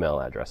with an email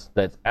address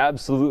that's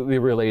absolutely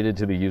related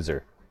to the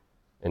user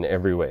in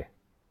every way.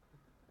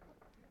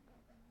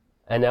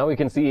 And now we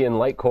can see in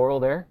light coral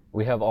there,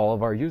 we have all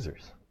of our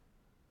users.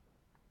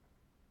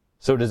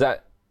 So does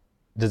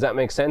that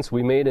make sense?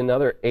 We made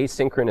another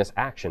asynchronous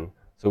action,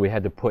 so we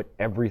had to put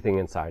everything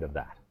inside of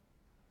that,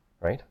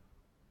 right?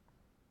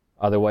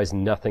 Otherwise,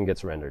 nothing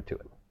gets rendered to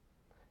it.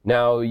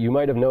 Now, you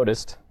might have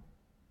noticed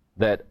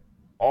that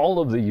all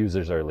of the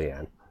users are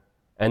Leanne.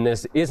 And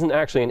this isn't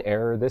actually an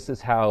error. This is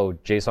how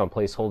JSON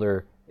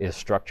placeholder is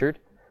structured.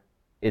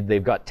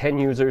 They've got 10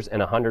 users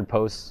and 100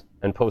 posts,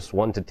 and posts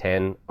 1 to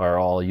 10 are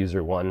all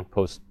user 1.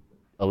 Posts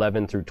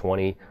 11 through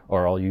 20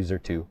 are all user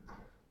 2.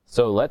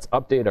 So let's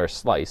update our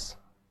slice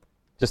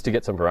just to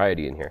get some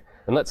variety in here.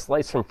 And let's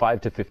slice from 5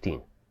 to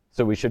 15.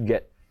 So we should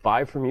get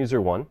 5 from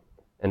user 1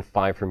 and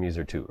 5 from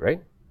user 2,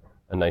 right?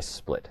 A nice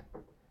split.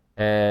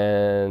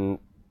 And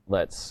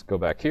let's go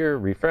back here,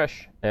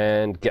 refresh,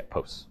 and get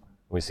posts.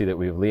 We see that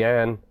we have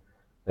Leanne,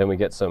 then we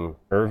get some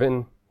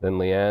Irvin, then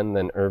Leanne,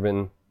 then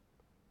Irvin,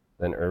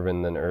 then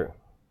Irvin, then Irvin.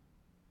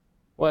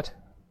 What?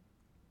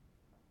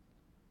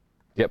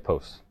 Get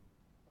posts.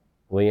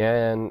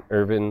 Leanne,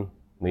 Irvin,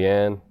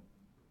 Leanne,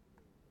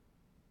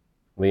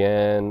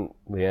 Leanne,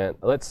 Leanne.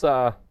 Let's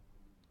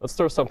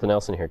throw something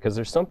else in here, because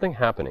there's something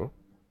happening.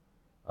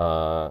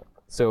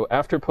 So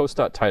after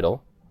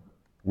post.title,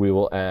 we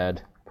will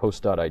add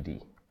post.id.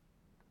 And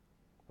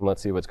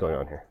let's see what's going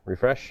on here.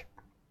 Refresh.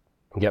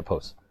 Get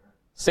posts.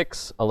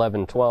 6,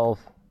 11, 12.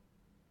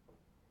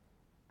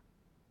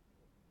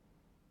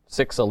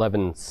 6,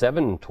 11,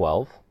 7,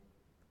 12.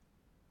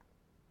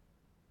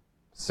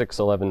 6,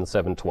 11,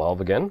 7,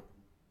 12 again.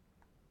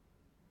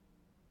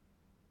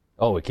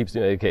 Oh, it keeps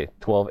doing, okay,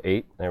 12,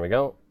 8. There we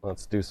go.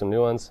 Let's do some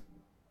new ones.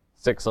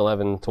 6,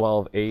 11,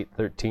 12, 8,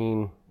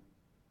 13.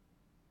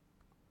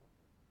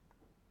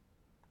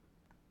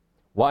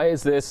 Why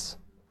is this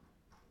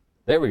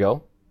There we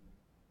go.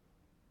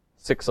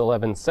 6,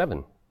 11,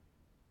 7,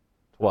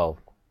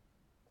 12,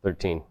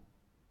 13.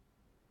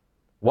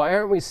 Why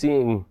aren't we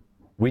seeing,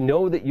 we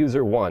know that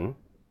user 1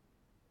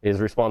 is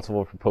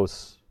responsible for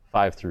posts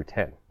 5 through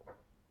 10,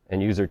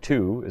 and user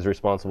 2 is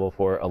responsible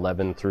for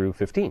 11 through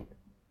 15.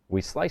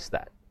 We sliced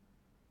that.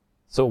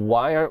 So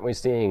why aren't we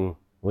seeing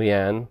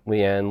Leanne,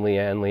 Leanne,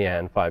 Leanne,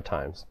 Leanne 5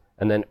 times,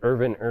 and then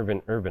Irvin,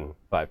 Irvin, Irvin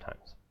 5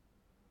 times?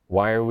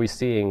 Why are we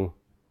seeing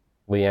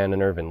Leanne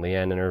and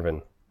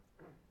Irvin,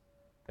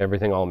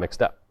 everything all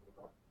mixed up?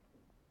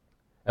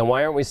 And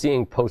why aren't we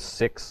seeing post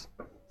 6,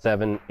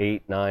 7,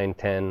 8, 9,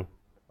 10,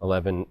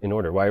 11 in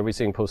order? Why are we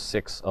seeing post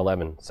 6,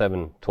 11,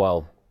 7,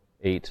 12,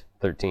 8,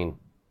 13,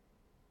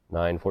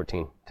 9,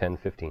 14, 10,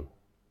 15?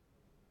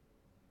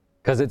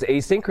 Because it's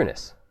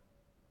asynchronous.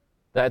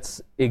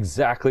 That's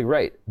exactly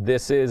right.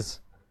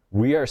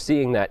 We are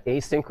seeing that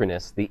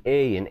asynchronous, the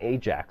A in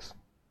AJAX,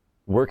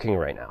 working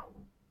right now.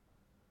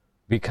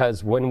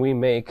 Because when we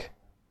make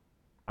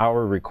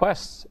our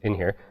requests in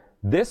here,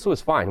 this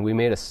was fine. We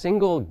made a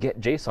single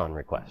get JSON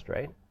request,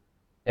 right?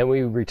 And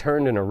we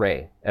returned an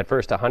array. At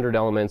first 100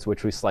 elements,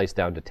 which we sliced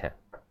down to 10.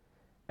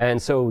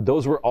 And so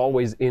those were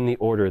always in the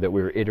order that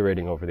we were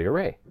iterating over the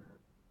array.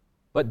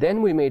 But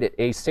then we made it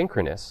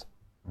asynchronous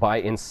by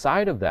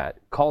inside of that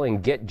calling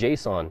get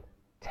JSON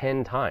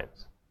 10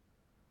 times.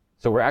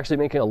 So we're actually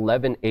making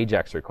 11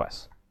 AJAX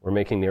requests. We're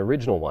making the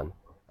original one.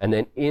 And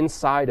then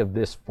inside of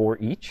this for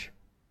each,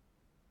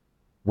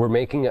 we're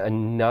making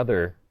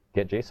another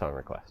get JSON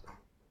request.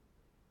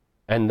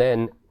 And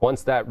then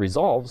once that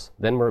resolves,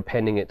 then we're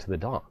appending it to the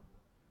DOM.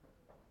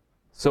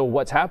 So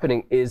what's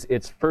happening is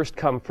it's first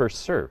come, first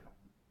serve.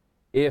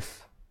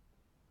 If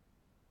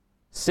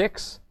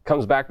 6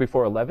 comes back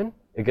before 11,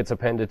 it gets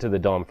appended to the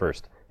DOM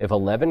first. If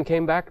 11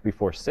 came back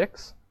before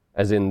 6,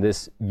 as in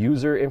this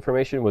user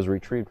information was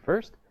retrieved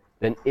first,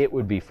 then it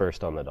would be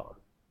first on the DOM.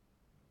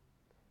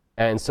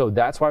 And so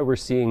that's why we're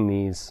seeing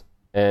these.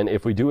 And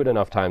if we do it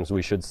enough times,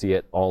 we should see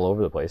it all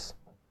over the place.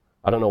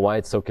 I don't know why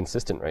it's so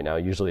consistent right now.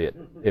 Usually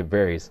it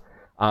varies.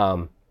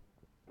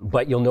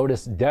 But you'll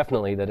notice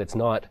definitely that it's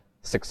not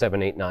 6,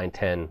 7, 8, 9,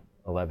 10,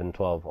 11,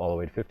 12, all the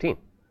way to 15.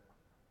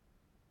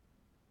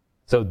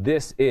 So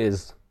this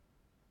is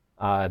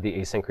the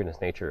asynchronous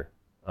nature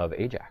of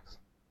AJAX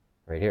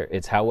right here.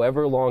 It's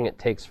however long it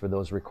takes for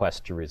those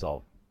requests to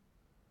resolve.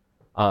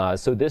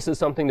 So this is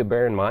something to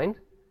bear in mind,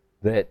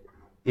 that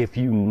if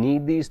you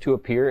need these to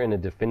appear in a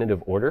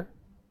definitive order,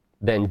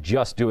 then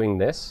just doing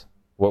this,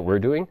 what we're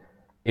doing,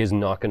 is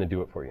not going to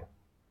do it for you,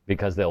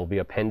 because they'll be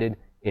appended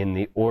in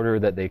the order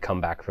that they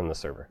come back from the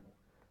server.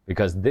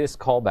 Because this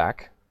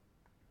callback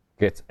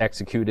gets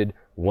executed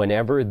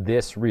whenever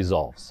this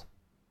resolves.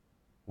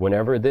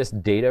 Whenever this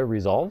data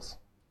resolves,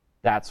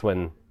 that's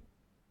when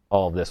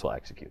all of this will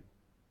execute.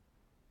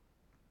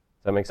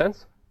 Does that make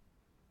sense?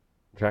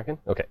 Tracking?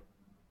 Okay.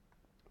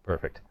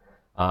 Perfect.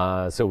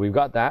 So we've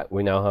got that.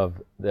 We now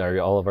have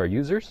all of our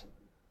users.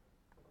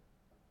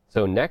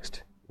 So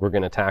next, we're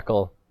going to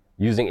tackle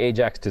using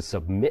AJAX to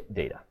submit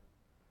data,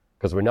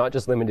 because we're not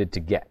just limited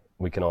to get.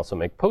 We can also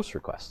make post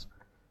requests.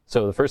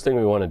 So the first thing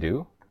we want to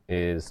do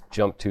is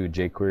jump to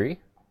jQuery,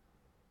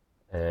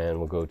 and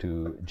we'll go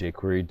to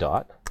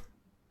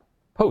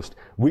jQuery.post.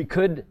 We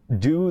could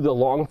do the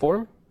long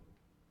form.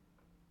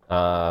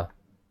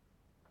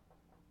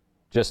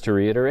 Just to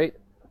reiterate,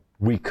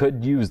 we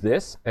could use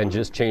this and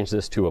just change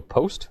this to a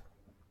post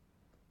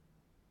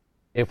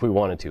if we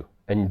wanted to,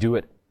 and do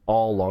it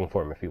all long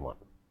form if you want.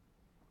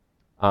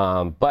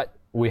 But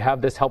we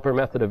have this helper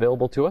method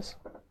available to us.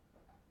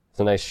 It's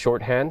a nice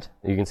shorthand.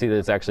 You can see that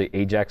it's actually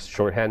AJAX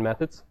shorthand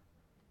methods.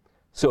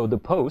 So the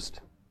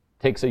post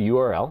takes a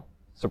URL,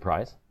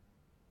 surprise,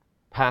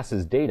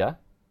 passes data,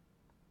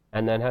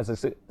 and then has a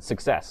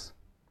success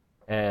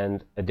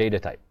and a data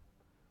type.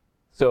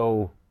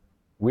 So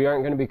we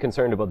aren't going to be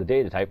concerned about the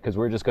data type, because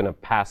we're just going to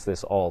pass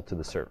this all to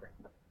the server,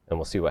 and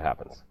we'll see what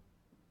happens.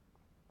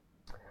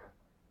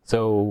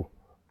 So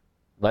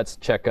let's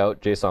check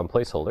out JSON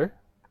placeholder,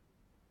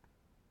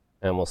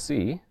 and we'll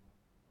see.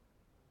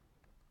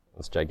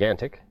 It's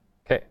gigantic.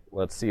 Okay,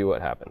 let's see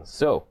what happens.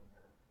 So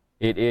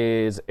it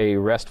is a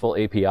RESTful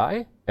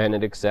API, and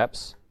it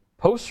accepts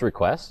post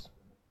requests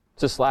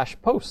to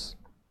 /posts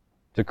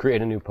to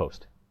create a new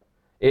post.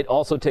 It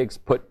also takes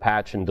put,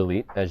 patch, and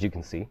delete, as you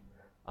can see.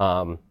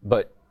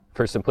 But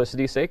for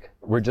simplicity's sake,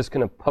 we're just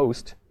going to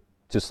post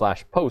to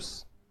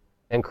 /posts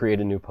and create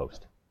a new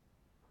post.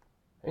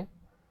 Okay?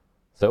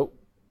 So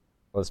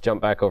let's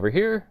jump back over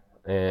here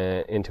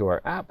and into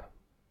our app.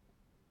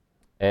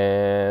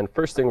 And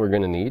first thing we're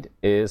going to need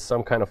is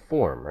some kind of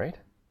form, right?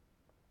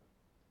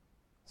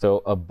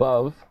 So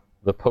above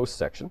the post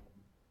section,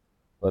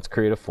 let's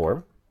create a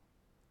form.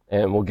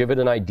 And we'll give it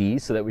an ID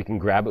so that we can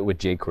grab it with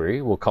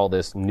jQuery. We'll call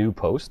this new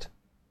post.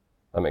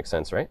 That makes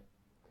sense, right?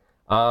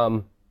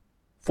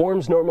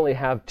 Forms normally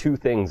have two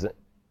things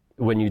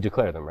when you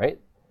declare them, right?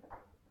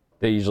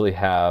 They usually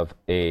have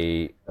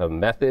a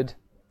method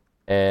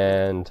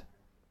and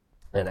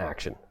an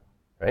action,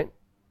 right?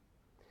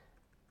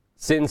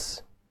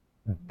 Since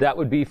that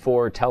would be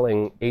for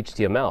telling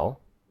HTML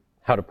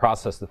how to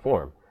process the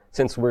form.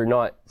 Since we're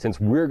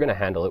going to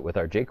handle it with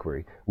our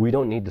jQuery, we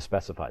don't need to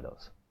specify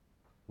those.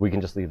 We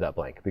can just leave that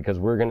blank because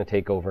we're going to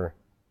take over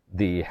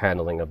the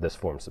handling of this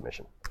form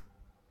submission.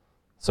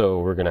 So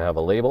we're going to have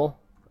a label,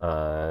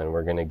 and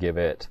we're going to give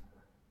it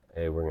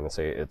we're going to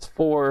say it's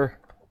for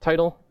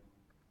title.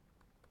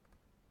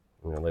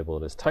 I'm going to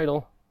label it as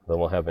title. Then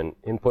we'll have an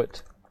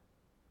input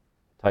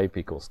type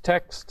equals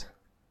text.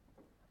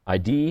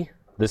 ID,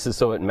 this is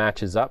so it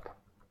matches up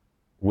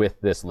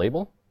with this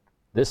label.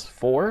 This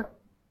for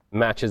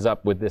matches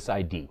up with this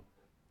ID.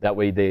 That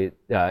way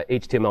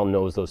HTML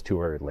knows those two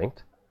are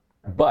linked.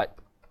 But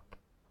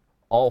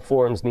all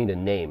forms need a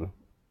name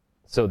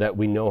so that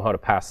we know how to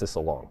pass this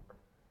along.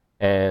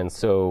 And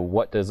so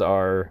what does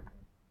our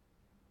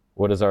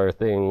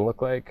thing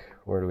look like?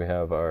 Where do we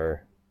have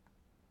our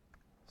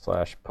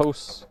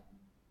 /posts?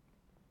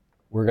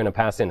 We're going to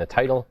pass in a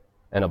title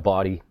and a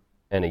body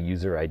and a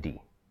user ID.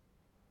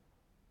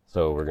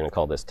 So we're going to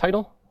call this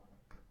title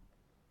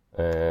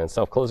and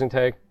self-closing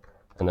tag,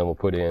 and then we'll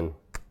put in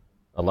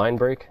a line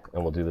break,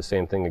 and we'll do the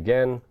same thing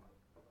again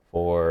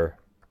for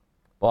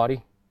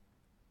body.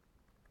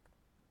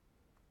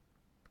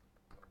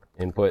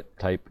 Input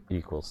type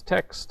equals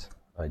text,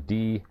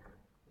 ID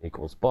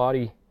equals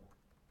body,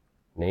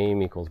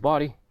 name equals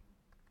body.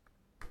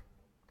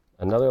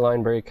 Another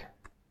line break.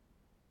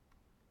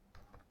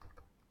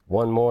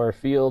 One more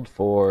field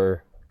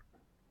for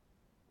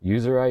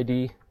user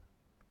ID.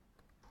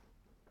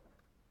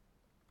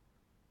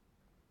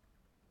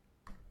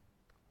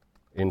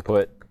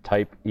 Input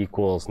type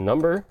equals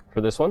number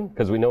for this one,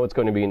 because we know it's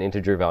going to be an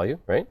integer value,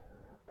 right?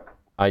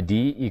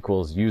 ID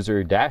equals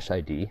user dash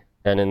ID.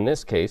 And in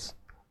this case,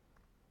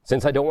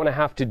 since I don't want to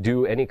have to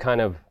do any kind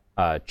of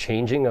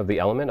changing of the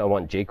element, I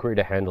want jQuery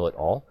to handle it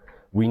all.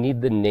 We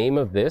need the name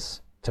of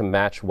this to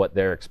match what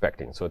they're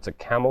expecting. So it's a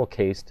camel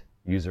cased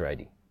user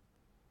ID.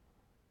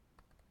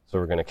 So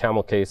we're going to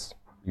camel case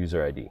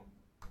user ID.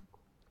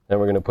 Then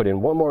we're going to put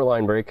in one more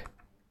line break,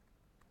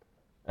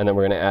 and then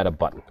we're going to add a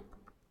button.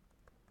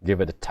 Give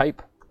it a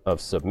type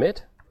of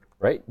submit,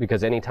 right?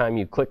 Because anytime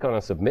you click on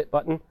a submit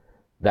button,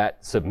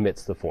 that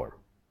submits the form,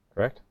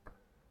 correct?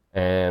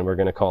 And we're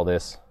going to call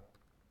this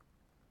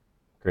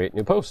create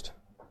new post.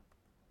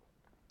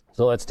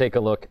 So let's take a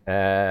look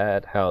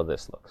at how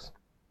this looks.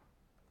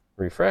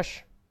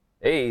 Refresh.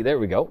 Hey, there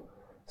we go.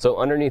 So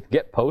underneath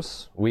get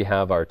posts, we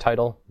have our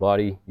title,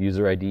 body,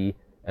 user ID,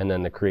 and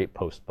then the create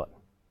post button,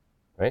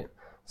 right?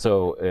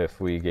 So if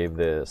we gave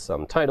this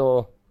some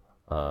title,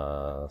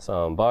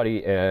 some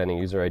body, and a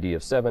user ID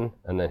of 7,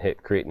 and then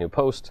hit create new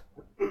post,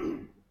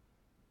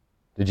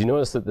 did you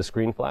notice that the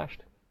screen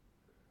flashed?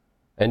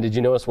 And did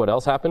you notice what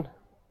else happened?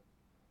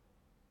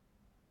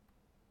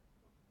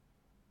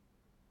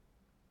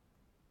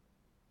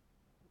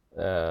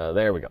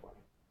 There we go.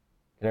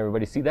 Can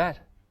everybody see that?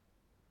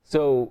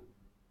 So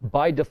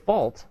by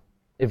default,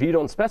 if you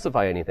don't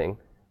specify anything,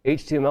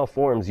 HTML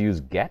forms use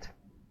get,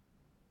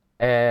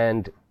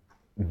 and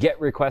get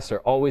requests are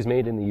always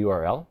made in the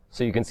URL.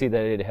 So you can see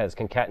that it has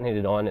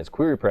concatenated on as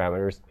query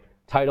parameters,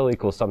 title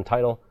equals some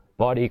title,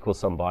 body equals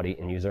some body,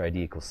 and user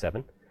ID equals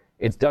 7.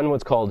 It's done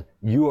what's called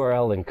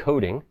URL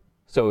encoding.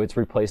 So it's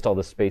replaced all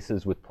the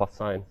spaces with plus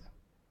signs.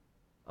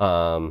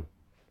 You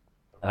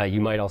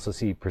might also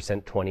see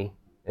 %20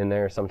 in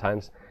there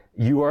sometimes.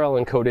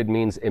 URL encoded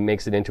means it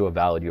makes it into a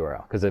valid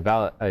URL, because a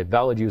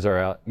valid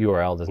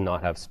URL does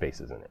not have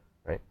spaces in it,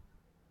 right?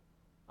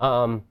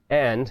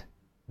 And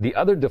the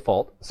other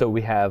default, so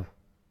we have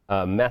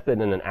a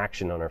method and an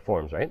action on our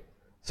forms, right?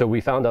 So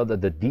we found out that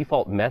the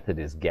default method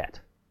is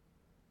get.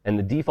 And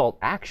the default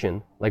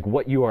action, like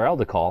what URL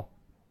to call,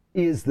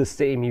 is the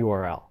same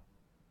URL.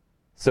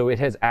 So it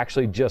has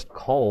actually just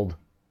called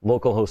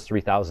localhost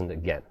 3000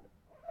 again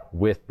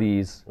with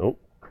these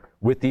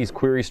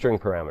query string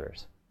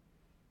parameters,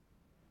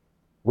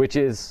 which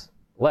is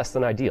less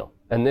than ideal.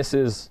 And this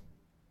is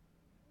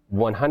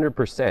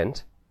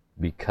 100%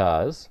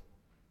 because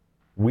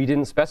we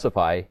didn't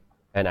specify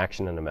an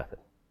action and a method,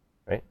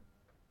 right?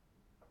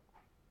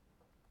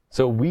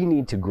 So we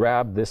need to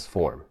grab this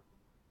form.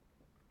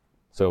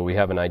 So we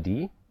have an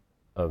ID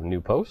of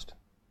new post.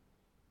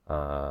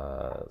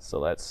 So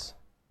let's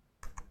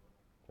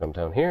jump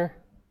down here.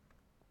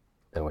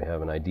 And we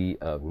have an ID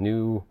of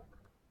new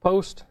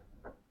post.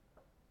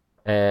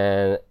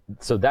 And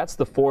so that's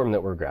the form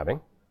that we're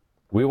grabbing.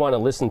 We want to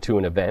listen to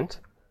an event.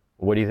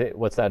 What do you think?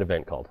 What's that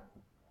event called?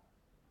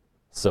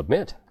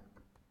 Submit.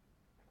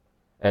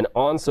 And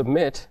on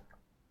submit,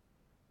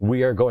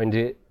 we are going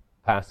to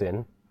pass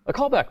in a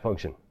callback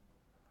function.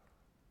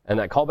 And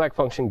that callback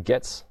function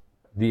gets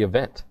the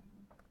event.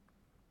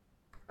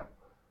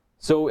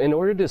 So in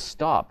order to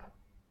stop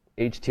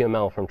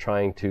HTML from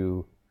trying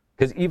to,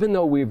 because even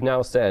though we've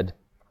now said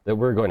that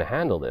we're going to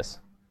handle this,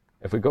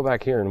 if we go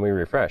back here and we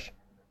refresh,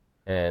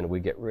 and we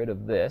get rid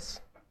of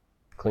this,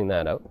 clean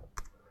that out.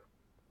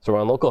 So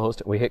we're on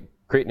localhost, we hit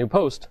create new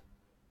post,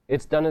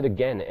 it's done it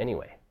again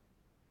anyway.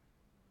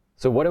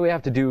 So what do we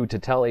have to do to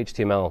tell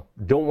HTML,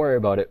 don't worry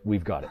about it,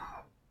 we've got it?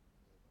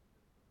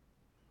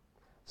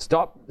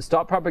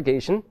 Stop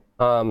propagation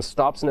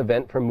stops an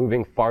event from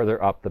moving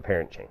farther up the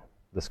parent chain,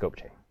 the scope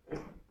chain.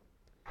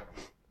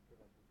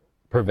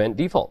 Prevent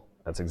default.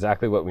 That's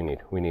exactly what we need.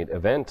 We need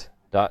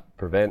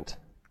event.prevent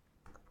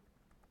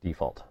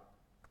default.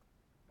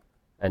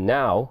 And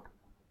now,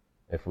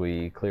 if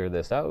we clear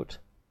this out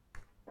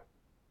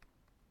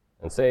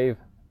and save,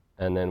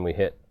 and then we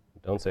hit,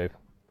 don't save,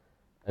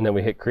 and then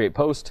we hit create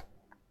post,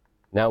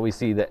 now we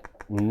see that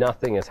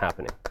nothing is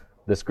happening.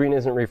 The screen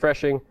isn't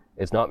refreshing,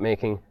 it's not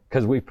making,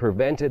 because we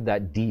prevented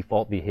that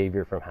default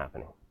behavior from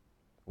happening.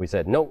 We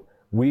said, no,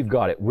 we've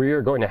got it. We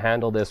are going to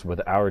handle this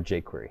with our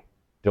jQuery.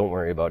 Don't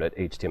worry about it,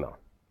 HTML.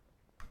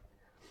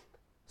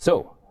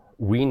 So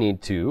we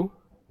need to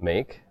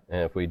make,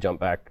 and if we jump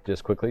back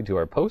just quickly to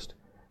our post,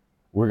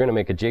 we're going to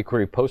make a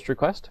jQuery post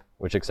request,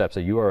 which accepts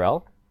a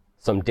URL,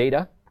 some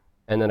data,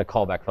 and then a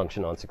callback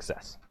function on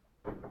success.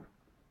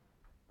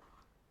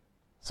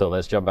 So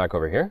let's jump back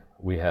over here.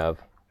 We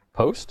have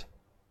post.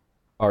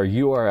 Our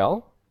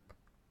URL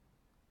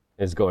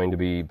is going to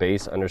be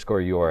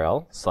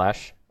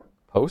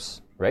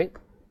base_URL/posts, right?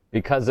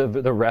 Because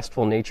of the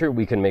RESTful nature,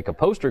 we can make a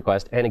post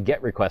request and a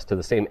GET request to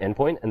the same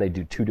endpoint, and they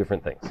do two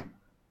different things.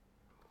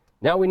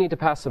 Now we need to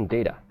pass some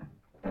data.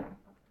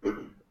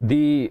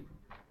 The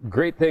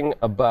great thing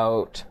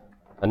about,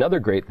 another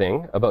great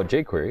thing about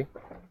jQuery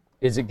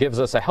is it gives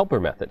us a helper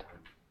method.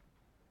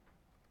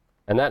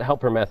 And that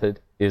helper method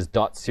is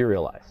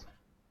 .serialize.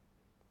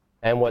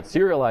 And what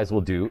serialize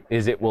will do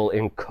is it will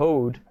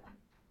encode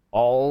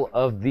all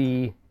of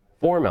the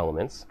form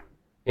elements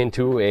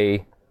into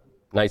a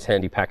nice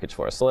handy package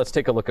for us. So let's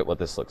take a look at what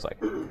this looks like.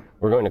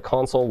 We're going to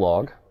console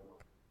log.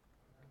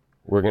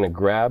 We're going to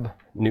grab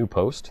new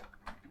post.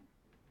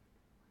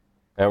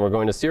 And we're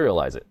going to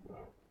serialize it.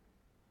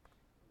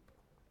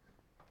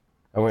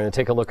 And we're going to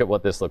take a look at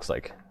what this looks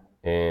like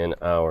in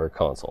our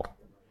console.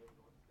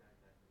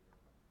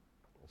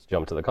 Let's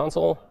jump to the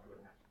console,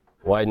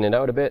 widen it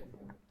out a bit,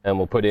 and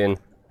we'll put in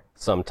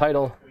some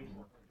title,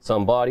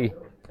 some body,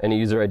 and a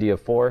user ID of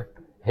 4.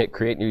 Hit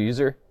create new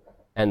user.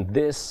 And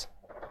this,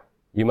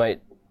 you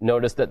might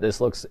notice that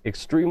this looks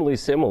extremely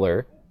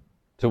similar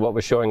to what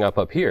was showing up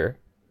here,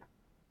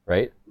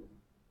 right?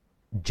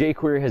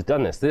 jQuery has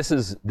done this. This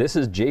is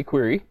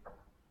jQuery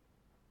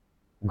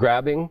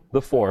grabbing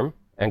the form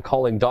and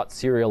calling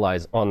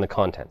 .serialize on the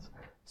contents.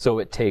 So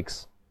it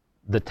takes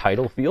the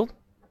title field,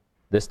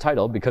 this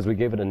title, because we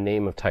gave it a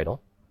name of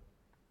title,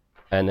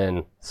 and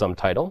then some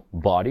title,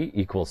 body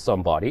equals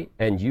some body,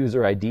 and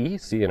user ID,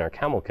 see in our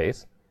camel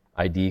case,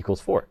 ID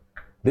equals 4.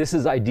 This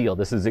is ideal.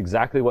 This is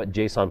exactly what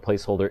JSON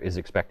placeholder is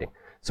expecting.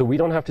 So we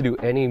don't have to do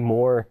any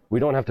more. We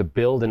don't have to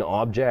build an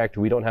object.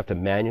 We don't have to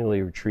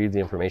manually retrieve the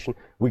information.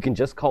 We can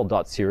just call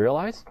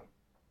 .serialize,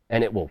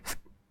 and it will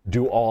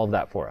do all of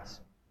that for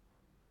us.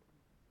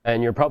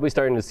 And you're probably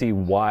starting to see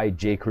why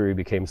jQuery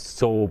became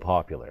so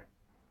popular,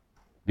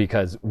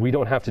 because we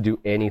don't have to do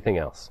anything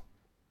else.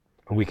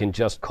 We can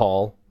just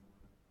call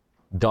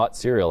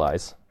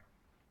 .serialize,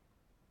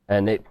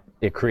 and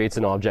it creates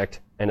an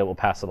object, and it will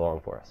pass it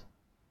along for us.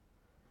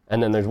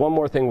 And then there's one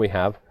more thing we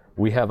have.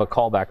 We have a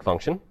callback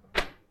function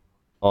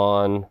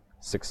on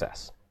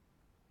success.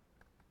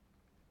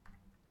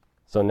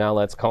 So now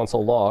let's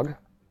console log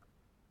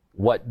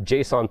what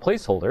JSON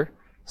placeholder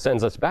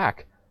sends us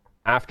back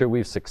after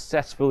we've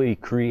successfully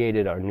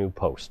created our new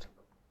post.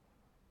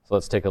 So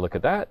let's take a look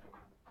at that.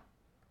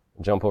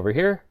 Jump over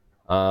here.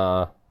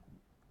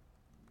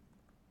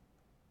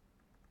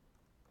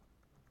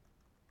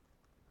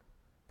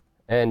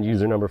 And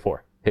user number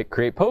 4. Hit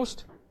create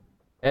post,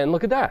 and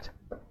look at that.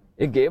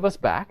 It gave us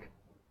back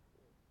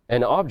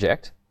an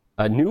object,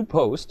 a new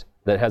post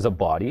that has a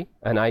body,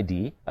 an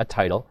ID, a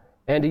title,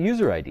 and a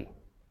user ID.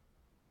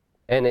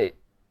 And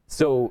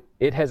so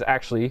it has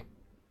actually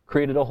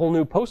created a whole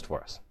new post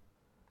for us.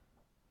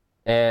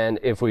 And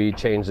if we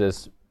change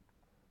this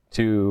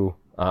to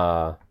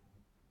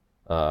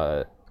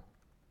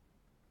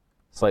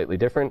slightly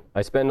different,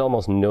 I spend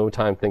almost no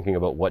time thinking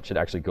about what should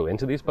actually go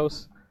into these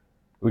posts.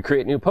 We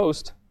create new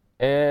post,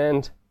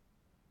 and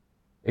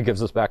it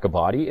gives us back a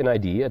body, an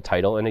ID, a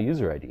title, and a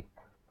user ID.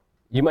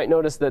 You might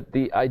notice that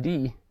the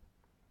ID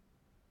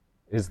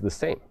is the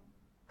same.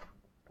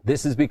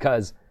 This is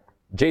because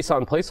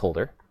JSON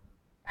placeholder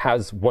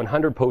has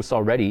 100 posts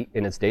already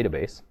in its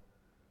database.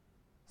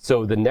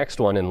 So the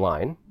next one in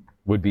line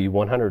would be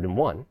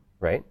 101,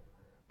 right?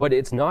 But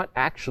it's not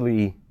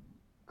actually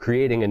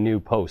creating a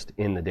new post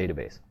in the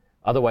database.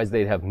 Otherwise,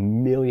 they'd have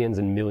millions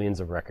and millions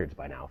of records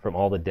by now from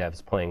all the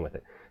devs playing with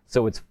it.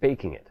 So it's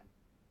faking it.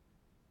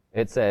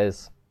 It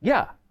says,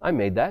 yeah, I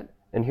made that,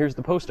 and here's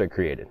the post I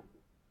created.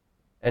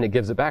 And it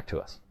gives it back to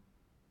us.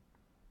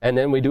 And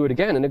then we do it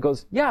again, and it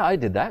goes, yeah, I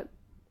did that.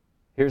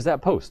 Here's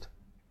that post.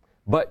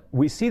 But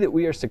we see that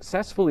we are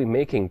successfully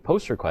making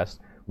post requests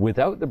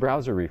without the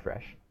browser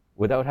refresh,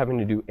 without having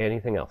to do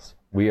anything else.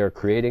 We are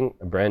creating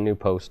a brand new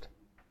post,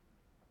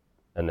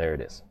 and there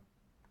it is.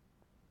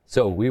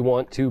 So we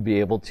want to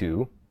be able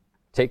to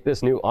take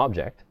this new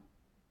object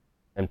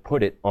and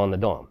put it on the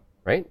DOM,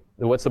 right?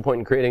 What's the point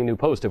in creating a new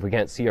post if we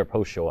can't see our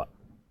post show up?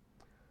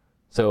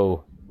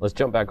 So let's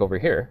jump back over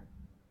here.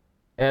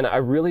 And I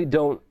really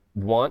don't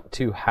want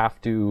to have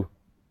to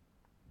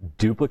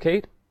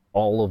duplicate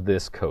all of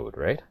this code,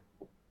 right?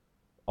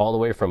 All the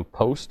way from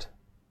post,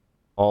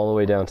 all the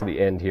way down to the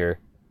end here.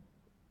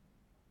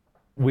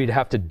 We'd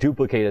have to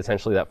duplicate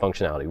essentially that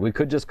functionality. We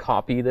could just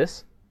copy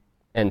this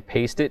and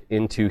paste it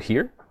into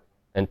here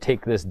and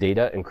take this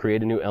data and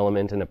create a new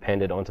element and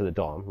append it onto the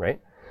DOM, right?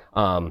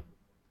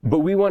 But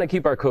we want to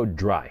keep our code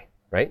dry,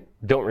 right?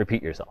 Don't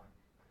repeat yourself.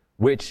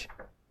 Which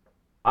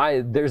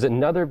there's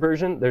another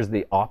version, there's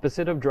the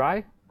opposite of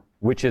dry,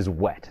 which is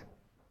wet,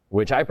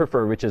 which I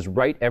prefer, which is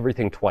write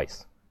everything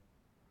twice.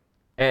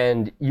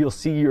 And you'll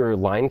see your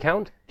line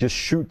count just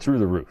shoot through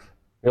the roof.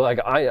 You're like,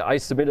 I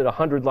submitted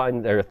 100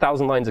 lines or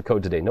 1,000 lines of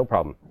code today, no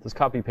problem. Just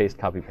copy, paste,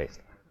 copy,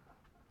 paste.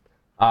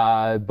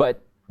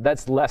 But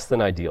that's less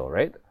than ideal,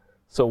 right?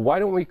 So why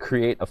don't we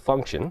create a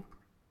function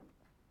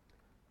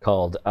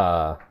called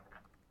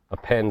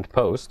append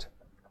post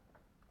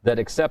that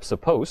accepts a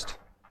post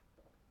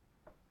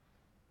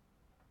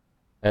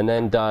and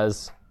then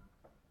does,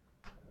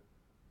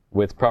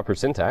 with proper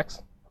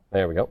syntax,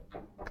 there we go,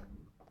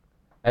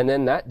 and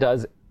then that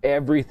does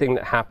everything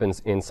that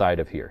happens inside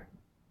of here.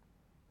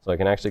 So I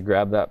can actually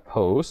grab that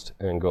post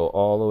and go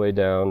all the way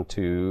down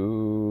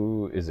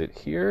to, is it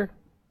here?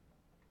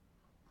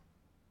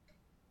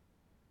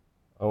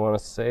 I want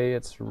to say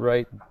it's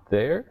right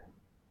there.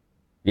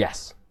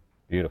 Yes,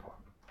 beautiful.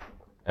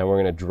 And we're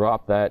going to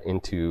drop that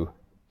into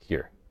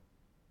here.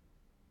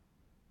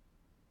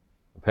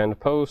 Append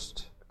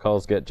post,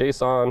 calls get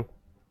JSON,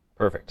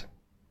 perfect.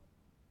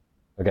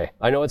 Okay,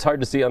 I know it's hard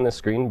to see on this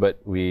screen,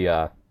 but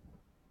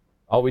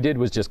all we did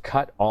was just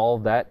cut all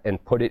of that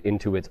and put it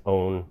into its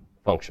own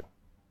function.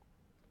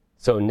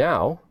 So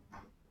now,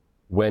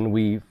 when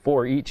we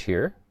for each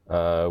here,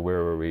 where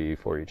were we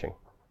for eaching?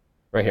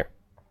 Right here.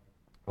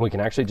 We can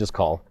actually just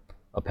call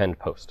append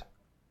post.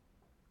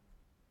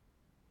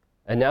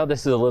 And now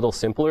this is a little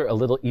simpler, a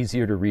little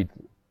easier to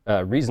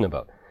reason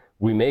about.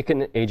 We make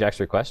an AJAX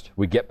request,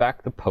 we get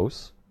back the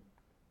posts,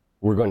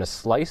 we're going to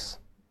slice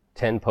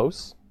 10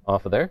 posts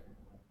off of there,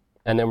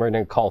 and then we're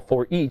going to call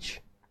for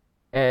each,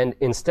 and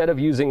instead of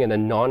using an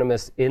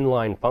anonymous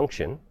inline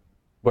function,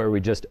 where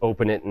we just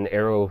open it and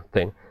arrow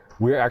thing,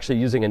 we're actually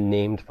using a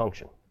named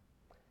function.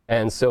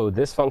 And so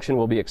this function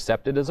will be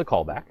accepted as a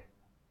callback,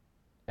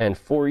 and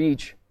for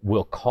each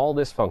will call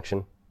this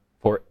function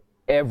for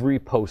every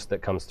post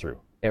that comes through.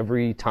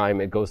 Every time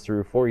it goes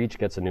through, for each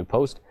gets a new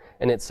post,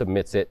 and it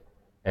submits it,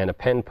 and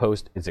append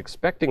post is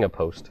expecting a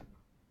post,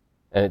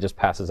 and it just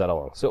passes that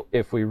along. So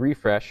if we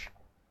refresh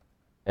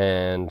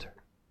and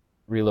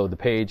reload the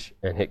page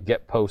and hit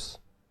get posts,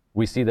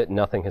 we see that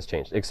nothing has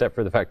changed, except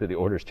for the fact that the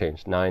order's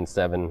changed, 9,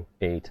 7,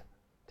 8,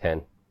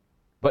 10.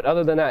 But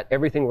other than that,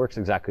 everything works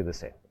exactly the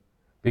same.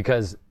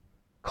 Because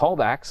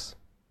callbacks,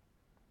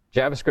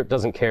 JavaScript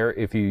doesn't care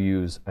if you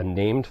use a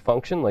named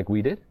function like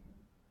we did,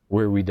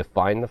 where we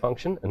define the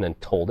function and then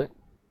told it,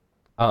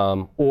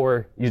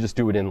 or you just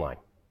do it inline.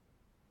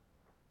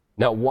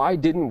 Now, why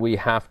didn't we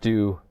have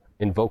to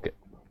invoke it?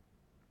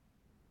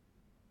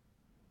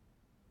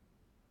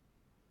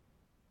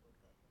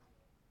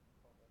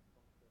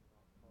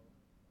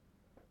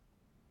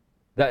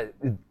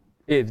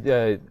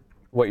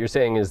 What you're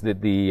saying is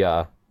that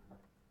the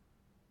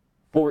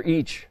for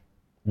each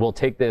will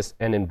take this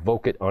and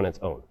invoke it on its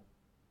own.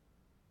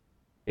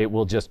 It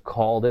will just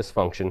call this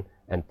function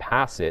and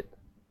pass it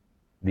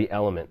the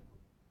element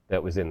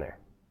that was in there.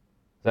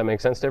 Does that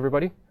make sense to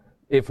everybody?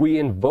 If we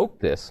invoke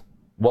this,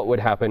 what would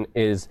happen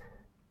is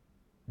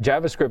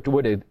JavaScript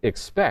would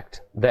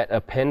expect that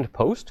append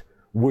post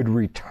would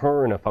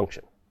return a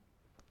function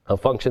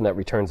that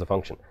returns a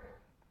function.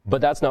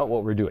 But that's not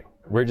what we're doing.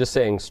 We're just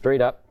saying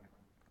straight up,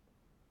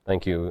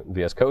 thank you,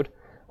 VS Code.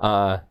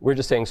 We're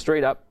just saying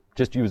straight up,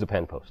 just use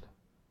append post.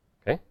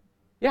 Okay?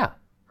 Yeah.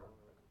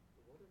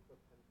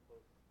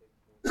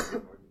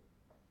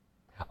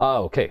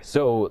 Okay,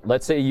 so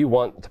let's say you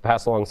want to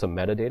pass along some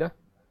metadata.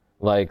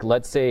 Like,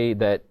 let's say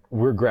that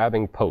we're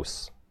grabbing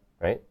posts,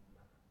 right?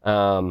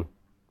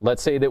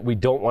 Let's say that we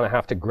don't want to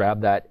have to grab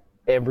that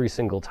every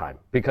single time.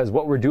 Because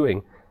what we're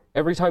doing,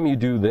 every time you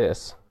do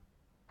this,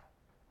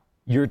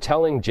 you're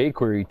telling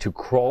jQuery to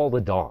crawl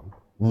the DOM,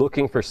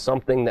 looking for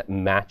something that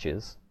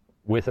matches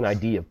with an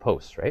ID of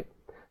posts, right?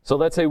 So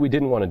let's say we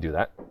didn't want to do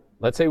that.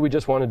 Let's say we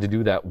just wanted to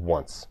do that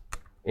once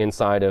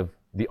inside of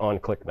the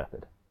onClick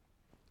method.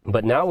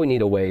 But now we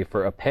need a way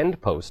for append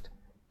post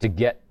to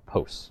get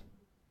posts.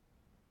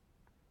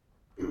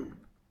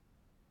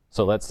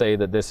 So let's say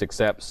that this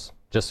accepts,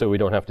 just so we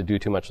don't have to do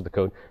too much of the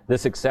code,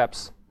 this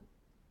accepts,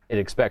 it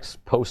expects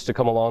posts to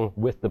come along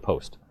with the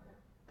post.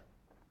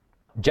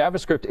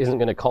 JavaScript isn't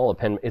going to call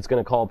append, it's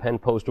going to call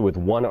append post with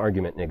one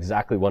argument, and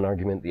exactly one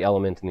argument, the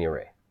element in the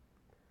array.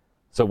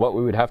 So what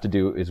we would have to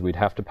do is we'd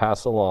have to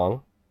pass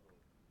along,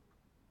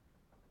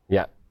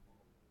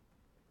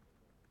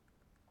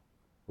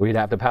 we'd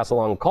have to pass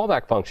along a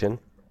callback function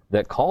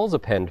that calls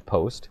append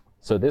post.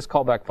 So this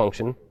callback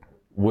function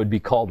would be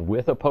called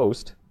with a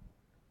post.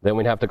 Then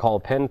we'd have to call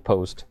append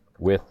post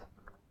with,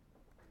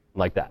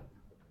 like that.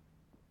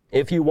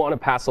 if you want to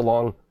pass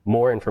along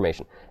more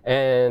information.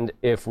 And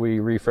if we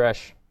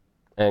refresh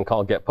and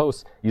call get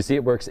posts, you see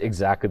it works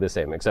exactly the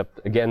same, except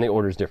again, the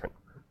order is different.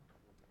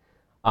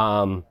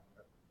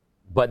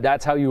 But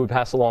that's how you would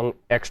pass along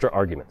extra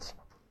arguments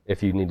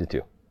if you needed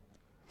to.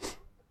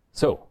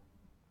 So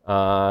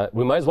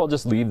we might as well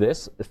just leave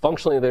this.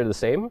 Functionally, they're the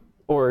same.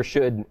 Or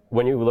should,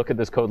 when you look at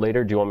this code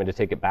later, do you want me to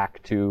take it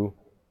back to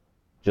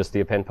just the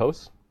append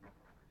posts?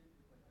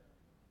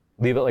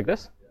 Leave it like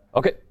this?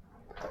 OK.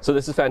 So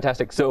this is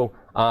fantastic. So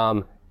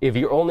if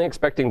you're only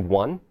expecting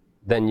one,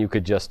 then you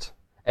could just,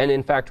 and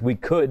in fact, we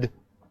could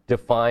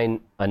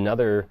define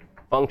another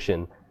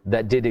function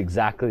that did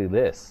exactly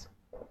this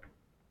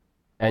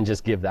and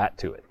just give that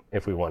to it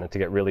if we wanted to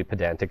get really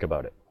pedantic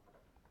about it.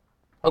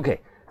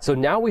 OK, so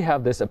now we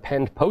have this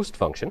append post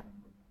function.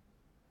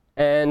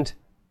 And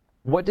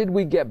what did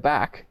we get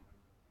back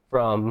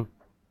from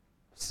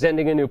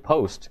sending a new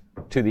post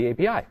to the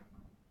API?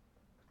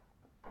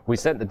 We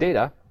sent the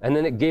data, and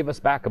then it gave us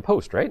back a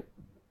post, right?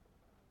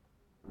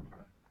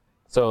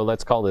 So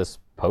let's call this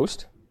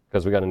post,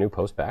 because we got a new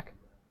post back.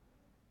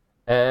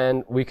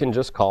 And we can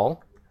just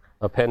call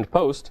append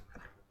post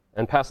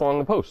and pass along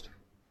the post.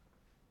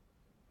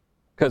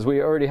 Because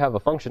we already have a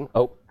function.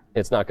 Oh,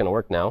 it's not going to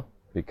work now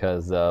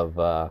because of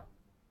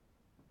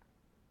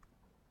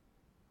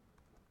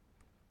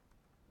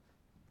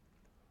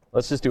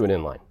let's just do it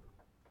inline.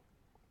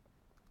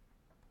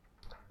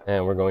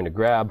 And we're going to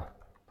grab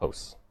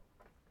posts.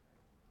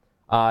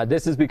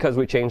 This is because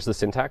we changed the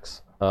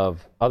syntax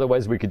of,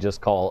 otherwise we could just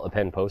call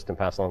append post and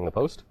pass along the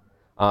post.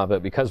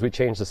 But because we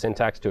changed the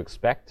syntax to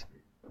expect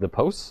the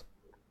posts,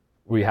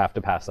 we have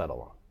to pass that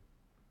along.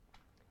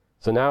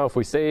 So now if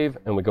we save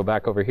and we go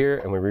back over here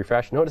and we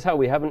refresh, notice how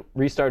we haven't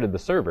restarted the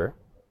server,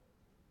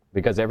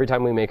 because every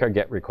time we make our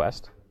GET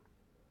request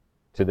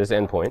to this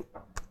endpoint,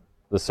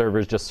 the server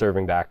is just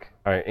serving back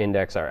our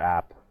index, our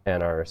app,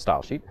 and our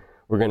style sheet.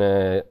 We're going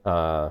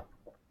to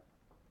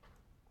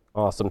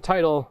awesome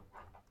title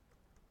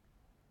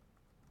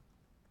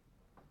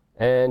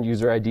and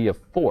user ID of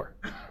 4.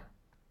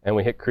 And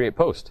we hit create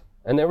post.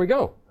 And there we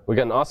go. We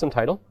got an awesome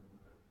title.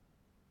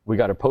 We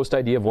got a post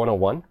ID of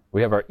 101.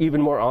 We have our even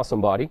more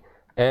awesome body.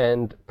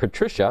 And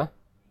Patricia,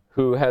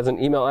 who has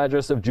an email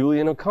address of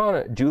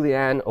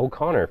Julianne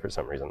O'Connor for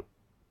some reason.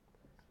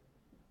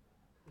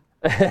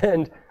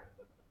 And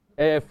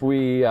if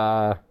we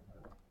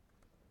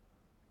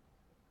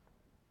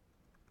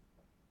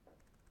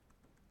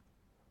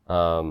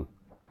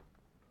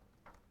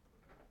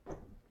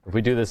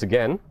do this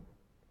again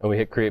and we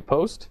hit create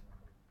post,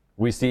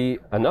 we see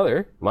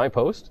another my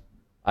post,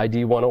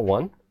 ID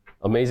 101,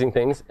 amazing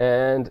things,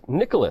 and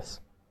Nicholas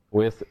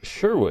with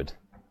Sherwood.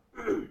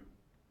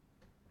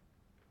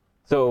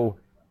 So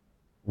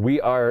we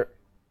are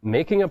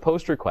making a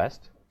post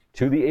request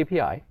to the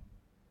API.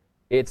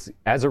 It's,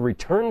 as a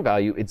return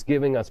value, it's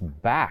giving us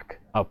back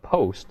a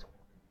post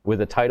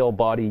with a title,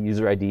 body,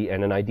 user ID,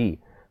 and an ID.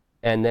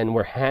 And then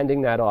we're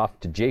handing that off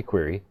to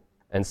jQuery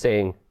and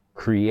saying,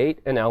 create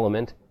an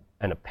element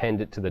and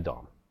append it to the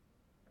DOM.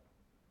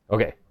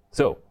 OK,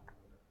 so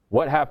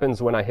what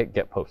happens when I hit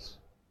get posts?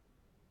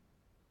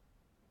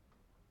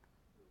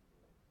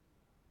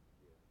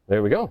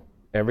 There we go.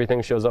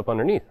 Everything shows up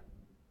underneath.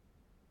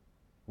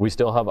 We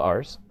still have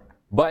ours.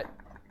 But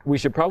we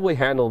should probably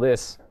handle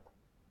this.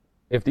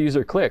 If the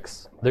user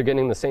clicks, they're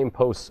getting the same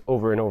posts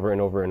over and over and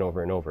over and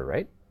over and over,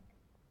 right?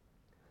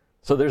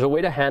 So there's a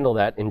way to handle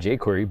that in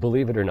jQuery,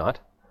 believe it or not.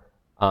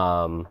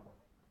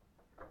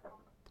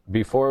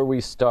 Before we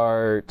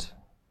start,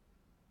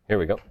 here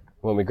we go.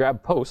 When we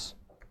grab posts,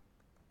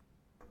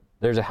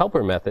 there's a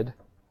helper method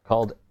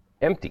called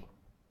empty.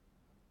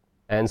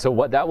 And so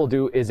what that will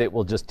do is it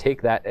will just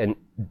take that and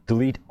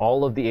delete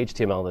all of the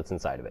HTML that's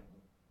inside of it.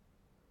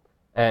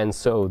 And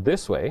so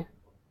this way,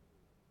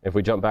 if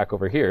we jump back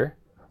over here,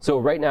 so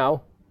right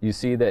now, you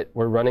see that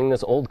we're running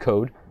this old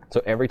code.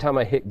 So every time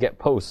I hit get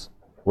posts,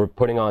 we're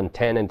putting on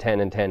 10 and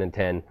 10 and 10 and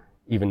 10,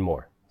 even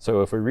more.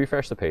 So if we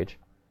refresh the page,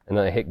 and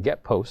then I hit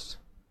get posts,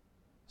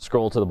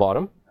 scroll to the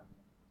bottom,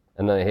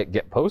 and then I hit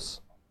get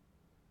posts,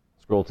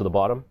 scroll to the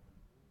bottom,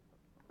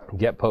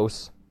 get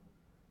posts,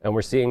 and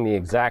we're seeing the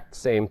exact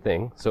same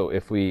thing. So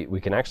if we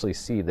can actually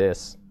see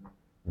this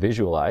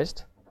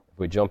visualized, if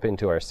we jump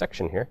into our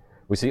section here,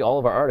 we see all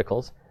of our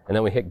articles, and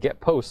then we hit get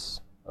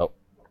posts. Oh,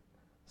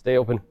 stay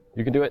open.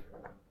 You can do it.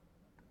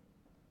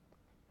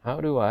 How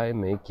do I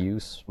make you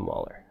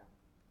smaller?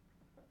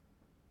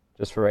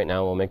 Just for right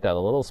now, we'll make that a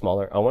little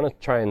smaller. I want to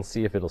try and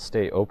see if it'll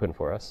stay open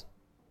for us.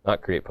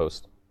 Not create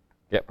post.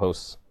 Get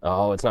posts.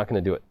 Oh, it's not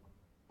going to do it.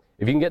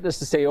 If you can get this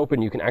to stay open,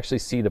 you can actually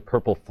see the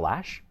purple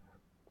flash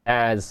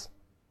as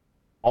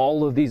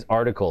all of these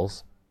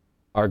articles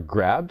are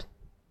grabbed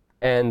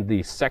and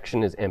the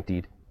section is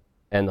emptied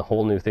and the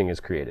whole new thing is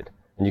created.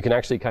 And you can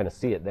actually kind of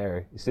see it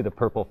there. You see the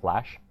purple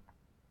flash?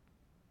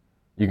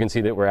 You can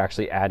see that we're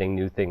actually adding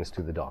new things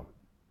to the DOM.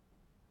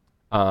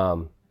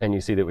 And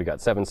you see that we got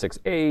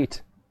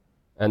 768,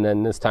 and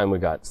then this time we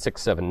got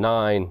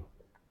 679,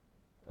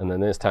 and then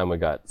this time we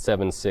got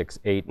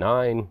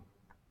 7689.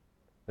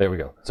 There we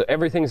go. So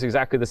everything's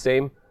exactly the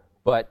same,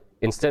 but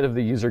instead of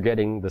the user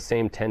getting the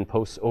same 10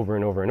 posts over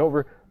and over and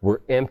over,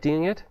 we're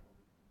emptying it,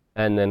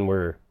 and then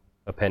we're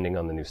appending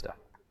on the new stuff.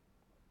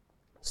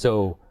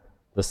 So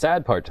the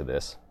sad part to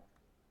this,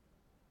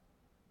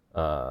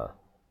 and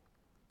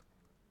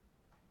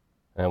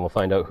we'll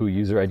find out who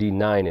user ID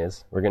 9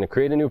 is. We're going to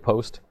create a new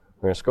post.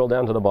 We're going to scroll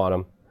down to the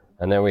bottom,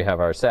 and then we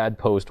have our sad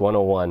post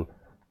 101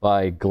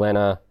 by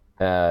Glenna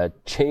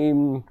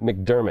Chaim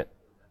McDermott.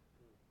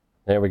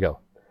 There we go.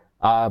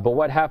 But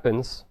what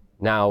happens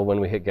now when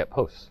we hit get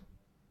posts?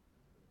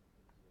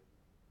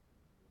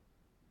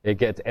 It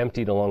gets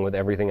emptied along with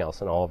everything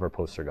else, and all of our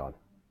posts are gone.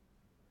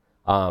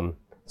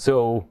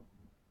 So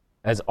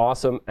as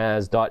awesome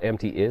as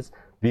 .empty is,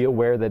 be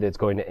aware that it's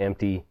going to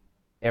empty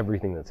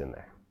everything that's in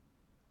there.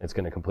 It's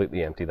going to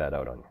completely empty that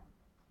out on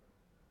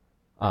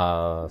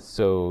you.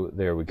 So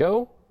there we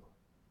go.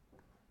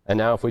 And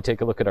now if we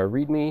take a look at our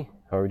README,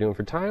 how are we doing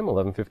for time?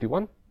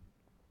 11:51.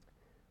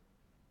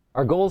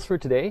 Our goals for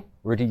today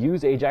were to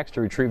use Ajax to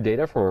retrieve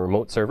data from a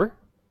remote server.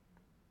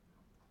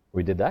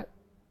 We did that.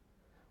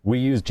 We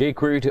used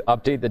jQuery to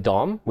update the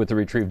DOM with the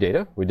retrieved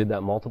data. We did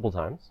that multiple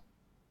times.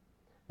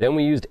 Then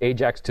we used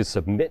Ajax to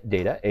submit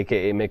data,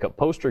 aka make a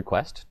post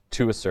request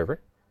to a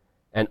server.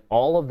 And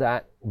all of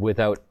that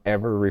without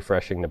ever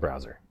refreshing the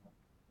browser.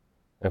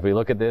 If we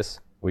look at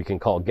this, we can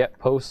call get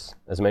posts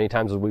as many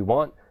times as we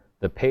want.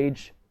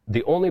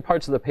 The only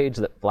parts of the page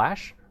that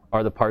flash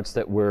are the parts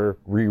that were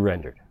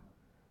re-rendered.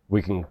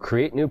 We can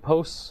create new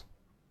posts.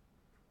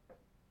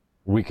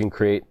 We can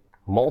create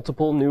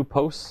multiple new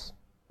posts,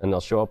 and they'll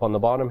show up on the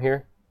bottom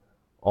here,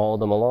 all of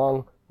them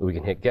along. We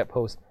can hit get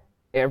post,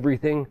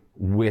 everything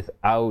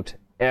without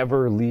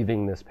ever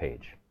leaving this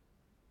page.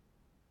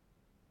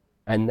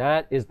 And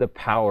that is the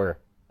power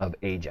of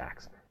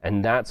Ajax.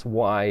 And that's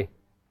why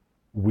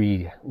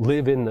we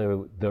live in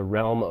the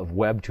realm of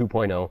Web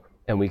 2.0,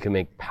 and we can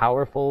make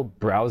powerful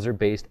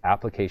browser-based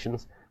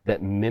applications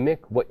that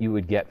mimic what you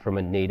would get from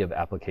a native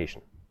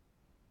application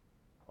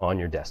on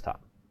your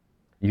desktop.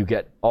 You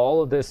get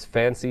all of this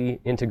fancy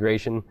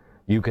integration.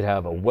 You could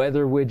have a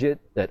weather widget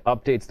that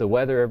updates the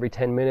weather every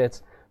 10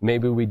 minutes.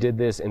 Maybe we did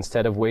this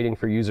instead of waiting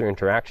for user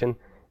interaction.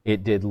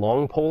 It did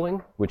long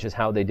polling, which is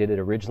how they did it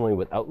originally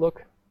with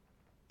Outlook.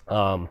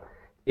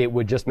 It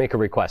would just make a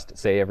request,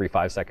 say every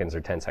 5 seconds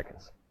or 10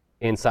 seconds,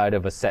 inside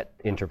of a set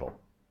interval.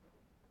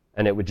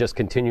 And it would just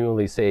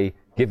continually say,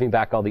 give me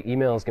back all the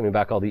emails, give me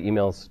back all the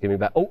emails, give me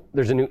back, oh,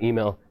 there's a new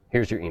email,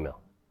 here's your email.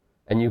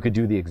 And you could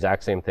do the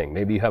exact same thing.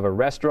 Maybe you have a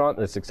restaurant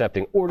that's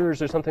accepting orders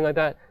or something like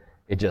that.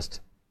 It just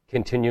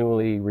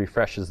continually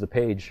refreshes the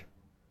page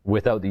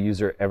without the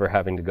user ever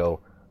having to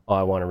go, oh,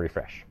 I want to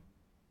refresh.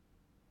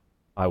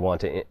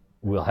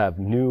 We'll have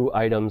new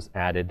items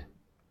added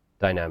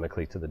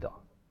dynamically to the DOM.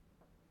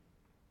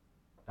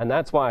 And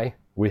that's why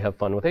we have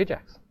fun with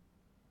Ajax.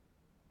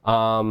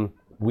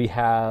 We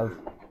have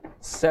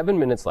 7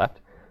 minutes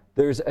left.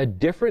 There's a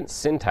different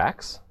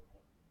syntax,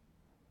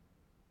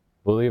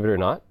 believe it or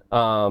not,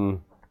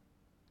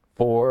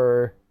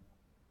 for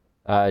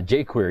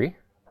jQuery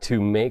to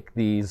make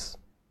these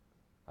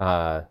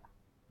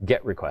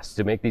GET requests,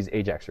 to make these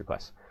Ajax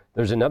requests.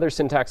 There's another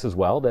syntax as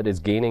well that is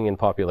gaining in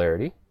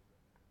popularity.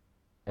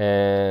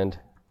 And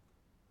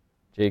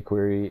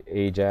jQuery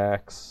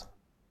Ajax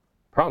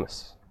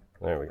promise.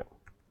 There we go.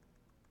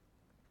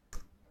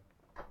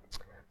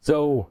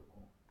 So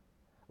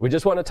we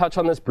just want to touch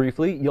on this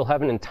briefly. You'll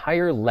have an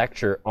entire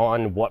lecture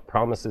on what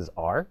promises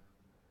are,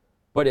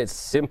 but it's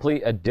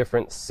simply a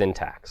different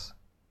syntax.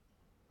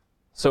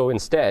 So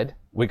instead,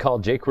 we call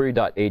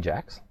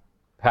jQuery.ajax,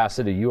 pass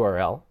it a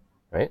URL,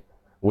 right,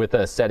 with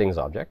a settings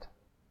object.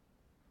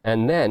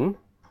 And then,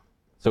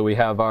 so we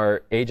have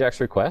our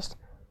Ajax request.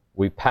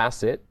 We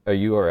pass it a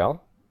URL.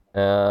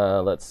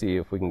 Let's see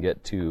if we can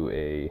get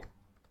to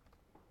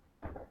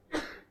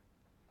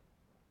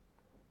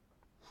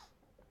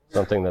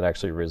something that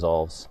actually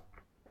resolves.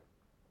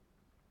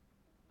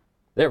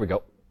 There we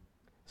go.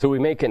 So we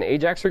make an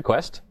Ajax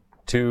request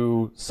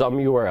to some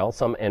URL,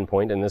 some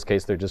endpoint. In this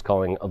case, they're just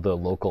calling the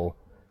local,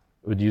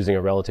 using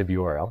a relative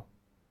URL.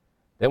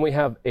 Then we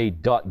have a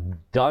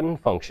 .done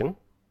function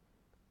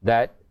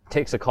that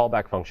takes a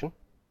callback function.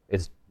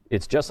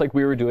 It's just like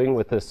we were doing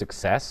with the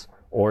success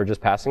or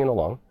just passing it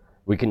along.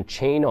 We can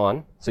chain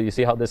on. So you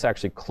see how this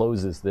actually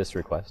closes this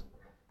request.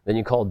 Then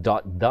you call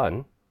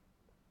 .done.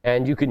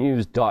 And you can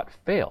use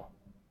 .fail.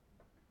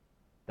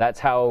 That's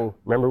how,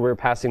 remember we were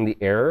passing the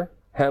error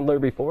handler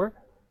before,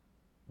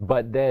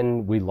 but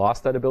then we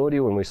lost that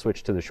ability when we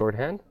switched to the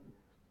shorthand.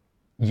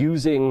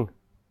 Using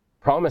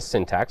promise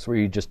syntax, where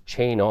you just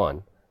chain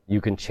on,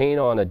 you can chain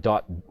on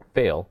a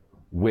 .fail,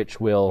 which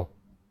will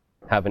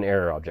have an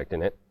error object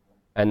in it.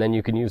 And then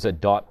you can use a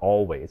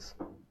 .always,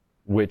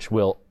 which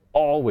will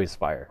always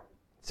fire,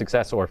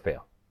 success or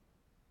fail.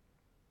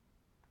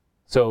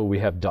 So we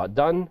have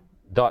 .done,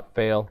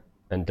 .fail,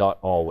 and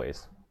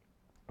 .always.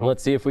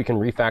 Let's see if we can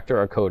refactor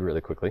our code really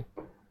quickly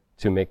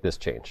to make this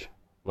change.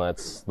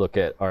 Let's look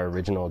at our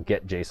original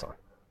get JSON.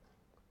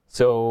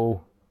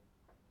 So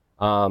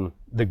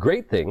the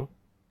great thing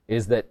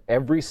is that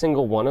every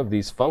single one of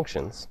these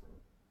functions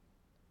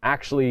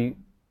actually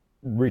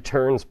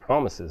returns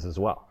promises as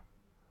well.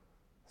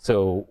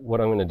 So what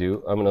I'm going to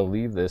do, I'm going to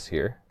leave this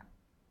here,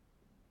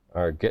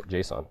 our get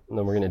JSON, and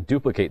then we're going to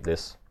duplicate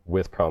this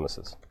with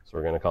promises. So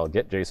we're going to call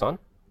get JSON.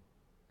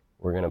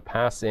 We're going to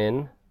pass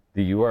in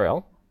the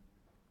URL.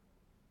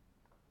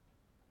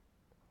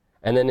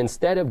 And then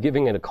instead of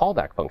giving it a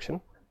callback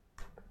function,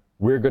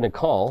 we're going to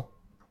call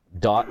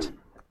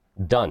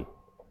 .done.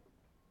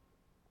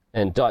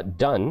 And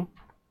 .done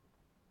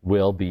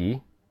will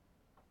be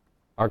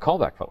our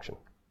callback function,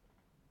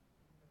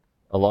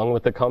 along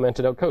with the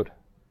commented out code.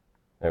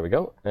 There we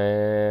go.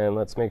 And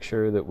let's make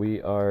sure that we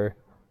are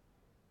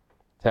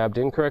tabbed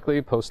in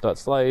correctly.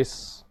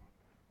 Post.slice,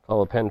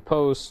 call append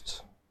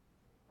post.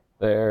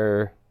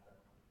 There.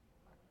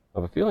 I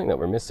have a feeling that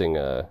we're missing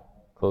a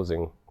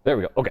closing. There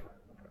we go. OK.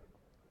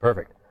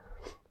 Perfect.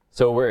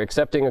 So we're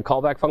accepting a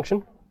callback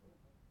function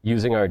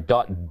using our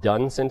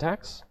 .done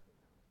syntax.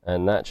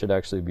 And that should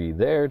actually be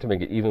there to make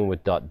it even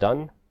with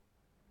 .done.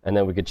 And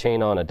then we could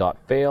chain on a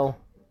 .fail,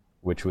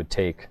 which would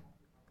take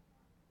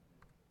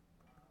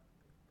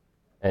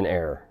an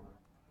error.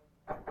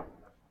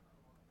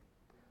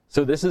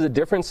 So this is a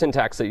different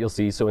syntax that you'll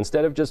see. So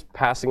instead of just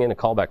passing in a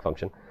callback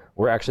function,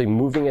 we're actually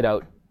moving it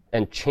out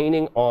and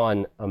chaining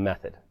on a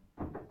method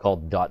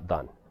called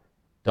 .done.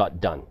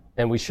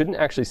 And we shouldn't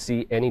actually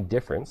see any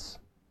difference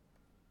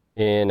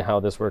in how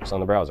this works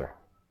on the browser.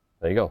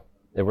 There you go.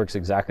 It works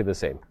exactly the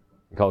same.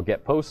 You call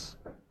get posts,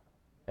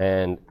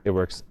 and it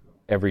works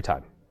every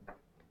time.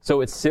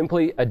 So it's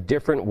simply a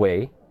different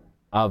way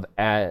of,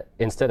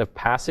 instead of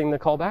passing the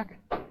callback,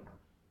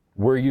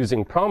 we're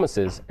using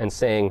promises and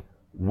saying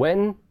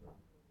when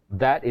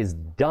that is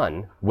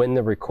done, when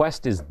the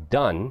request is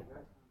done,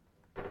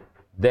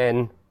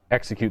 then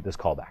execute this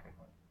callback.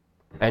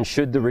 And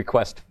should the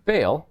request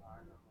fail,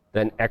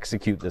 then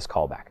execute this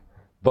callback.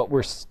 But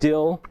we're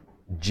still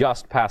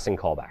just passing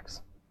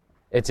callbacks.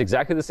 It's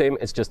exactly the same,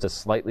 it's just a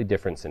slightly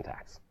different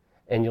syntax.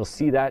 And you'll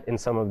see that in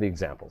some of the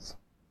examples.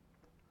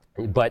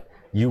 But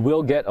you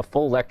will get a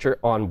full lecture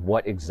on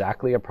what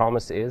exactly a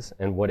promise is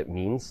and what it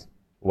means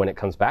when it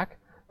comes back.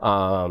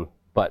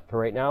 But for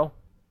right now,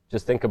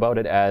 just think about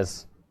it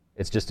as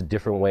it's just a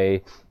different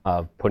way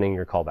of putting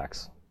your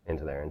callbacks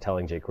into there and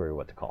telling jQuery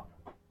what to call.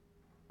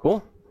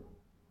 Cool?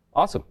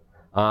 Awesome.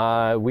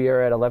 We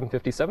are at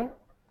 11:57.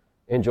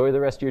 Enjoy the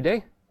rest of your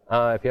day.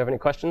 If you have any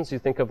questions you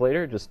think of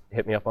later, just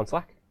hit me up on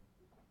Slack.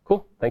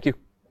 Cool. Thank you.